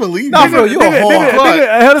 I can't believe you. No, you a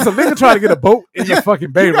whore. There's a nigga trying to get a boat in your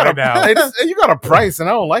fucking bay right now. You got a price, and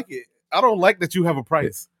I don't like it. I don't like that you have a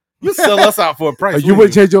price. You sell us out for a price. You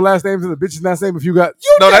wouldn't change your last name to the bitch's last name if you got. He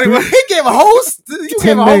gave a whole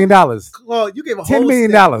 $10 million. Well, you gave a $10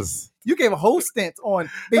 million. You gave a whole stint on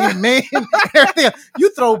being a man. Everything.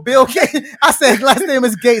 You throw Bill Gates. I said last name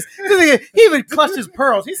is Gates. He even clutched his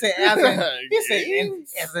pearls. He said as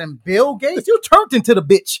in Bill Gates. You turned into the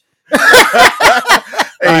bitch.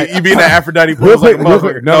 Hey, you being an Aphrodite real quick.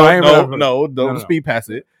 No, don't speed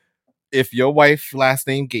past it. If your wife last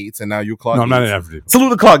name Gates and now you Claude Gates. I'm not an Aphrodite. Salute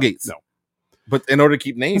to Claude Gates. No. But in order to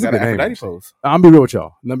keep names, you got an Aphrodite pose. I'm going to be real with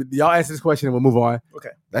y'all. Y'all answer this question and we'll move on. Okay.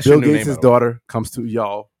 That's Bill Gates' daughter comes to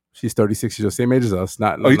y'all. She's 36 years old, same age as us.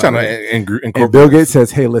 You're trying to incorporate. And Bill Gates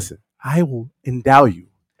says, hey, listen, I will endow you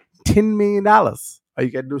 $10 million. All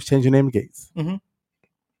you got to do is change your name to Gates. Mm-hmm.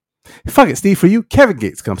 Fuck it, Steve, for you, Kevin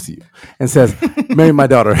Gates comes to you and says, marry my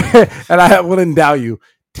daughter, and I will endow you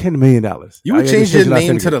 $10 million. You would change your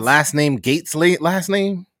name to the last name Gates last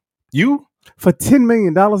name? You? For $10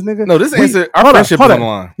 million, nigga? No, this answer, our friendship is on the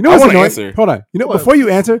line. You know what's annoying? Answer. Hold on. Before you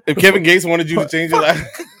answer. If Kevin Gates wanted you to change your last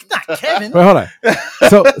not Kevin. Wait, hold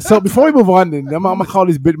on. So before we move on, then I'm gonna call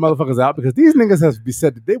these big motherfuckers out because these niggas have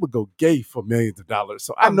said that they would go gay for millions of dollars.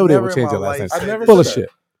 So I know they would change their last name. Full of shit.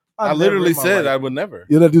 I literally said I would never.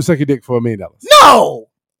 You'll let do suck your dick for $1 million. No.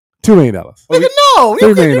 $2 million. Nigga, no.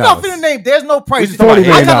 You're not finna name. There's no price. $40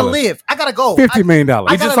 million. I gotta live. I gotta go. $50 million.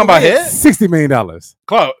 You just talking about head? $60 million.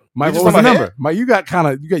 Clout. Mike, what was the number? Mike, you got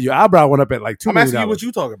your eyebrow went up at like $2 million. I'm asking you what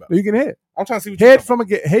you talking about. You can hit. I'm trying to see what head from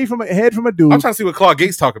a dude. I'm trying to see what Claude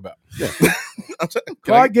Gates talk about. Yeah.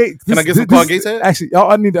 Claude Gates. Can I get some Claude Gates head? Actually,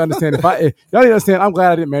 y'all need to understand. Y'all need to understand. I'm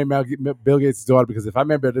glad I didn't marry Bill Gates' daughter because if I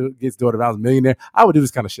married Bill Gates' daughter and I was a millionaire, I would do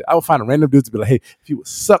this kind of shit. I would find a random dude to be like, hey, if you would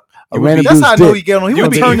suck a random dude's dick. That's how I know you get on. He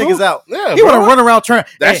would turn niggas out. Yeah, he would run around turn.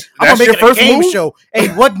 That's I'm gonna make your first game move? show. Hey,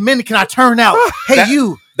 what minute can I turn out? Hey,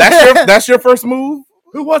 you. That's your first move?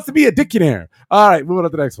 Who wants to be a dictionary? All right, moving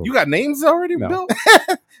on to the next one. You got names already built?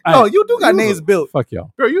 No, you do got names built. Fuck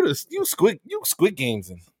y'all. Bro, you squid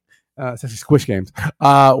games. It's actually squish games.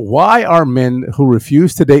 Why are men who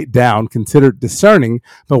refuse to date down considered discerning,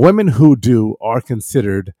 but women who do are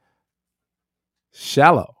considered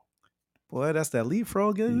shallow? Boy, that's that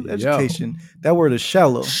leapfrog education. That word is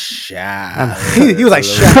shallow. Shallow. He was like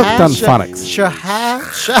done phonics. Shallow.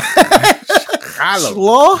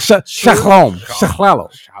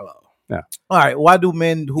 Yeah. All right. Why do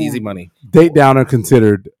men who easy money date down are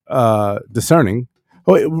considered discerning,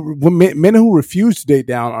 Men who refuse to date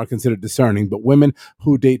down are considered discerning, but women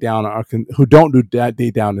who date down who don't do that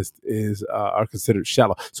date down are considered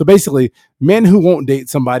shallow. So basically, men who won't date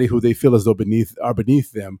somebody who they feel as though are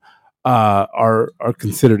beneath them are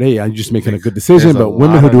considered, hey, I'm just making a good decision. But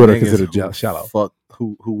women who do it are considered shallow.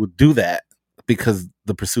 Who would do that because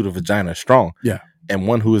the pursuit of vagina is strong. Yeah. And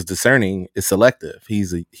one who is discerning is selective. He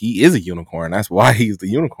is a unicorn. That's why he's the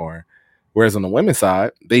unicorn. Whereas on the women's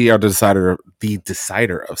side, they are the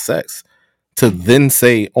decider of sex. To then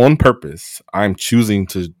say on purpose, I'm choosing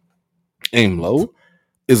to aim low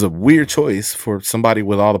is a weird choice for somebody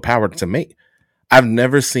with all the power to make. I've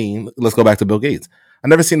never seen, let's go back to Bill Gates. I've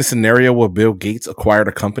never seen a scenario where Bill Gates acquired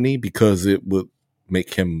a company because it would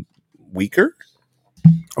make him weaker.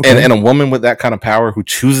 Okay. And a woman with that kind of power who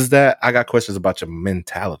chooses that, I got questions about your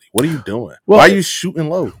mentality. What are you doing? Well, why are you shooting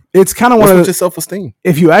low? It's kind of one of your self-esteem.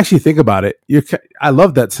 If you actually think about it, I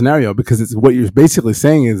love that scenario because it's what you're basically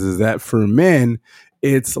saying is that for men,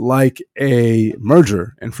 it's like a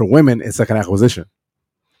merger, and for women, it's like an acquisition.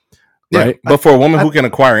 Right, but for a woman who can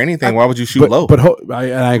acquire anything, why would you shoot low? But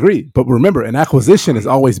I agree. But remember, an acquisition is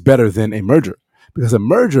always better than a merger. Because a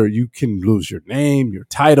merger, you can lose your name, your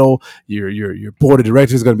title, your board of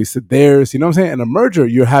directors is going to be theirs. You know what I'm saying? In a merger,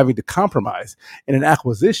 you're having to compromise. In an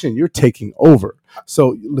acquisition, you're taking over.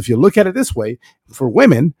 So if you look at it this way, for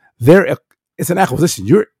women, it's an acquisition.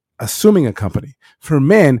 You're assuming a company. For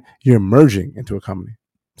men, you're merging into a company.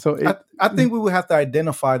 So I think we would have to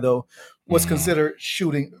identify though what's considered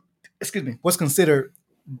shooting. Excuse me. What's considered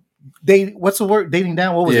what's the word? Dating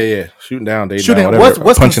down? What was it? Yeah. Shooting down, dating down.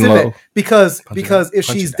 What's considered? Because if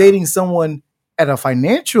she's dating someone at a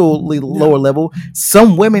financially lower level,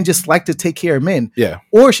 some women just like to take care of men. Yeah.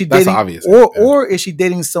 Or is she dating or is she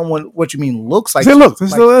dating someone what you mean looks like? Let's just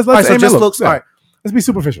looks. Yeah. All right. Let's be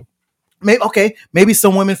superficial. Maybe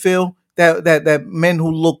some women feel that men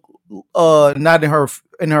who look not in her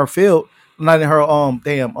field, not in her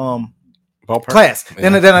class.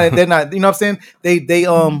 Yeah. They're not. You know what I'm saying?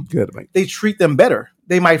 They treat them better.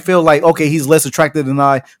 They might feel like, okay, he's less attractive than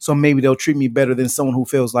I, so maybe they'll treat me better than someone who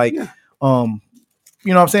feels like, you know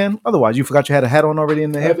what I'm saying? Otherwise, you forgot you had a hat on already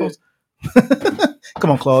in the headphones.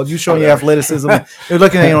 Come on, Claude, you showing your athleticism. You're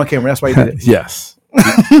looking at you on camera. That's why you did it. Yes.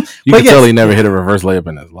 You can tell he never hit a reverse layup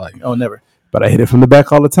in his life. Oh, never. But I hit it from the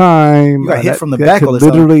back all the time. You got hit from the back all the time.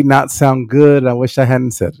 Literally not sound good. I wish I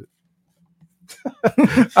hadn't said it.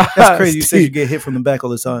 That's crazy. You said you get hit from the back all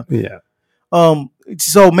the time. Yeah.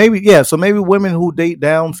 So maybe women who date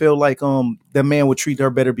down feel like the man would treat her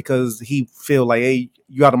better because he feel like, hey,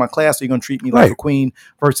 you out of my class, so you're gonna treat me like a queen,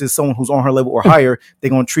 versus someone who's on her level or higher, they're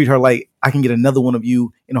gonna treat her like I can get another one of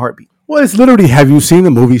you in a heartbeat. Well, it's literally, have you seen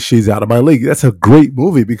the movie She's Out of My League? That's a great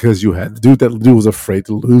movie because you had the dude was afraid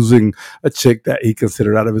of losing a chick that he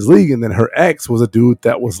considered out of his league, and then her ex was a dude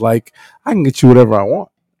that was like, I can get you whatever I want.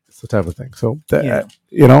 The type of thing. So that,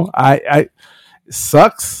 I it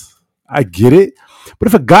sucks. I get it. But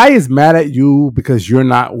if a guy is mad at you because you're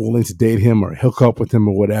not willing to date him or hook up with him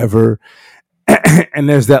or whatever, and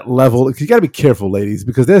there's that level, you got to be careful, ladies,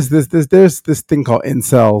 because there's this thing called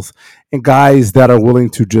incels and guys that are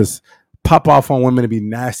willing to just pop off on women and be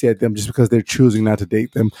nasty at them just because they're choosing not to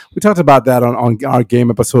date them. We talked about that on our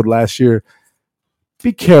game episode last year.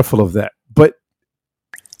 Be careful of that. But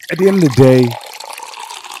at the end of the day,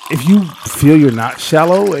 if you feel you're not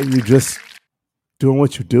shallow and you're just doing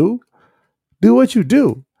what you do what you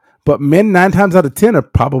do. But men 9 times out of 10 are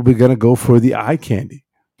probably going to go for the eye candy.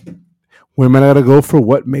 Women are going to go for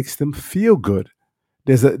what makes them feel good.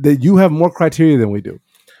 You have more criteria than we do.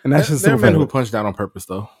 And that's just there are men who punch down on purpose,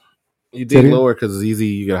 though. You dig lower because it's easy.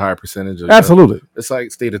 You get a higher percentage. Absolutely. It's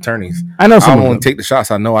like state attorneys. I know some. I won't take the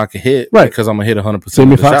shots I know I can hit because I'm going to hit 100%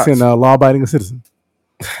 Jamie Foxx and law-abiding citizen.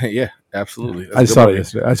 Yeah, absolutely. I saw it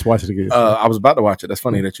yesterday. I just watched it again. I was about to watch it. That's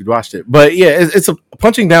funny that you watched it. But yeah, it's a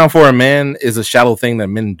punching down for a man is a shallow thing that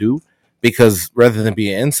men do because rather than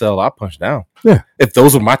be an incel, I punch down. Yeah. If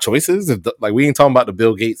those were my choices, we ain't talking about the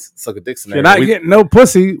Bill Gates suck a dick scenario. You're not getting no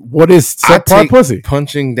pussy. What is subpar pussy?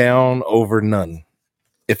 Punching down over none.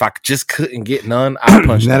 If I just couldn't get none, I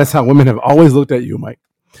punch down. That is how women have always looked at you, Mike.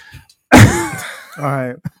 All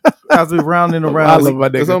right. As we rounding around. I love my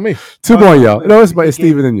nigga. It's on me. 2 more, y'all. No, it's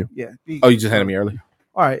Steven and you. Yeah. Oh, you just handed me early?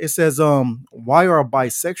 All right. It says, why are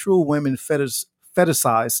bisexual women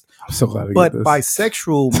fetishized, I'm so glad to but get this.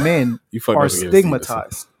 bisexual men are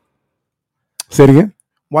stigmatized? Say it again.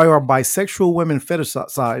 Why are bisexual women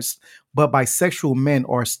fetishized, but bisexual men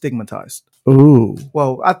are stigmatized? Ooh.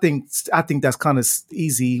 Well, I think that's kind of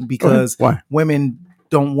easy because women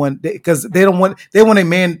don't want, because they want a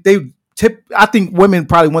man. I think women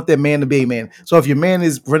probably want their man to be a man. So if your man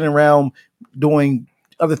is running around doing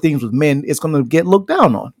other things with men, it's going to get looked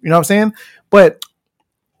down on. You know what I'm saying? But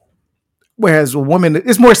whereas a woman,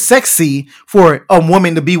 it's more sexy for a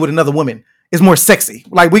woman to be with another woman. It's more sexy.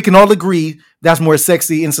 Like, we can all agree that's more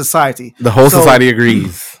sexy in society. The whole society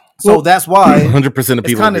agrees. So that's why 100% of people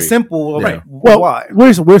it's kind of agree. simple. Yeah. Right? Well, Why? we're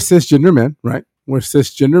cisgender men, right? We're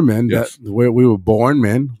cisgender men. Yes. That we were born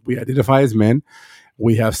men. We identify as men.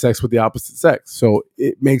 We have sex with the opposite sex. So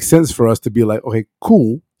it makes sense for us to be like, okay,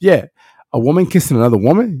 cool. Yeah. A woman kissing another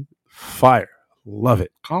woman, fire. Love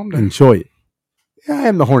it. Calm down. Enjoy it. Yeah, I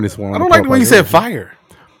am the horniest one. I don't like the way you said fire.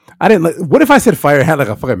 I didn't like. What if I said fire? Had like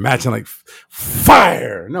a fucking matching like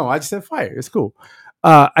fire? No, I just said fire. It's cool.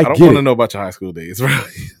 I don't get want to it. know about your high school days,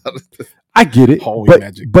 really. I get it. Hallway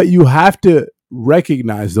magic. But you have to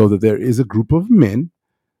recognize though that there is a group of men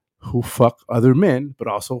who fuck other men, but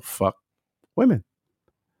also fuck women.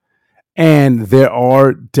 And there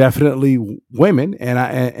are definitely women, and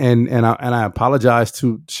I apologize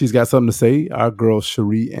to. She's got something to say. Our girls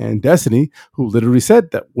Cherie and Destiny, who literally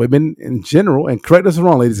said that women in general, and correct us if I'm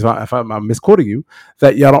wrong, ladies, if I'm misquoting you,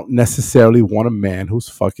 that y'all don't necessarily want a man who's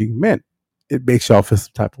fucking men. It makes y'all feel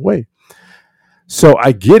some type of way. So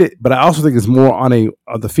I get it, but I also think it's more on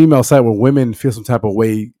the female side where women feel some type of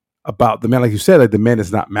way about the man, like you said, like the man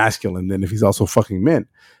is not masculine. Then if he's also fucking men.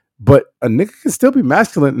 But a nigga can still be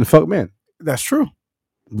masculine and fuck men. That's true.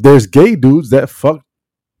 There's gay dudes that fuck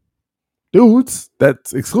dudes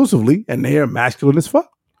that's exclusively, and they are masculine as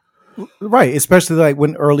fuck. Right, especially like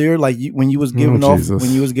when earlier, like when you was giving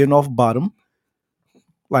off bottom,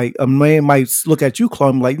 like a man might look at you,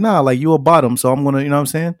 Chloe, like, nah, like you a bottom, so I'm gonna, you know what I'm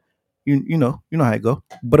saying? You know how it go.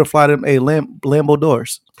 Butterfly them Lambo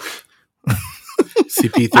doors.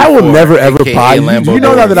 CP3, I will never ever AKA buy. Lambo You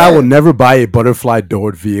know now doors. that I will never buy a butterfly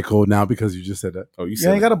doored vehicle now because you just said that. Oh, you You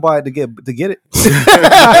said ain't gotta buy it to get it.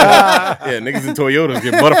 yeah, niggas in Toyotas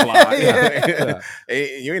get butterfly. Yeah.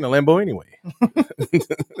 Hey, you ain't a Lambo anyway.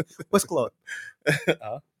 What's Claude?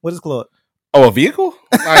 What is Claude? Oh, a vehicle?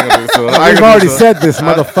 I ain't gonna do so. I ain't We've gonna already do so. said this,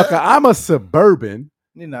 motherfucker. I'm a Suburban.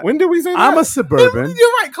 You're not. When did we say that? I'm a Suburban. You're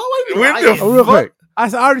right, Chloe. When the Oh, real fuck? quick. I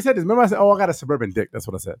already said this. Remember I said, oh, I got a Suburban dick. That's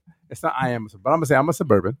what I said. It's not I am a Suburban. But I'm going to say I'm a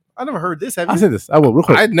Suburban. I never heard this. Have I you? said this. I will. Real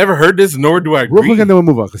quick. I'd never heard this, nor do I Real agree. quick and then we'll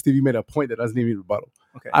move on because Steve, you made a point that doesn't even rebuttal.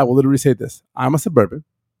 Okay. I will literally say this. I'm a Suburban.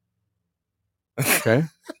 Okay.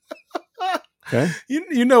 Okay.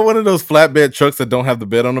 You know one of those flatbed trucks that don't have the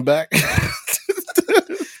bed on the back?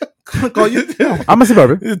 Call you? I'm a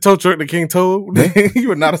Suburban. The tow truck that King towed. You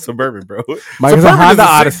are not a Suburban, bro. Mike is a Honda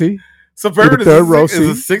Odyssey. Suburban With the third row is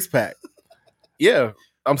a seat. six pack. Yeah,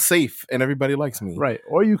 I'm safe and everybody likes me. Right.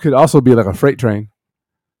 Or you could also be like a freight train.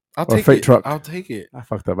 I'll Or a take freight it. truck. I'll take it. I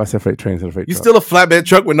fucked up. I said freight train instead of freight You truck. still a flatbed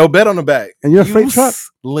truck with no bed on the back. And you're a freight truck?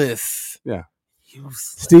 Useless. Yeah.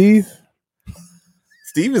 Useless. Steve.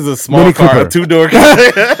 Steve is a small Mini car, Cooper. a 2-door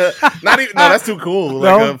car. Not even. No, that's too cool.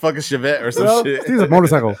 Like No. a fucking Chevette or some No, shit. Steve's a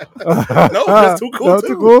motorcycle. No, that's too cool. No, too.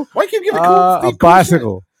 too cool? Why you keep giving cool? A Steve cool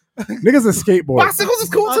bicycle. Niggas a skateboard. shit? Bicycles is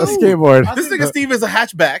cool too. A skateboard. This nigga Steve is a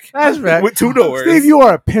hatchback. Hatchback. with 2 doors. Steve, you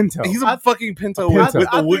are a Pinto. He's a fucking Pinto, Pinto. with the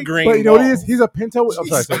I wood think- grain. But you know what he is? walls. He's a Pinto. I'm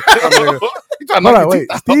sorry. sorry. You trying to Hold knock on, your wait.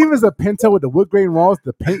 teeth out. Steve is a Pinto with the wood grain walls.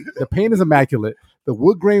 The paint is immaculate. The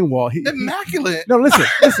wood grain wall. Immaculate. No, listen.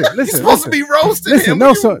 You're supposed to be roasting Listen, him. no,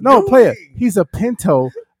 What so you no, player. doing? He's a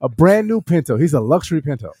Pinto, a brand new Pinto. He's a luxury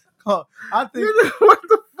Pinto. I think. What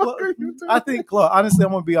the fuck are you doing? I think, Claude, honestly,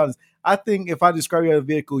 I'm gonna be honest. I think if I describe you as a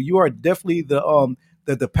vehicle, you are definitely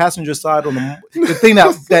the passenger side on the thing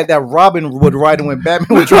that Robin would ride and when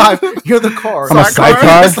Batman would drive. You're the car. I'm a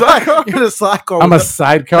sidecar. You're the sidecar. I'm with a the-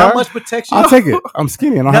 sidecar. Not much protection. I'll take it. I'm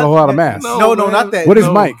skinny. I don't have a lot of mass. No, man. not that. What is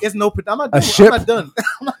no, Mike? It's no. I'm not. A Done. ship? I'm not done.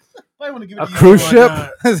 I want to give it A to you. cruise Oh my ship.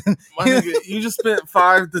 God. My nigga, you just spent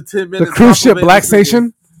 5 to 10 The minutes. cruise ship complimenting Black this nigga.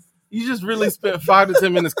 Station. You just really spent 5 to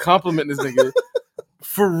 10 minutes complimenting this nigga.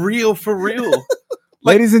 For real, for real.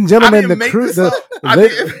 Like, Ladies and I gentlemen, didn't the make cruise. this up. I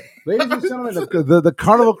didn't- Ladies and gentlemen, the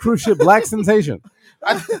Carnival cruise ship Black Sensation.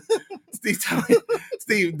 Steve, tell me,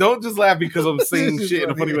 Steve, don't just laugh because I'm saying shit in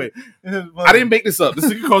a funny way. I didn't make this up. This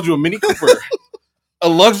nigga called you a Mini Cooper, a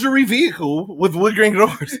luxury vehicle with wood grain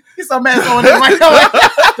doors. He's some man on it right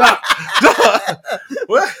now.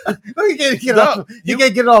 What? Look, he can't get it Dog, off. He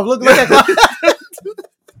can't get it off. Look at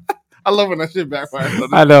I love when that shit backfires.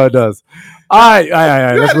 I know it does. All right. You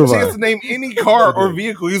Let's had a move chance on. to name any car or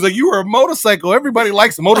vehicle. He's like, you were a motorcycle. Everybody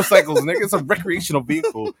likes motorcycles, nigga. It's a recreational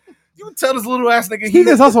vehicle. You would tell this little ass nigga He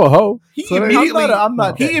is also a hoe. he So there- immediately I'm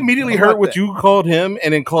not he that. immediately I'm heard not what that. you called him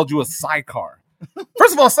and then called you a sidecar.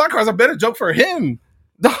 First of all, sidecar is a better joke for him.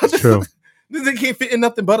 True. This nigga can't fit in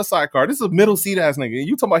nothing but a sidecar. This is a middle seat ass nigga.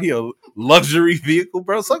 You talking about he a luxury vehicle,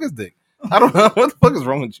 bro? Suck his dick. I don't know what the fuck is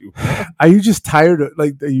wrong with you. Are you just tired of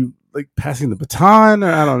are you passing the baton?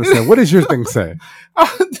 Or I don't understand. What does your thing say?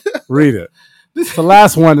 Read it. It's the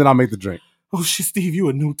last one, then I'll make the drink. Oh shit, Steve, you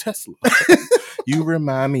a new Tesla. You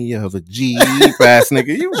remind me of a Jeep ass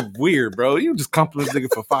nigga. You weird, bro. You just compliment this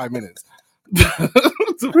nigga for 5 minutes.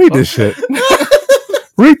 Read this shit.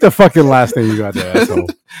 Read the fucking last thing you got there, asshole.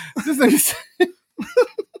 This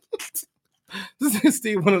nigga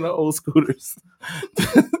Steve, one of the old scooters.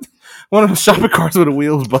 One of the shopping carts with the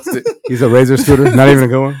wheels busted. He's a Razor scooter, not even a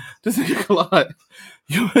good one. This nigga Claude.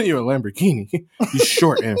 You're a Lamborghini. You're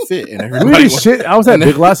short and fit, and everybody. Read this shit. I was at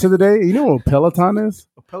Big Lots the other day. You know what Peloton is?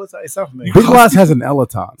 Peloton. It's not familiar. Big Lots has an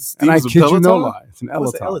Eloton, and I kid you no lie, it's an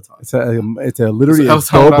Eloton. It's literally a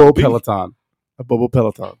Bobo Peloton. A Bobo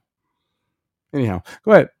Peloton. Anyhow,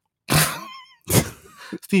 go ahead.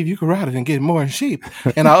 Steve, you can ride it and get more in shape,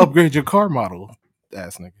 and I'll upgrade your car model.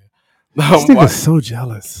 Ass nigga. This nigga's so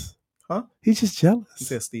jealous. Huh? He's just jealous. He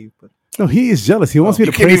said Steve, but no, he is jealous. He wants me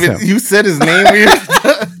to praise him. You said his name weird.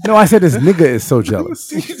 No, I said this nigga is so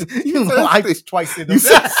jealous. you lied twice in You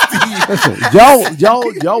said Steve. Listen,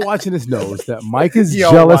 y'all watching this knows that Mike is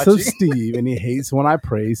jealous of Steve, and he hates when I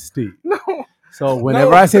praise Steve. No. So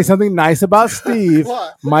whenever I say something nice about Steve,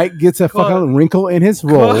 Mike gets a fucking wrinkle in his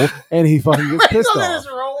roll, and he fucking gets pissed off.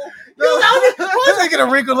 Why is he get a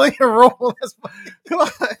wrinkle in your roll? That's funny.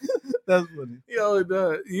 That's funny. Yo,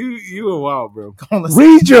 you a wild, bro.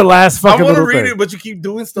 Read your last fucking. I want to read thing. it, but you keep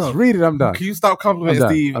doing stuff. Just read it. I'm done. Can you stop complimenting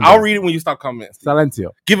Steve? I'm I'll done. read it when you stop complimenting Steve. Silencio.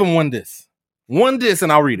 Give him one diss,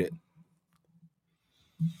 and I'll read it.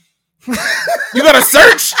 You got to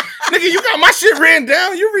search, nigga. You got my shit written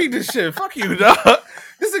down. You read this shit. Fuck you, dog.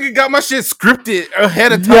 This nigga got my shit scripted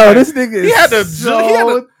ahead of time. Yo, this nigga is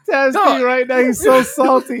so testy right now. He's so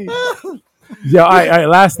salty. Yo, all right.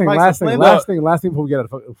 Last thing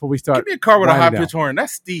before we start. Give me a car with a high pitch horn.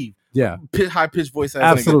 That's Steve. Yeah, high pitch voice.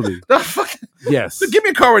 Absolutely. Yes. So give me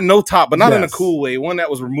a car with no top, but not in a cool way. One that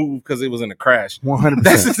was removed because it was in a crash. 100%.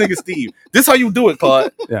 That's this nigga Steve. This how you do it,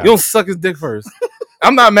 Claude. Yeah. You don't suck his dick first.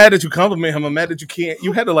 I'm not mad that you compliment him. I'm mad that you can't.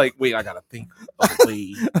 You had to wait. I gotta think.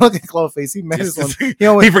 Look at Claude face. He mad as one. He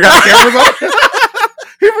forgot the camera was on.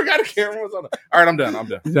 He forgot the camera was on. All right, I'm done.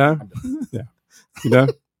 You done? Yeah. You done?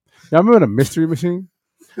 Y'all remember the Mystery Machine?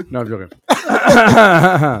 No, I'm joking.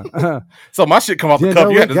 So my shit come off the cup.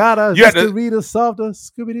 You had to read a softer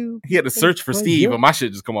Scooby-Doo. He had to search for Steve, but my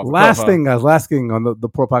shit just come off the cup. Guys. Last thing on the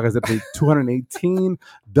Poor Podcast episode 218.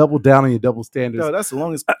 Double down on your double standards. Yo, that's the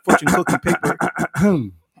longest fortune cookie paper.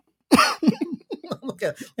 Look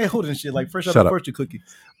at holding shit like fresh out of fortune cookie.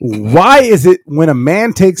 Why is it when a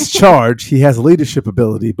man takes charge, he has leadership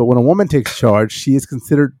ability, but when a woman takes charge, she is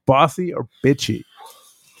considered bossy or bitchy?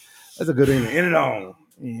 That's a good thing to end it on.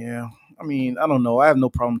 Yeah. I mean, I don't know. I have no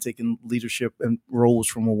problem taking leadership and roles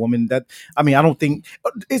from a woman. I don't think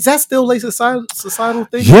is that still like a societal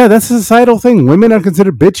thing? Yeah, that's a societal thing. Women are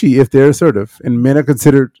considered bitchy if they're assertive, and men are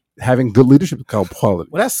considered having good leadership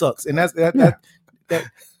quality. Well, that sucks, and that's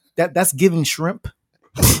giving shrimp.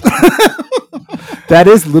 That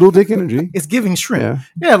is little dick energy. It's giving shrimp.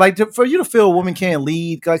 Yeah, like for you to feel a woman can't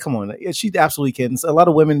lead, like, come on, she absolutely can. A lot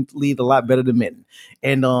of women lead a lot better than men,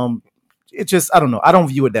 and it just, I don't know. I don't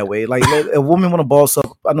view it that way. Like a woman want to boss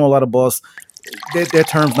up. I know a lot of boss. Their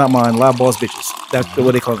terms, not mine. A lot of boss bitches. That's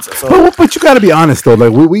what they call themselves. So, but you got to be honest though.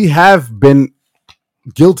 Like we have been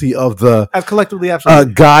guilty of the collectively,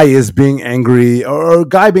 absolutely. A guy is being angry or a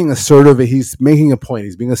guy being assertive. He's making a point.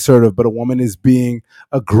 He's being assertive, but a woman is being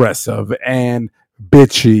aggressive and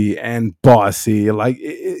bitchy and bossy. Like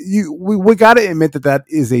we got to admit that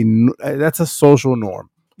that's a social norm.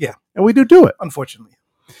 Yeah, and we do it, unfortunately.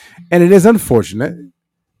 And it is unfortunate,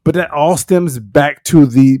 but that all stems back to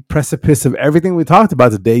the precipice of everything we talked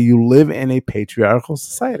about today. You live in a patriarchal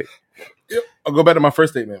society. Yep. I'll go back to my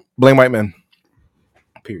first statement. Blame white men.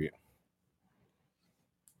 Period.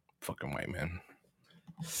 Fucking white men.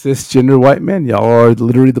 Cisgender white men. Y'all are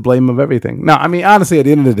literally the blame of everything. Now, I mean, honestly, at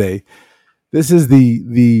the end of the day, this is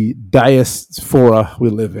the diaspora we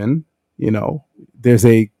live in. You know, there's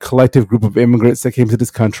a collective group of immigrants that came to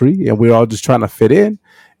this country, and we're all just trying to fit in.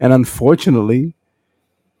 And unfortunately,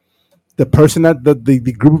 the person that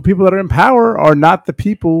the group of people that are in power are not the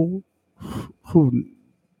people who,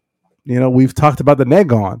 you know, we've talked about the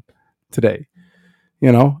neg on today.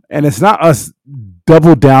 You know, and it's not us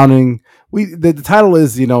double downing. The title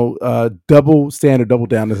is, you know, double standard, double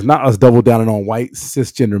down. It's not us double downing on white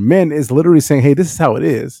cisgender men. It's literally saying, hey, this is how it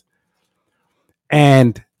is.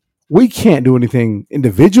 And we can't do anything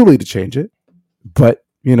individually to change it. But,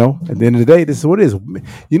 you know, at the end of the day, this is what it is.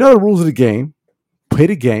 You know the rules of the game. Play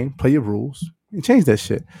the game, play your rules, and change that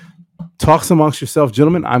shit. Talks amongst yourself,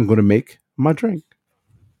 gentlemen. I'm going to make my drink.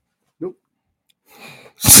 Nope.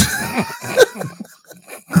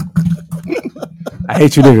 I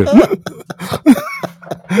hate you, niggas.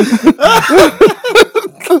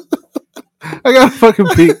 I got to fucking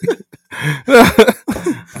peek.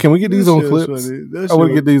 Can we get these on clips? I want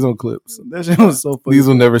to get these on clips. That shit was so funny. These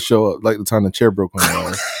will never show up like the time the chair broke on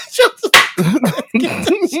the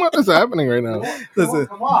What is happening right now? Listen,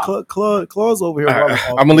 Claude's over here.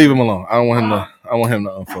 I'm gonna leave him alone. I don't want him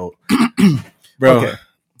to unfold, bro. Okay.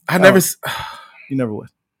 I never. You never would.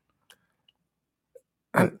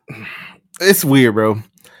 It's weird, bro.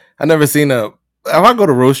 I never seen a. If I go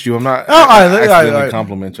to roast you, I'm not. I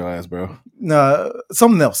compliment your ass, bro. No,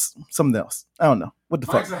 something else. I don't know. What the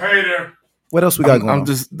fuck? Mike's a hater. What else we got going on?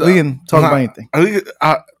 We can talk about anything.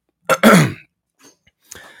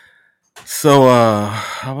 So,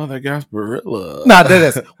 how about that Gasparilla? Nah,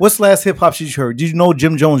 that's what's the last hip hop shit you heard? Did you know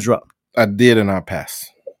Jim Jones dropped? I did, and I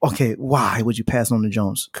passed. Okay, why would you pass on to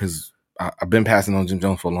Jones? Because I've been passing on Jim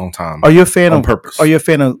Jones for a long time. Are you a fan on purpose? Are you a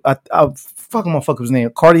fan of? I fucking motherfucker his name.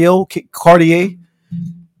 Cartier.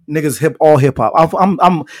 Niggas all hip hop.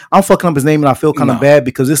 I'm fucking up his name, and I feel kind of bad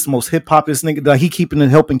because this is the most hip hopest nigga that he keeping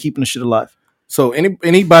the shit alive. So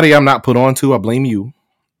anybody I'm not put on to, I blame you.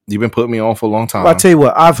 You've been putting me on for a long time. Well, I tell you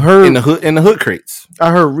what, I've heard in the hood crates.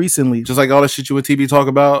 I heard recently, just like all the shit you and TV talk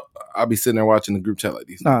about. I'll be sitting there watching the group chat like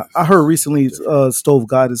these. Nah, I heard recently Stove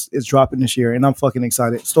God is dropping this year, and I'm fucking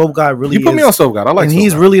excited. Stove God really. You put me on Stove God. I like. And Stove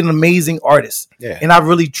he's God. really an amazing artist. Yeah. And I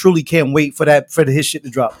really truly can't wait for his shit to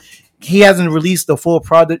drop. He hasn't released a full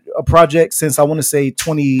project since I want to say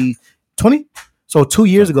 2020, so 2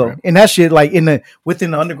 years ago. And that shit, like within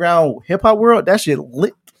the underground hip hop world, that shit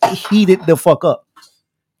heated the fuck up.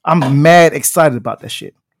 I'm mad excited about that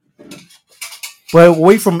shit. But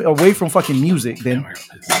away from fucking music, then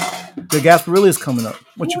the Gasparilla is coming up.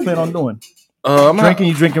 What you plan on doing?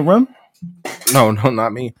 You drinking rum? No,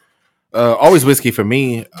 not me. Always whiskey for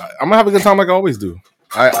me. I'm gonna have a good time like I always do.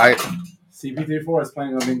 CP34 is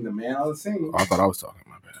planning on being the man on the scene. Oh, I thought I was talking.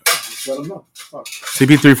 My bad. Just let him know. Fuck.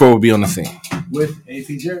 CP34 will be on the scene with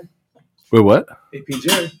AP Jerry. With what? AP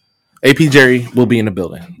Jerry. AP Jerry will be in the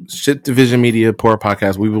building. Shit Division Media, Poor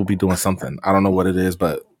Podcast. We will be doing something. I don't know what it is,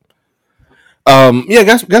 but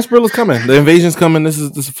Gasparilla's coming. The invasion's coming. This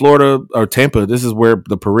is Florida or Tampa. This is where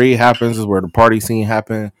the parade happens. This is where the party scene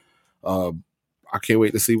happens. I can't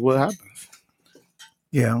wait to see what happens.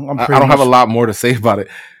 Yeah, I don't have a lot more to say about it.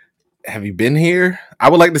 Have you been here? I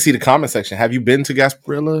would like to see the comment section. Have you been to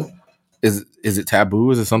Gasparilla? Is it taboo?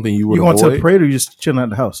 Is it something you would avoid? You going to the parade or you just chilling at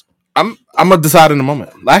the house? I'm gonna decide in a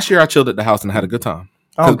moment. Last year I chilled at the house and had a good time.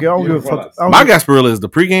 I don't give a fuck. My Gasparilla is the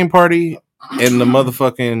pregame party and the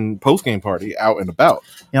motherfucking postgame party out and about.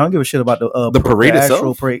 Yeah, I don't give a shit about the parade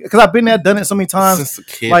itself. Because I've been there, done it so many times. Since a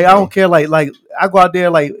kid, like, bro. I don't care. Like I go out there.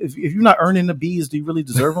 Like, if you're not earning the bees, do you really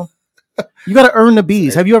deserve them? You got to earn the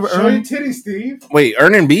bees. Have you ever earned? Show your titties, Steve. Wait,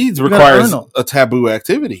 earning beads requires a taboo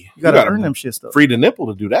activity. You got to earn them shit stuff. Free the nipple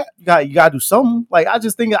to do that. You got to do something. Like, I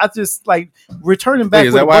just like returning back. Wait,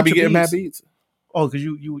 is that why I be getting mad beads? Oh, because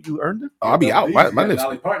you earned it. Oh, I'll be out. My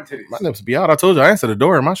nips be out. I told you I answered the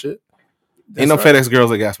door in my shit. Ain't no FedEx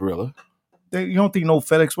girls at Gasparilla. You don't think no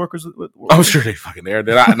FedEx workers? I'm sure they fucking there.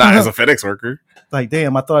 Not as a FedEx worker. Like,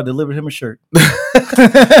 damn, I thought I delivered him a shirt.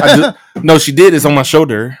 No, she did. It's on my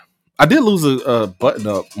shoulder. I did lose a button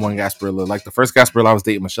up one Gasparilla. Like the first Gasparilla I was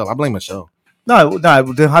dating Michelle. I blame Michelle. No. Then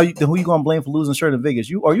who you gonna blame for losing shirt in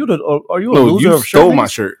Vegas? Are you a loser you of shirt? Stole my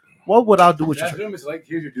shirt. What would I do with your shirt? Is like,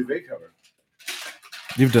 here's your duvet cover.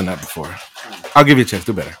 You've done that before. I'll give you a chance.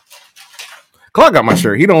 Do better. Clark got my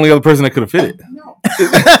shirt. He the only other person that could have fit it. No.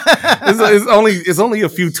 it's only a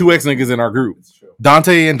few 2X niggas in our group.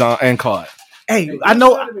 Dante and Claude. Hey, I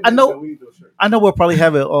know we'll probably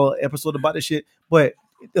have an episode about this shit, but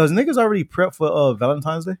does niggas already prep for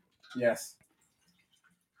Valentine's Day? Yes.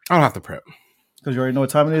 I don't have to prep. Because you already know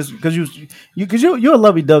what time it is? Because you're a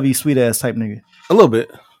lovey-dovey, sweet-ass type nigga. A little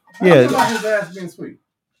bit. Yeah. About his ass being sweet.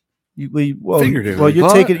 Figuratively. Well, you're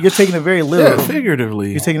taking it very literal. Yeah,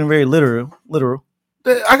 figuratively. You're taking it very literal.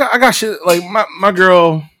 I got shit like my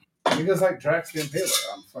girl. Niggas like Drax the Impaler.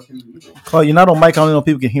 I'm fucking literal. Oh, you're not on mic. I don't know if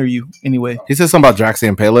people can hear you anyway. He said something about Drax the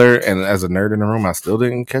Impaler, and as a nerd in the room, I still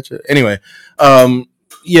didn't catch it. Anyway,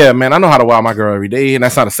 yeah, man, I know how to wow my girl every day, and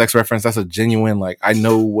that's not a sex reference. That's a genuine, like, I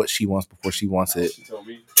know what she wants before she wants it. She told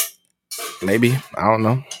me. Maybe. I don't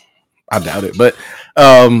know. I doubt it, but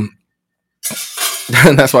that's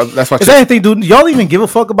why. Is that anything, dude? Y'all even give a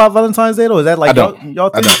fuck about Valentine's Day, though? Is that like y'all think?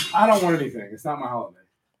 I don't want anything. It's not my holiday.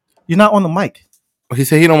 You're not on the mic. He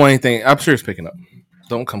said he don't want anything. I'm sure it's picking up.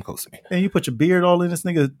 Don't come close to me. And you put your beard all in this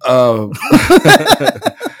nigga.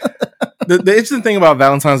 the interesting thing about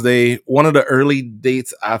Valentine's Day, one of the early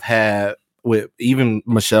dates I've had with even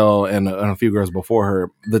Michelle and a few girls before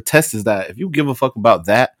her, the test is that if you give a fuck about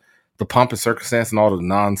that, the pomp and circumstance and all the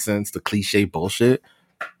nonsense, the cliche bullshit,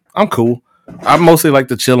 I'm cool. I mostly like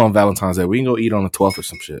to chill on Valentine's Day. We can go eat on the 12th or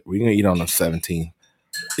some shit. We can eat on the 17th.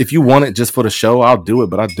 If you want it just for the show, I'll do it,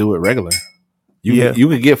 but I do it regular. You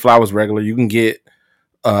can get flowers regular. You can get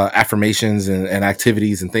affirmations and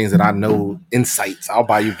activities and things that I know, insights. I'll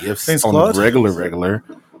buy you gifts on regular.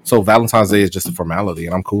 So Valentine's Day is just a formality,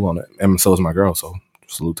 and I'm cool on it. And so is my girl, so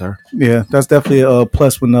salute her. Yeah, that's definitely a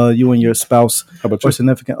plus when you and your spouse or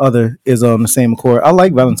significant other is on the same accord. I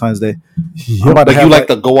like Valentine's Day. Yep. Like you like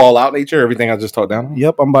the go all out nature, everything I just talked down?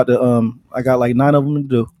 Yep, I'm about to I got like 9 of them to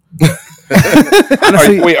do.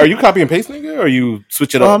 Are you copy and paste, nigga, or you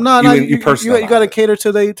switch it up? No, you gotta cater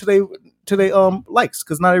to they likes,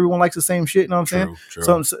 because not everyone likes the same shit. You know what I'm saying?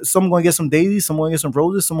 True. Some gonna get some daisies, some gonna get some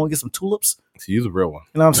roses, some gonna get some tulips. So you're the real one.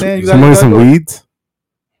 You know what I'm saying? Some gonna get some weeds,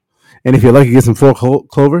 and if you're lucky, get some 4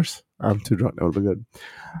 clovers. I'm too drunk. That would be good.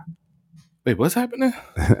 Wait, what's happening?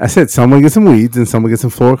 I said someone get some weeds and someone get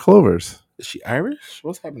some 4 clovers. Is she Irish?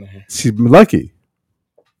 What's happening here? She's lucky.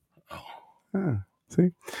 Oh.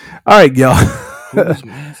 See? All right, y'all. Let's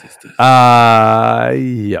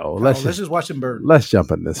just watch him burn. Let's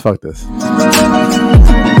jump in this. Fuck this. It's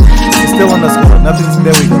still on the score. Nothing's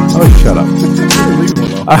there. We go. Oh, shut up.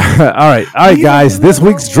 All right, guys. This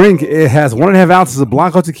week's drink, it has 1.5 ounces of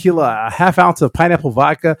Blanco tequila, a half ounce of pineapple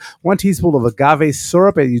vodka, 1 teaspoon of agave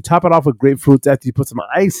syrup, and you top it off with grapefruits after you put some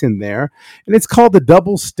ice in there. And it's called the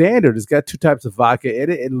Double Standard. It's got 2 types of vodka in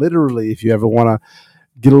it. And literally, if you ever want to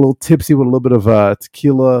get a little tipsy with a little bit of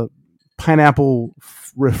tequila, pineapple,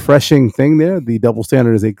 refreshing thing there, the Double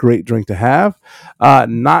Standard is a great drink to have.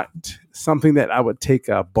 Not something that I would take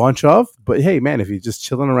a bunch of, but hey, man, if you're just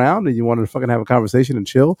chilling around and you wanted to fucking have a conversation and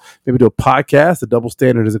chill, maybe do a podcast, the Double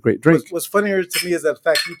Standard is a great drink. What's funnier to me is that the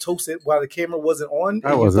fact you toasted while the camera wasn't on.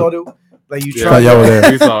 I wasn't. You thought it, like you tried. Y'all were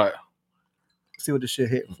there. You saw it. See what this shit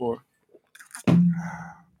hitting for.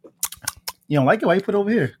 You don't like it? Why you put it over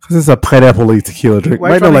here? Because it's a pineapple tequila drink.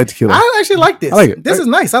 Might not like tequila. I actually like this. I like it. This is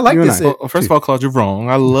nice. I like this. Well, first of all, Claude, you're wrong.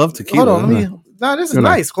 I love tequila. Hold on, this is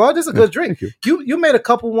nice, Claude. This is a good drink. You made a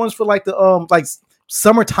couple ones for like the like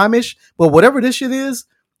summertime-ish, but whatever this shit is,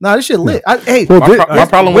 this shit lit. My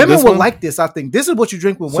problem with women will like this. I think this is what you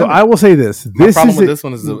drink with women. So I will say this. My problem with this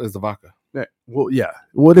one is the vodka. Yeah.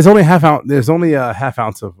 Well, there's only half ounce. There's only a half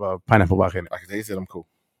ounce of pineapple vodka in it. Like they said, I'm cool.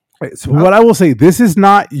 Right, so what I will say, this is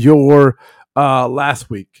not your last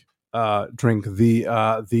week drink, the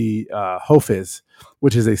Hofizz,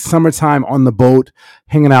 which is a summertime on the boat,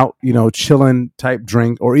 hanging out, chilling type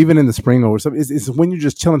drink, or even in the spring or something. It's when you're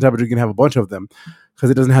just chilling type of drink. You can have a bunch of them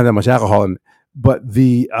because it doesn't have that much alcohol in it. But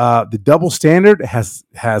the Double Standard has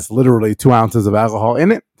literally 2 ounces of alcohol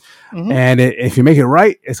in it. Mm-hmm. And if you make it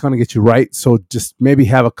right, it's going to get you right. So just maybe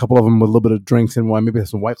have a couple of them with a little bit of drinks in one. Maybe have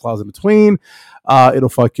some White Claws in between. It'll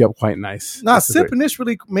fuck you up quite nice. Sipping this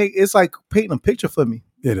really it's like painting a picture for me.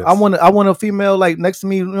 It is. I want a female like next to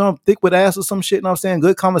me, thick with ass or some shit. You know what I'm saying?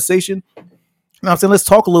 Good conversation. You know what I'm saying? Let's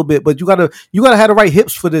talk a little bit, but you gotta have the right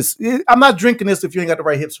hips for this. I'm not drinking this if you ain't got the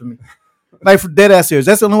right hips for me. Like for dead ass serious.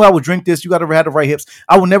 That's the only way I would drink this. You gotta have the right hips.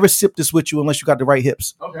 I will never sip this with you unless you got the right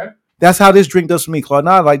hips. Okay. That's how this drink does for me, Claude.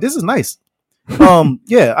 Now, like this is nice.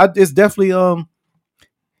 It's definitely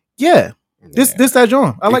This that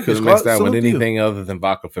John. I like this. Mix that with anything other than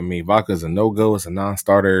vodka for me. Vodka is a no-go. It's a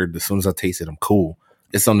non-starter. As soon as I taste it, I'm cool.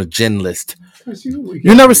 It's on the gin list.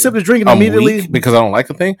 You never sipped a drink and immediately because I don't like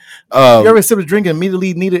a thing. You ever sipped a drink and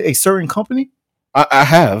immediately needed a certain company? I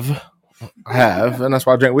have, and that's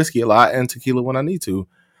why I drink whiskey a lot and tequila when I need to.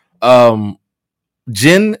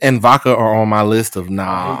 Gin and vodka are on my list of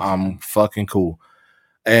I'm fucking cool.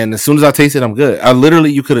 And as soon as I taste it, I'm good.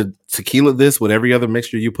 You could have tequila this with every other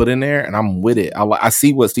mixture you put in there, and I'm with it. I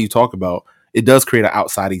see what Steve talked about. It does create an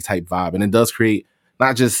outsidey type vibe, and it does create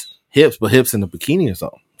not just hips, but hips in the bikini or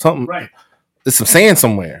something. Right. There's some sand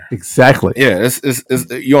somewhere. Exactly. Yeah, it's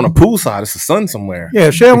you're on a pool side. It's the sun somewhere.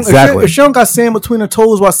 Yeah, if she don't got sand between her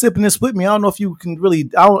toes while sipping this with me, I don't know if you can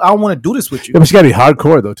really. I don't want to do this with you. Yeah, but you got to be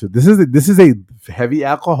hardcore though too. This is a heavy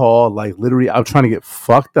alcohol. Like literally, I'm trying to get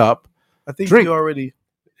fucked up. I think you already.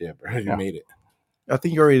 Yeah, bro, you made it. I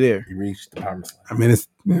think you're already there. You reached the promised land. I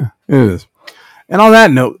mean, it is. And on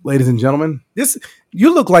that note, ladies and gentlemen,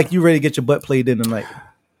 you look like you ready to get your butt played in tonight.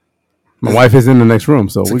 My wife is in the next room,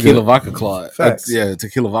 so tequila vodka Claude. Facts.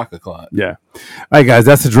 Tequila vodka Claude. Yeah. All right, guys,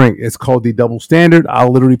 that's the drink. It's called the Double Standard.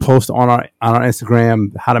 I'll literally post on our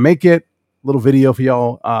Instagram how to make it. Little video for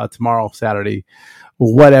y'all tomorrow, Saturday,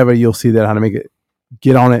 whatever. You'll see that how to make it.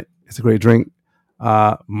 Get on it. It's a great drink.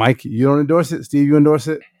 Mike, you don't endorse it. Steve, you endorse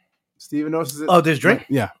it. Steve endorses it. Oh, this drink?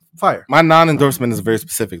 Yeah. Fire. My non-endorsement is very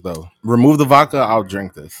specific, though. Remove the vodka, I'll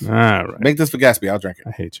drink this. All right. Make this for Gatsby, I'll drink it.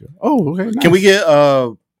 I hate you. Oh, okay. Nice. Can we get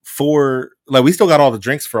 4? Like, we still got all the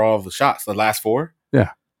drinks for all of the shots, the last 4?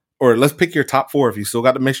 Yeah. Or let's pick your top 4 if you still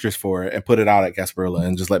got the mixtures for it and put it out at Gasparilla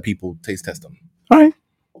and just let people taste test them. All right.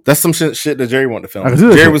 That's some shit that Jerry wanted to film.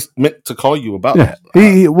 Jerry Jerry was meant to call you about that.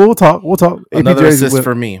 We'll talk. Another assist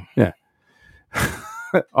for me. Yeah.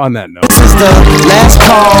 On that note. This is the last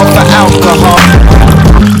call for alcohol.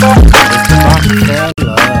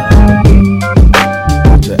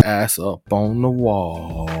 Put your ass up on the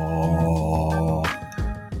wall.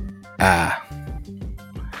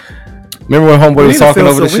 Remember when Homeboy was talking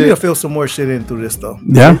over the shit? We need to fill some more shit in through this, though.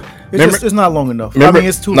 Yeah. It's not long enough. I mean,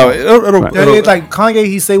 it's too long. It's like Kanye,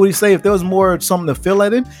 he say what he say. If there was more something to fill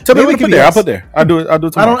that in, tell me I'll put there. I'll do it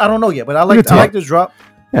tomorrow. I don't know yet, but I like this drop.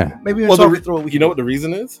 Yeah. Maybe throw it. You know what the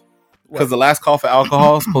reason is? Because the last call for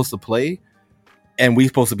alcohol is supposed to play, and we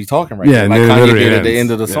supposed to be talking right now. Like Kanye did at the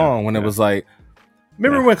end of the song when it was like,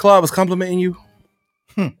 remember when Claude was complimenting you?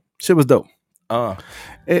 Shit was dope.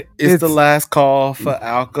 It's the last call for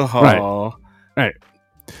alcohol. Right.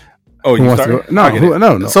 Oh, you started?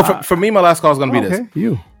 No. So for me, my last call is going to be this.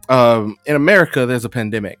 You. In America, there's a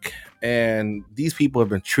pandemic, and these people have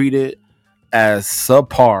been treated as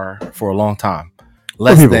subpar for a long time.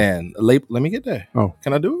 Let me get there. Oh,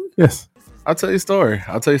 can I do it? Yes. I'll tell you a story.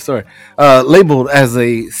 Labeled as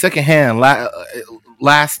a secondhand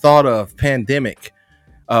last thought of pandemic,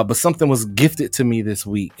 but something was gifted to me this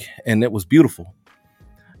week, and it was beautiful.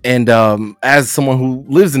 And as someone who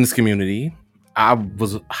lives in this community, I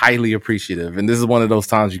was highly appreciative. And this is one of those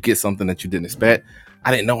times you get something that you didn't expect. I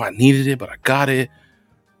didn't know I needed it, but I got it.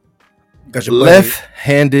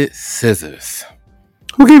 Left-handed scissors.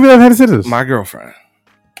 Who gave you left-handed scissors? My girlfriend.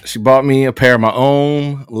 She bought me a pair of my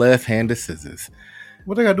own left-handed scissors.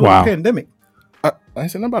 What they got to do with the pandemic? I ain't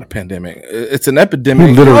saying nothing about a pandemic. It's an epidemic.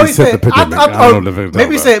 He literally said the pandemic. I don't know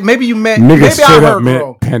maybe said maybe you meant maybe I heard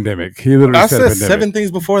wrong. Pandemic. He literally said pandemic. 7 things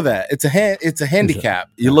before that. It's a handicap.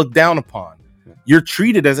 You look down upon. You're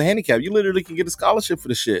treated as a handicap. You literally can get a scholarship for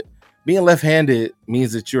the shit. Being left-handed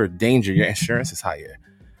means that you're a danger. Your insurance is higher.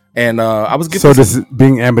 And I was giving. So does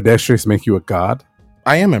being ambidextrous make you a god?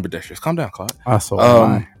 I am ambidextrous. Calm down, Claude.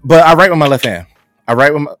 But I write with my left hand. I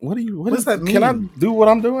write with my. What does that mean? Can I do what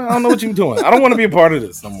I'm doing? I don't know what you're doing. I don't want to be a part of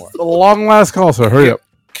this no more. A long last call, sir. Hurry up.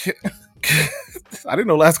 I didn't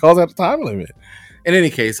know last calls had a time limit. In any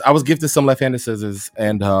case, I was gifted some left-handed scissors,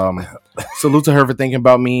 and salute to her for thinking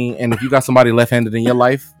about me. And if you got somebody left-handed in your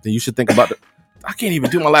life, then you should think about I can't even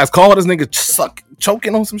do my last call. This nigga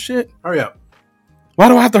choking on some shit. Hurry up. Why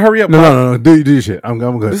do I have to hurry up? No. Do your shit. I'm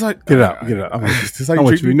good. Like, get it out. I'm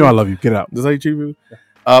with you. You know I love you. Get out. This how you treat me?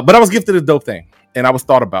 But I was gifted a dope thing, and I was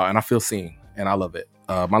thought about, and I feel seen, and I love it.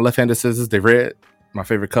 My left-handed scissors, they red, my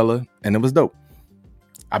favorite color, and it was dope.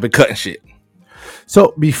 I've been cutting shit.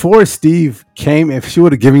 So before Steve came, if she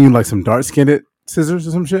would have given you like some dark-skinned scissors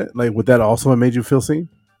or some shit, like would that also have made you feel seen?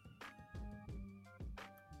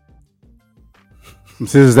 Some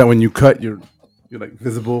scissors that when you cut, you're like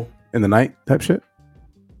visible in the night type shit.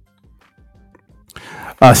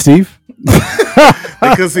 Steve, they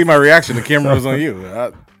couldn't see my reaction. The camera was on you.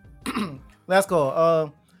 Last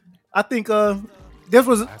call. I think this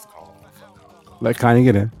was. Let Kanye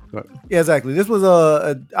get in. Yeah, exactly. This was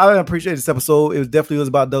I appreciate this episode. It definitely was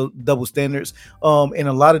about double standards. And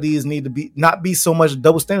a lot of these need to not be so much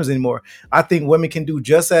double standards anymore. I think women can do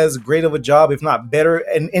just as great of a job, if not better,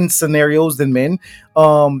 in scenarios than men.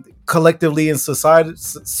 Collectively in society,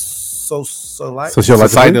 societally.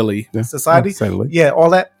 Yeah, all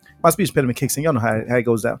that. My speech impediment kicks in. Y'all know how it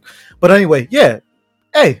goes down. But anyway, yeah.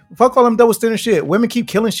 Hey, fuck all them double standard shit. Women keep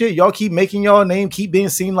killing shit. Y'all keep making y'all name, keep being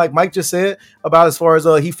seen, like Mike just said about as far as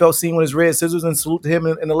he felt seen with his red scissors, and salute to him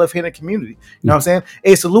in the left-handed community. You know what I'm saying?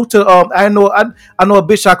 Hey, salute to I know a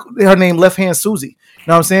bitch. Her name Left Hand Susie. You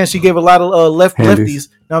know what I'm saying? She gave a lot of lefties. You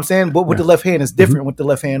know what I'm saying? But with the left hand, it's different with the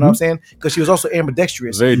left hand. You know what I'm saying? Because she was also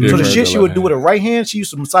ambidextrous. So the shit she would do with her right hand, she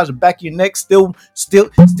used to massage the back of your neck, still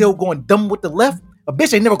going dumb with the left. A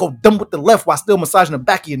bitch ain't never go dumb with the left while still massaging the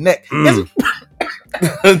back of your neck. Yeah,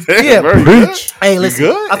 bitch. Hey, listen.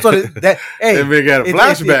 I thought that. Hey, it got a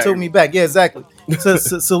flashback. It took me back. Yeah, exactly. So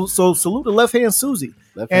salute the left hand Susie.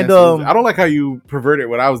 I don't like how you perverted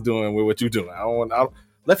what I was doing with what you doing.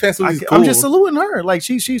 Left hand Susie's cool. I'm just saluting her. Like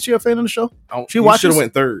she a fan of the show. She watches. Should have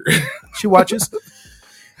went third. She watches.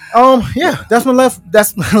 Yeah, that's my left.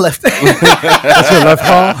 That's my left. That's your left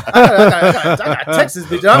call. I got Texas,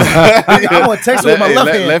 bitch. I want to text her with my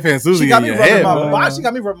left hand. Left hand Susie. She got me rubbing my body. She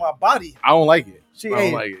got me rubbing my body. I don't like it. I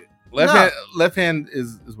don't like it. Left hand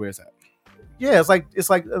is where it's at. Yeah, it's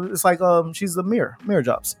like she's a mirror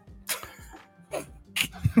jobs.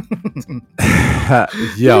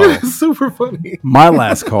 Yo, super funny. My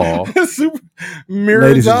last call. Super mirror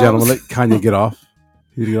ladies jobs. and gentlemen, let Kanye get off.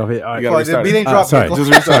 You get off here. All right, We didn't drop sorry. it.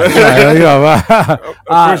 Just restart. Of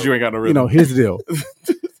course, you ain't got no rhythm. Here's the deal.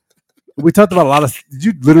 We talked about a lot of. Did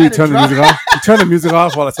you literally turn the music off? You turn the music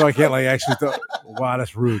off so I can't actually. Wow,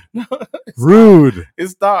 that's rude. Rude. It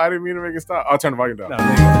stopped. I didn't mean to make it stop. I'll turn the volume down. No,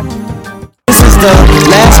 there This is the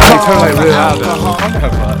last you go. call. Turn really loud.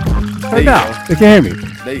 Turn down. They can't hear me.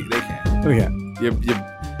 They can. They can't.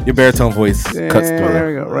 Your baritone voice cuts through. There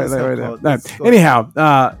we go. Right there. All right.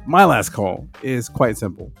 Anyhow, my last call is quite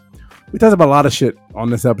simple. We talked about a lot of shit on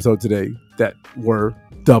this episode today that were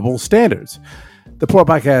double standards. The Poor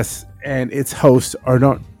Podcast and its hosts are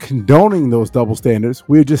not condoning those double standards.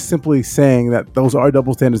 We're just simply saying that those are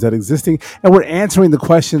double standards that are existing, and we're answering the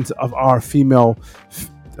questions of our female,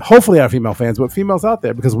 hopefully our female fans, but females out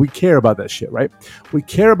there, because we care about that shit, right? We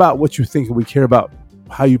care about what you think, and we care about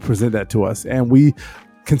how you present that to us, and we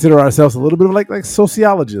consider ourselves a little bit of like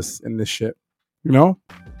sociologists in this shit,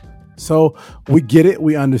 So we get it,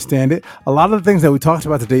 we understand it. A lot of the things that we talked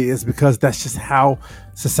about today is because that's just how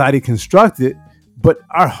society constructed. But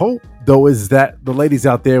our hope, though, is that the ladies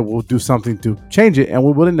out there will do something to change it, and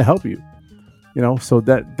we're willing to help you. So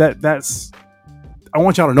that's. I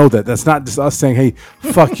want y'all to know that that's not just us saying, "Hey,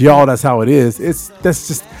 fuck y'all." That's how it is. That's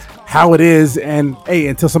just how it is, and hey,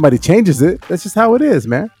 until somebody changes it, that's just how it is,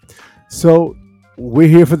 man. So we're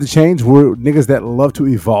here for the change. We're niggas that love to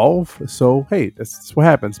evolve. So hey, that's what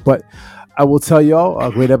happens. But I will tell y'all,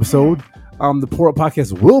 a great episode. The Pour Up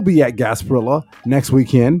Podcast will be at Gasparilla next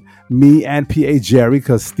weekend. Me and PA Jerry,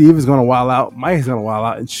 because Steve is going to wild out, Mike is going to wild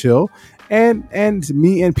out and chill, and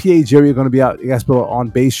me and PA Jerry are going to be out at Gasparilla on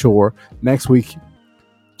Bayshore next week.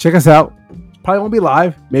 Check us out. Probably won't be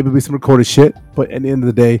live. Maybe it'll be some recorded shit. But at the end of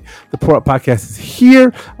the day, the Pour Up Podcast is here.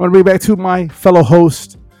 I'm going to bring it back to my fellow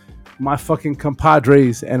host, my fucking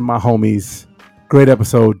compadres, and my homies. Great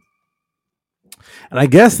episode. And I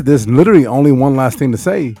guess there's literally only one last thing to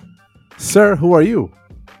say. Sir, who are you?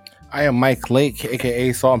 I am Mike Lake,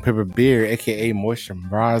 a.k.a. Salt and Pepper Beer, a.k.a. Moisture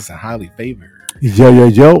Bras and Highly Favored.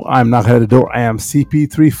 Yo. I'm knocking at the door. I am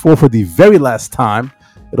CP34 for the very last time.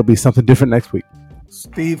 It'll be something different next week.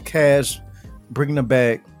 Steve Cash, bringing the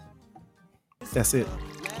bag. That's it.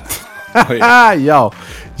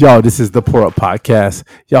 Yo, this is the Pour Up Podcast.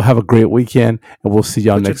 Y'all have a great weekend, and we'll see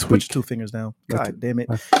y'all next week. Put your 2 fingers down. God damn it.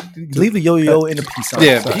 Leave the yo-yo in the peace sign.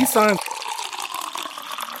 Yeah, peace sign.